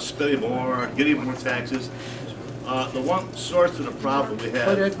all talk about spending more, getting more taxes. The one source of the problem we have...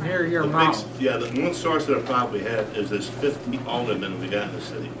 Put it near your mouth. The one source of the problem we have is this 50 aldermen we got in the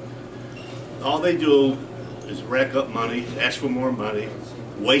city. All they do is rack up money, ask for more money,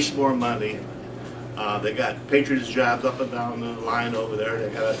 waste more money. They got patronage jobs up and down the line over there. They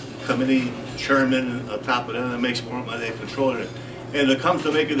got a committee chairman on top of them that makes more money, they control it. And when it comes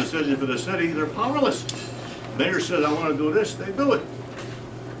to making a decision for the city, they're powerless. Mayor says, I want to do this, they do it.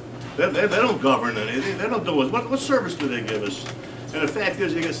 They don't govern anything, they don't do it. What service do they give us? And the fact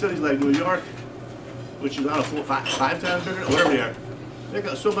is, you get cities like New York, which is not 5 times bigger, whatever they are, they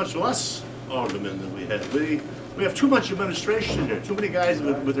got so much less aldermen than we have. We have too much administration here, too many guys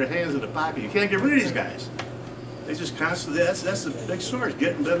with their hands in the pocket. You can't get rid of these guys. They just constantly, that's the big source,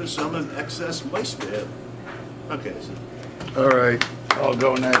 getting rid of some of the excess waste we have. Okay. So. All right, I'll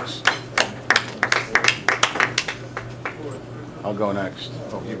go next. I'll go next.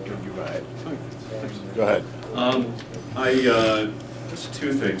 Oh, you go ahead. Go ahead. Just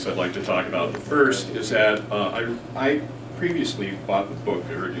 2 things I'd like to talk about. The first is that I previously bought the book,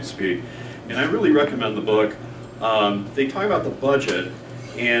 I Heard You Speak, and I really recommend the book. They talk about the budget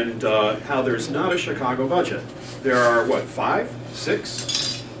and how there's not a Chicago budget. There are, what, 5?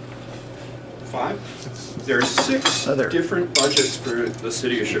 6? 5? There are 6 different budgets for the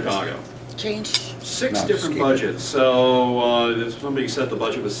city of Chicago. Change. 6 different budgets. So somebody said the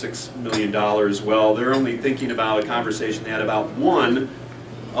budget was $6 million. Well, they're only thinking about a conversation they had about one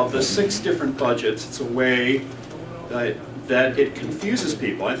of the 6 different budgets. It's a way that it confuses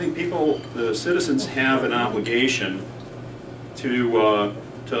people. I think the citizens have an obligation to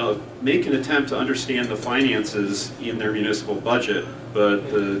make an attempt to understand the finances in their municipal budget,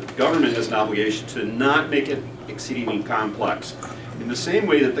 but the government has an obligation to not make it exceedingly complex. In the same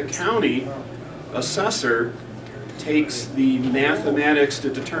way that the county assessor takes the mathematics to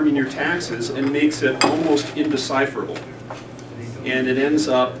determine your taxes and makes it almost indecipherable. And it ends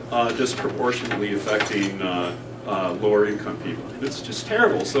up disproportionately affecting lower income people. It's just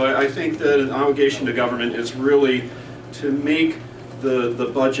terrible. So I think that an obligation to government is really to make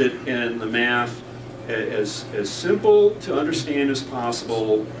the budget and the math as simple to understand as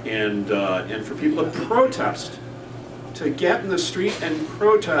possible, and for people to protest, to get in the street and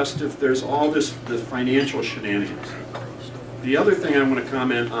protest if there's all the financial shenanigans. The other thing I want to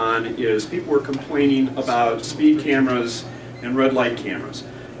comment on is people were complaining about speed cameras and red light cameras.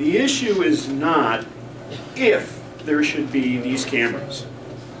 The issue is not if there should be these cameras.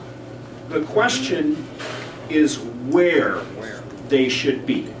 The question is where they should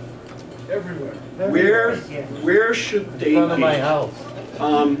be. Everywhere. Where should they be? In front of my house.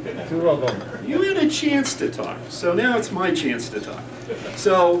 2 of them. You had a chance to talk, so now it's my chance to talk.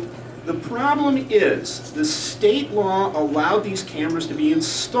 So the problem is the state law allowed these cameras to be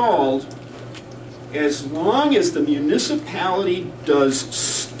installed as long as the municipality does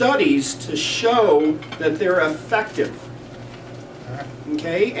studies to show that they're effective.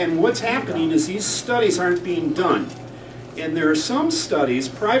 Okay, and what's happening is these studies aren't being done. And there are some studies,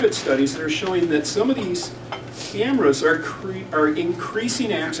 private studies, that are showing that some of these cameras are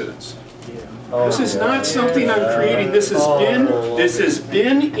increasing accidents. This is not something I'm creating. This has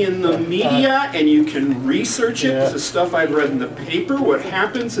been in the media, and you can research it. This is stuff I've read in the paper. What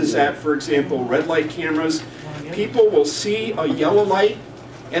happens is that, for example, red light cameras, people will see a yellow light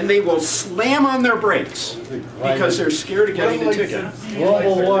and they will slam on their brakes because they're scared of getting a ticket.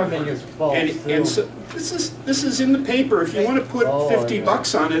 Global warming is false. And so this is in the paper. If you want to put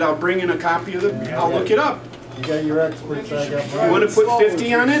 $50 on it, I'll bring in a copy of it. I'll look it up. You got your experts, I got mine. You want to put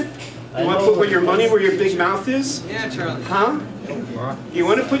 50 on it? You want to put your money where your big mouth is? Yeah, Charlie. Huh? You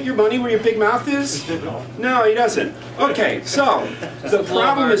want to put your money where your big mouth is? No, he doesn't. Okay, so the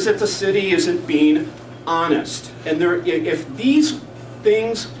problem is that the city isn't being honest. And if these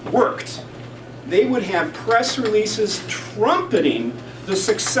things worked, they would have press releases trumpeting the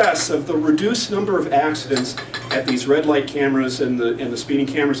success of the reduced number of accidents at these red light cameras and the speeding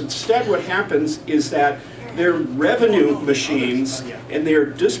cameras. Instead, what happens is that they're revenue machines, and they're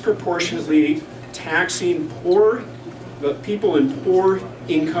disproportionately taxing people in poor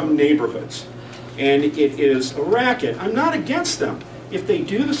income neighborhoods. And it is a racket. I'm not against them. If they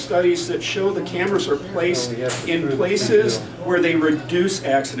do the studies that show the cameras are placed in places where they reduce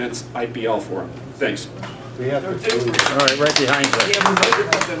accidents, I'd be all for them. Thanks. We have to prove. All right, right behind you. We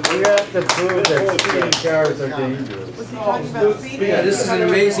have to prove that speeding cars are dangerous. Yeah, this is an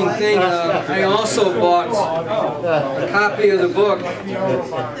amazing thing. I also bought a copy of the book, and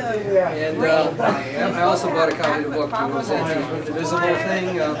I also bought a copy of the book. It was the Indivisible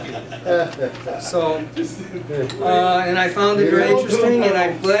thing. And I found it very interesting, and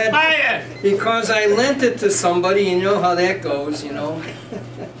I'm glad because I lent it to somebody. You know how that goes, you know.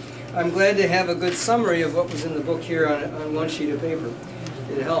 I'm glad to have a good summary of what was in the book here on one sheet of paper.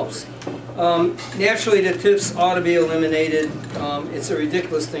 It helps. Naturally, the TIFs ought to be eliminated. It's a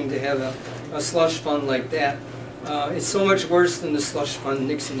ridiculous thing to have a slush fund like that. It's so much worse than the slush fund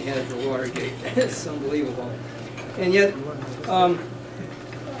Nixon had for Watergate. It's unbelievable. And yet,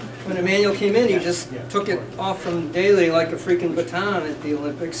 when Emanuel came in, he just took it off from Daley like a freaking baton at the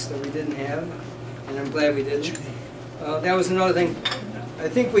Olympics that we didn't have, and I'm glad we didn't. That was another thing. I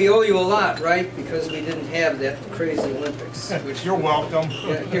think we owe you a lot, right? Because we didn't have that crazy Olympics. Which, you're welcome.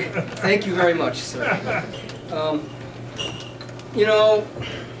 Thank you very much, sir. You know,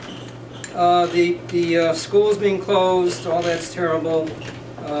 the schools being closed, all that's terrible.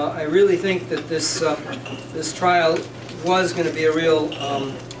 I really think that this trial was going to be a real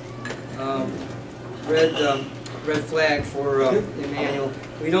red flag for Emanuel.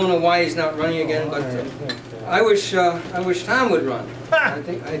 We don't know why he's not running again, but I wish Tom would run. I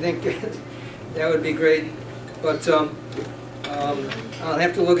think that would be great. But I'll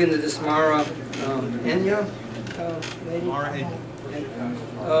have to look into this Mara Enya lady.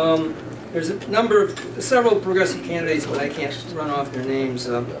 There's several progressive candidates, but I can't run off their names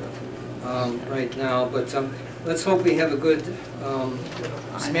right now. But let's hope we have a good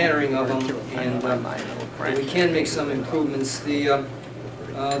smattering of them, and we can make some improvements. The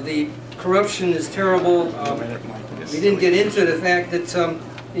corruption is terrible. We didn't get into the fact that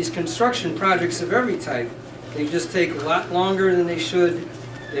these construction projects of every type, they just take a lot longer than they should.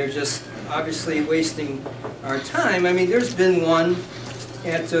 They're just obviously wasting our time. I mean, there's been one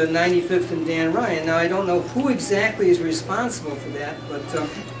at 95th and Dan Ryan. Now, I don't know who exactly is responsible for that, but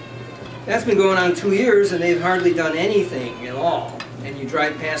that's been going on 2 years, and they've hardly done anything at all. And you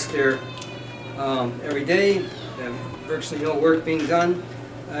drive past there every day. virtually no work being done.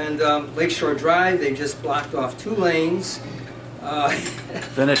 And Lakeshore Drive, they just blocked off 2 lanes.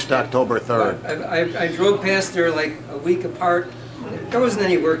 Finished October 3rd. I drove past there like a week apart. There wasn't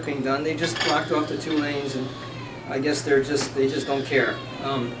any work being done. They just blocked off the 2 lanes, and I guess they just don't care.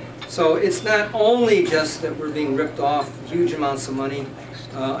 So it's not only just that we're being ripped off huge amounts of money.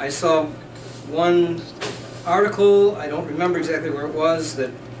 I saw one article, I don't remember exactly where it was,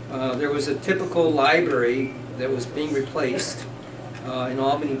 that there was a typical library that was being replaced in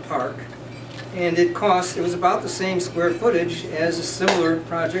Albany Park. And it was about the same square footage as a similar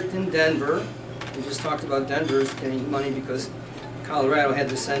project in Denver. We just talked about Denver's getting money because Colorado had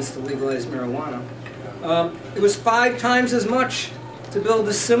the sense to legalize marijuana. It was 5 times as much to build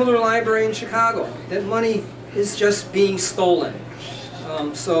a similar library in Chicago. That money is just being stolen.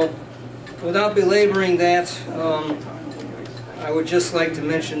 So without belaboring that, I would just like to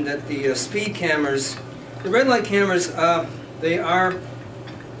mention that the speed cameras, the red light cameras, they are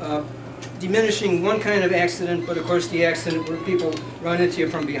diminishing one kind of accident, but of course the accident where people run into you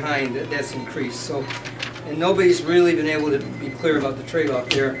from behind, that's increased. So, and nobody's really been able to be clear about the trade-off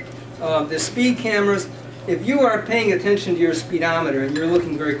there. The speed cameras, if you are paying attention to your speedometer and you're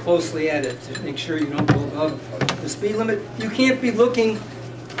looking very closely at it to make sure you don't go above the speed limit, you can't be looking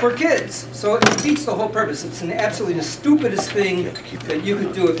for kids. So it defeats the whole purpose. It's absolutely the stupidest thing that you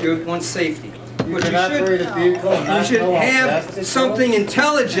could do if you want safety. But you should have something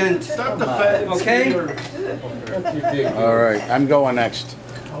intelligent, okay? All right, I'm going next,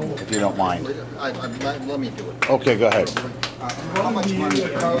 if you don't mind. Let me do it. Okay, go ahead. How much money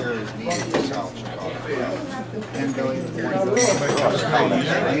per year is needed to sell Chicago? 10 billion, 20 billion.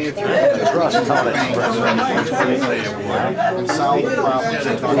 I mean, if you're just rushing to the bank and solve the problems,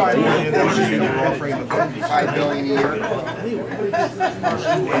 you're offering 5 billion a year.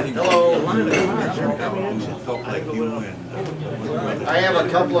 Hello. I have a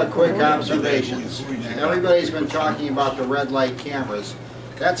couple of quick observations. Everybody's been talking about the red light cameras.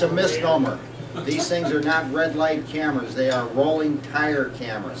 That's a misnomer. These things are not red light cameras, they are rolling tire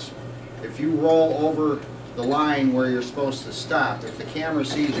cameras. If you roll over the line where you're supposed to stop, if the camera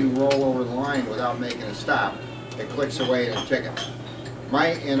sees you roll over the line without making a stop, it clicks away in a ticket.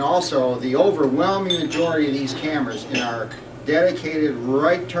 And also, the overwhelming majority of these cameras in our dedicated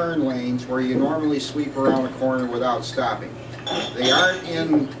right turn lanes where you normally sweep around a corner without stopping. They aren't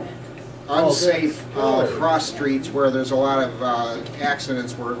in unsafe cross streets where there's a lot of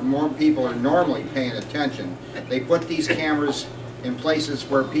accidents where more people are normally paying attention. They put these cameras in places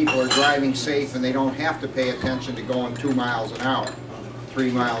where people are driving safe and they don't have to pay attention to going 2 miles an hour,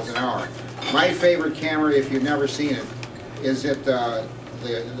 3 miles an hour. My favorite camera, if you've never seen it, is at the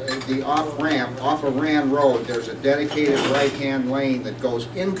off-ramp, off of Rand Road. There's a dedicated right-hand lane that goes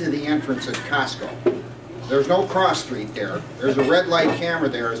into the entrance at Costco. There's no cross street there. There's a red light camera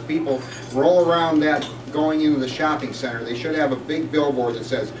there. As people roll around that going into the shopping center, they should have a big billboard that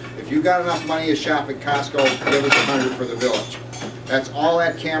says, if you got enough money to shop at Costco, give us $100 for the village. That's all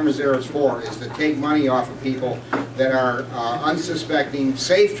that camera's there is for, is to take money off of people that are unsuspecting,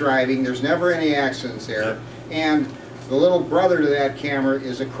 safe driving. There's never any accidents there. And the little brother to that camera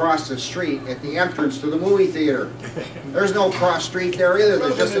is across the street at the entrance to the movie theater. There's no cross street there either.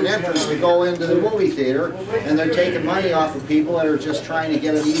 There's just an entrance to go into the movie theater, and they're taking money off of people that are just trying to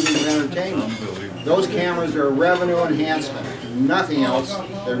get an evening of entertainment. Those cameras are revenue enhancement, nothing else.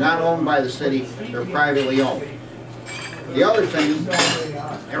 They're not owned by the city. They're privately owned. The other thing,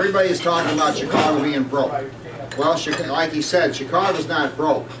 everybody's talking about Chicago being broke. Well, like he said, Chicago's not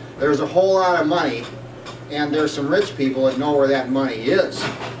broke. There's a whole lot of money, and there's some rich people that know where that money is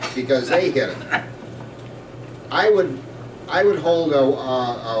because they hit it. I would hold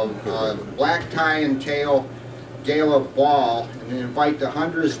a black tie and tail gala ball and invite the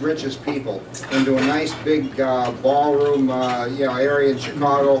 100 richest people into a nice big ballroom area in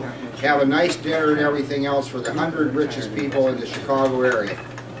Chicago. Have a nice dinner and everything else for the 100 richest people in the Chicago area.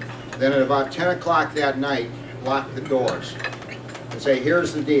 Then at about 10 o'clock that night, lock the doors and say,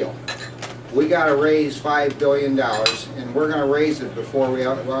 here's the deal. We got to raise $5 billion, and we're going to raise it before we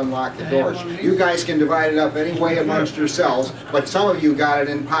unlock the doors. You guys can divide it up any way amongst yourselves, but some of you got it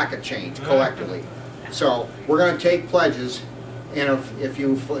in pocket change collectively. So we're going to take pledges, and if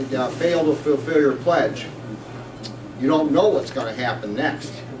you fail to fulfill your pledge, you don't know what's going to happen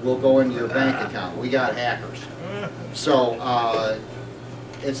next. We'll go into your bank account. We got hackers. So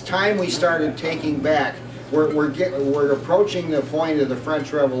it's time we started taking back. We're approaching the point of the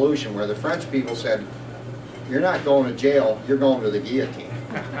French Revolution where the French people said, you're not going to jail, you're going to the guillotine.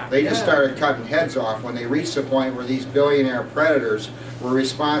 They just started cutting heads off when they reached the point where these billionaire predators were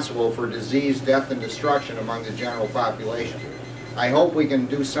responsible for disease, death, and destruction among the general population. I hope we can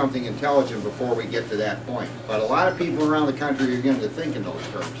do something intelligent before we get to that point. But a lot of people around the country are beginning to think in those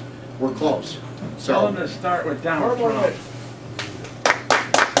terms. We're close. Tell them to start with Donald Trump.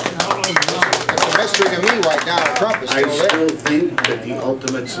 It's a mystery to me why Donald Trump is I still still there. think that the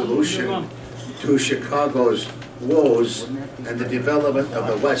ultimate solution to Chicago's woes and the development of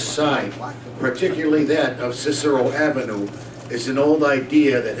the west side, particularly that of Cicero Avenue, is an old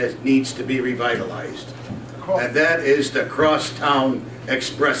idea that needs to be revitalized. And that is the Crosstown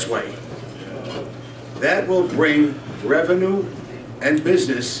Expressway. That will bring revenue and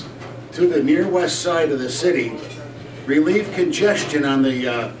business to the near west side of the city, relieve congestion on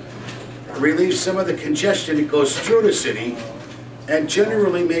the, relieve some of the congestion that goes through the city, and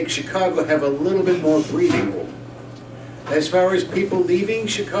generally make Chicago have a little bit more breathing room. As far as people leaving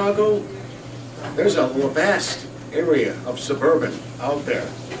Chicago, there's a vast area of suburban out there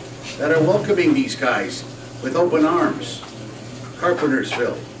that are welcoming these guys with open arms.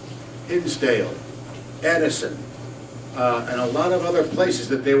 Carpentersville, Hinsdale, Addison, and a lot of other places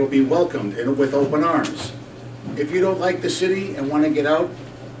that they will be welcomed with open arms. If you don't like the city and want to get out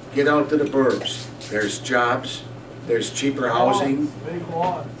to the burbs. There's jobs, there's cheaper housing,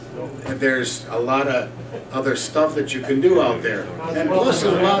 and there's a lot of other stuff that you can do out there. And plus,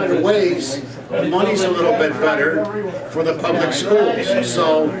 in a lot of the ways, the money's a little bit better for the public schools.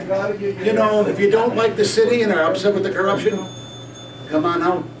 So, you know, if you don't like the city and are upset with the corruption, come on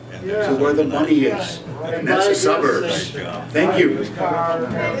out to where the money is. And that's the suburbs. Thank you.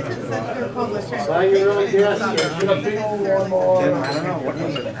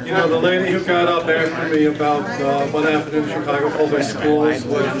 You know, the lady who got up after me about what happened in Chicago public schools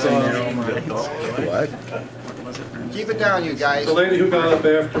with... Keep it down, you guys. The lady who got up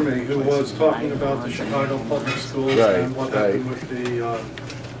after me, who was talking about the Chicago public schools and what happened with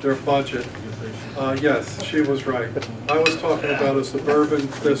their budget. Yes, she was right. I was talking about a suburban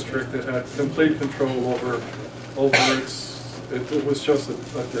district that had complete control over its, it was just a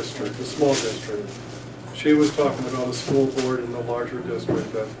district, a small district. She was talking about a school board in a larger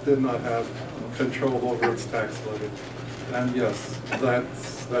district that did not have control over its tax levy. And yes,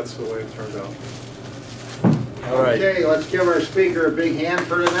 that's the way it turned out. All right. Okay, let's give our speaker a big hand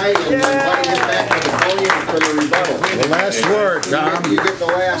for tonight and invite him back to the podium for the rebuttal. The last word, Tom. You get the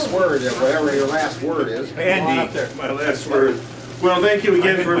last word, whatever your last word is. Andy, my last word. Well, thank you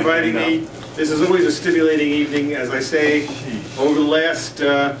again for inviting me. This is always a stimulating evening. As I say, over the last,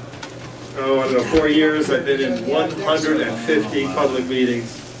 I don't know, 4 years, I've been in 150 public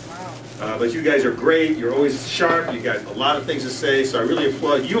meetings. But you guys are great. You're always sharp. You got a lot of things to say. So I really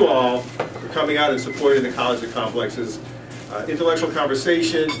applaud you all for coming out and supporting the college of complexes. Intellectual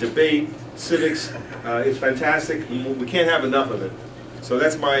conversation, debate, civics. It's fantastic. We can't have enough of it. So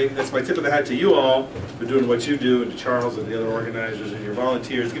that's my tip of the hat to you all for doing what you do, and to Charles and the other organizers and your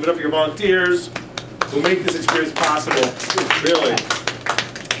volunteers. Give it up for your volunteers who make this experience possible. Really.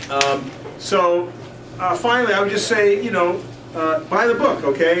 Finally, I would just say, you know, buy the book,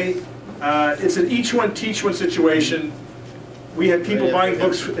 okay? It's an each one teach one situation. We had people buying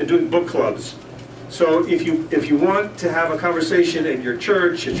books and doing book clubs. So if you want to have a conversation at your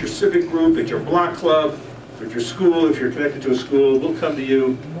church, at your civic group, at your block club, at your school, if you're connected to a school, we'll come to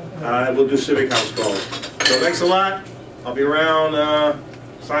you and we'll do civic house calls. So thanks a lot. I'll be around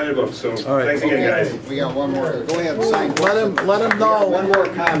signing the book. So thanks again, guys. We got one more. Go ahead and sign. Let him know. One more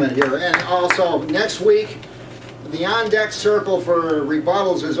comment here. And also, next week, the on-deck circle for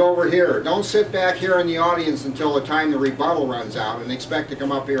rebuttals is over here. Don't sit back here in the audience until the time the rebuttal runs out and expect to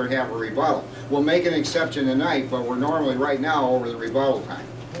come up here and have a rebuttal. We'll make an exception tonight, but we're normally right now over the rebuttal time.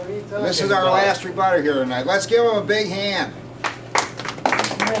 This is our last rebuttal here tonight. Let's give him a big hand.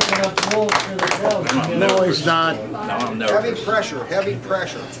 No, he's not. No, I'm nervous. Heavy pressure, heavy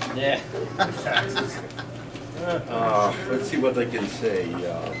pressure. Yeah. Let's see what I can say.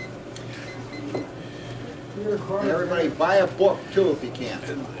 Everybody buy a book too if you can.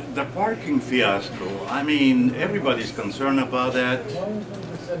 The parking fiasco, I mean, everybody's concerned about that.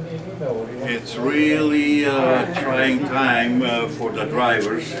 It's really a trying time for the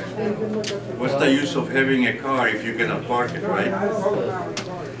drivers. What's the use of having a car if you cannot park it, right?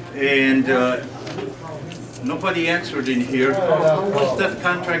 And nobody answered in here. Was that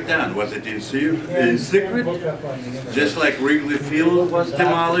contract done? Was it in secret? Just like Wrigley Field was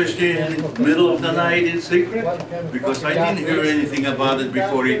demolished in the middle of the night in secret? Because I didn't hear anything about it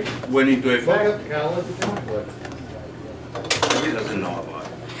before it went into effect. He doesn't know about it.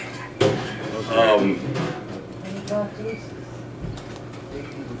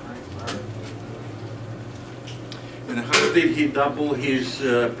 And how did he double his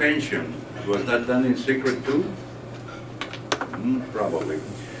pension? Was that done in secret too? Probably.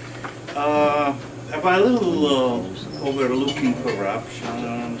 About a little overlooking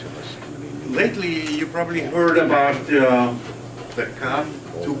corruption. Lately, you probably heard about the cop,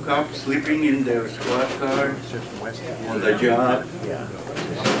 two cops sleeping in their squad car on the job.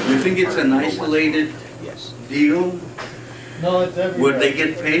 You think it's an isolated deal? No, it's every. Would they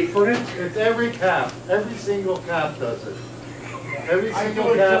get paid for it? It's every cop. Every single cop does it. Every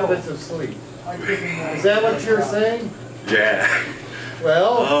single cop that's asleep. Is that what you're saying? Yeah.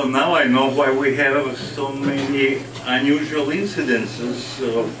 Well. Oh, now I know why we have so many unusual incidences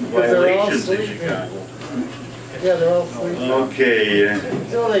of violations in Chicago. Yeah, they're all sleeping. Okay.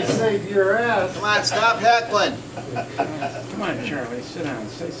 Until they save your ass. Come on, stop heckling. Come on, Charlie, sit down,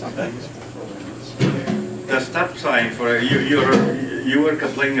 say something. The stop sign for you were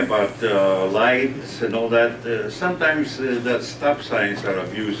complaining about lights and all that. Sometimes that stop signs are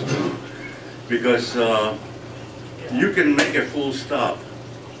abused too, because you can make a full stop,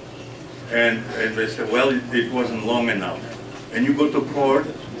 and they say, well, it wasn't long enough, and you go to court,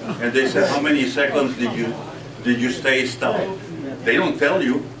 and they say, how many seconds did you stay stopped? They don't tell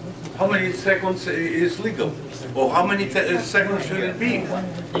you how many seconds is legal, or how many seconds should it be.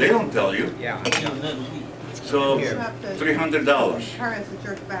 They don't tell you. So $300. Car has a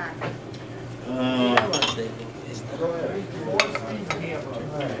jerk back.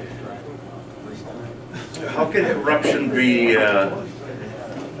 How can corruption be, I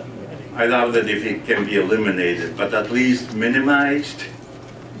doubt that if it can be eliminated, but at least minimized?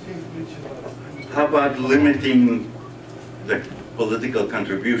 How about limiting the political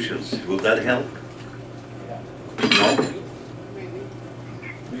contributions? Will that help? No?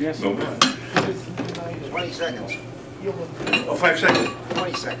 Yes. No. 20 seconds. Oh, 5 seconds.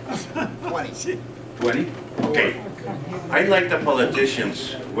 20 seconds. 20. 20? Okay. I like the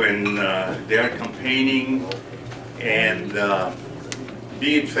politicians when they are campaigning and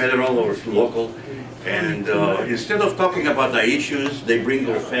be it federal or local, and instead of talking about the issues, they bring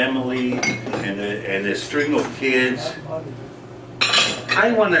their family and a string of kids.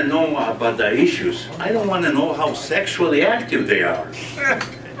 I want to know about the issues. I don't want to know how sexually active they are.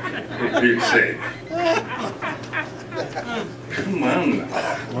 For Pete's sake. Come on.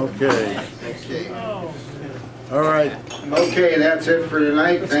 Okay. All right. Okay, that's it for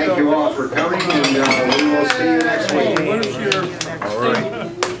tonight. Thank you all for coming, and we will see you next week. All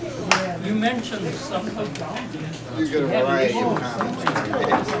right. You mentioned something. You get a variety of comments.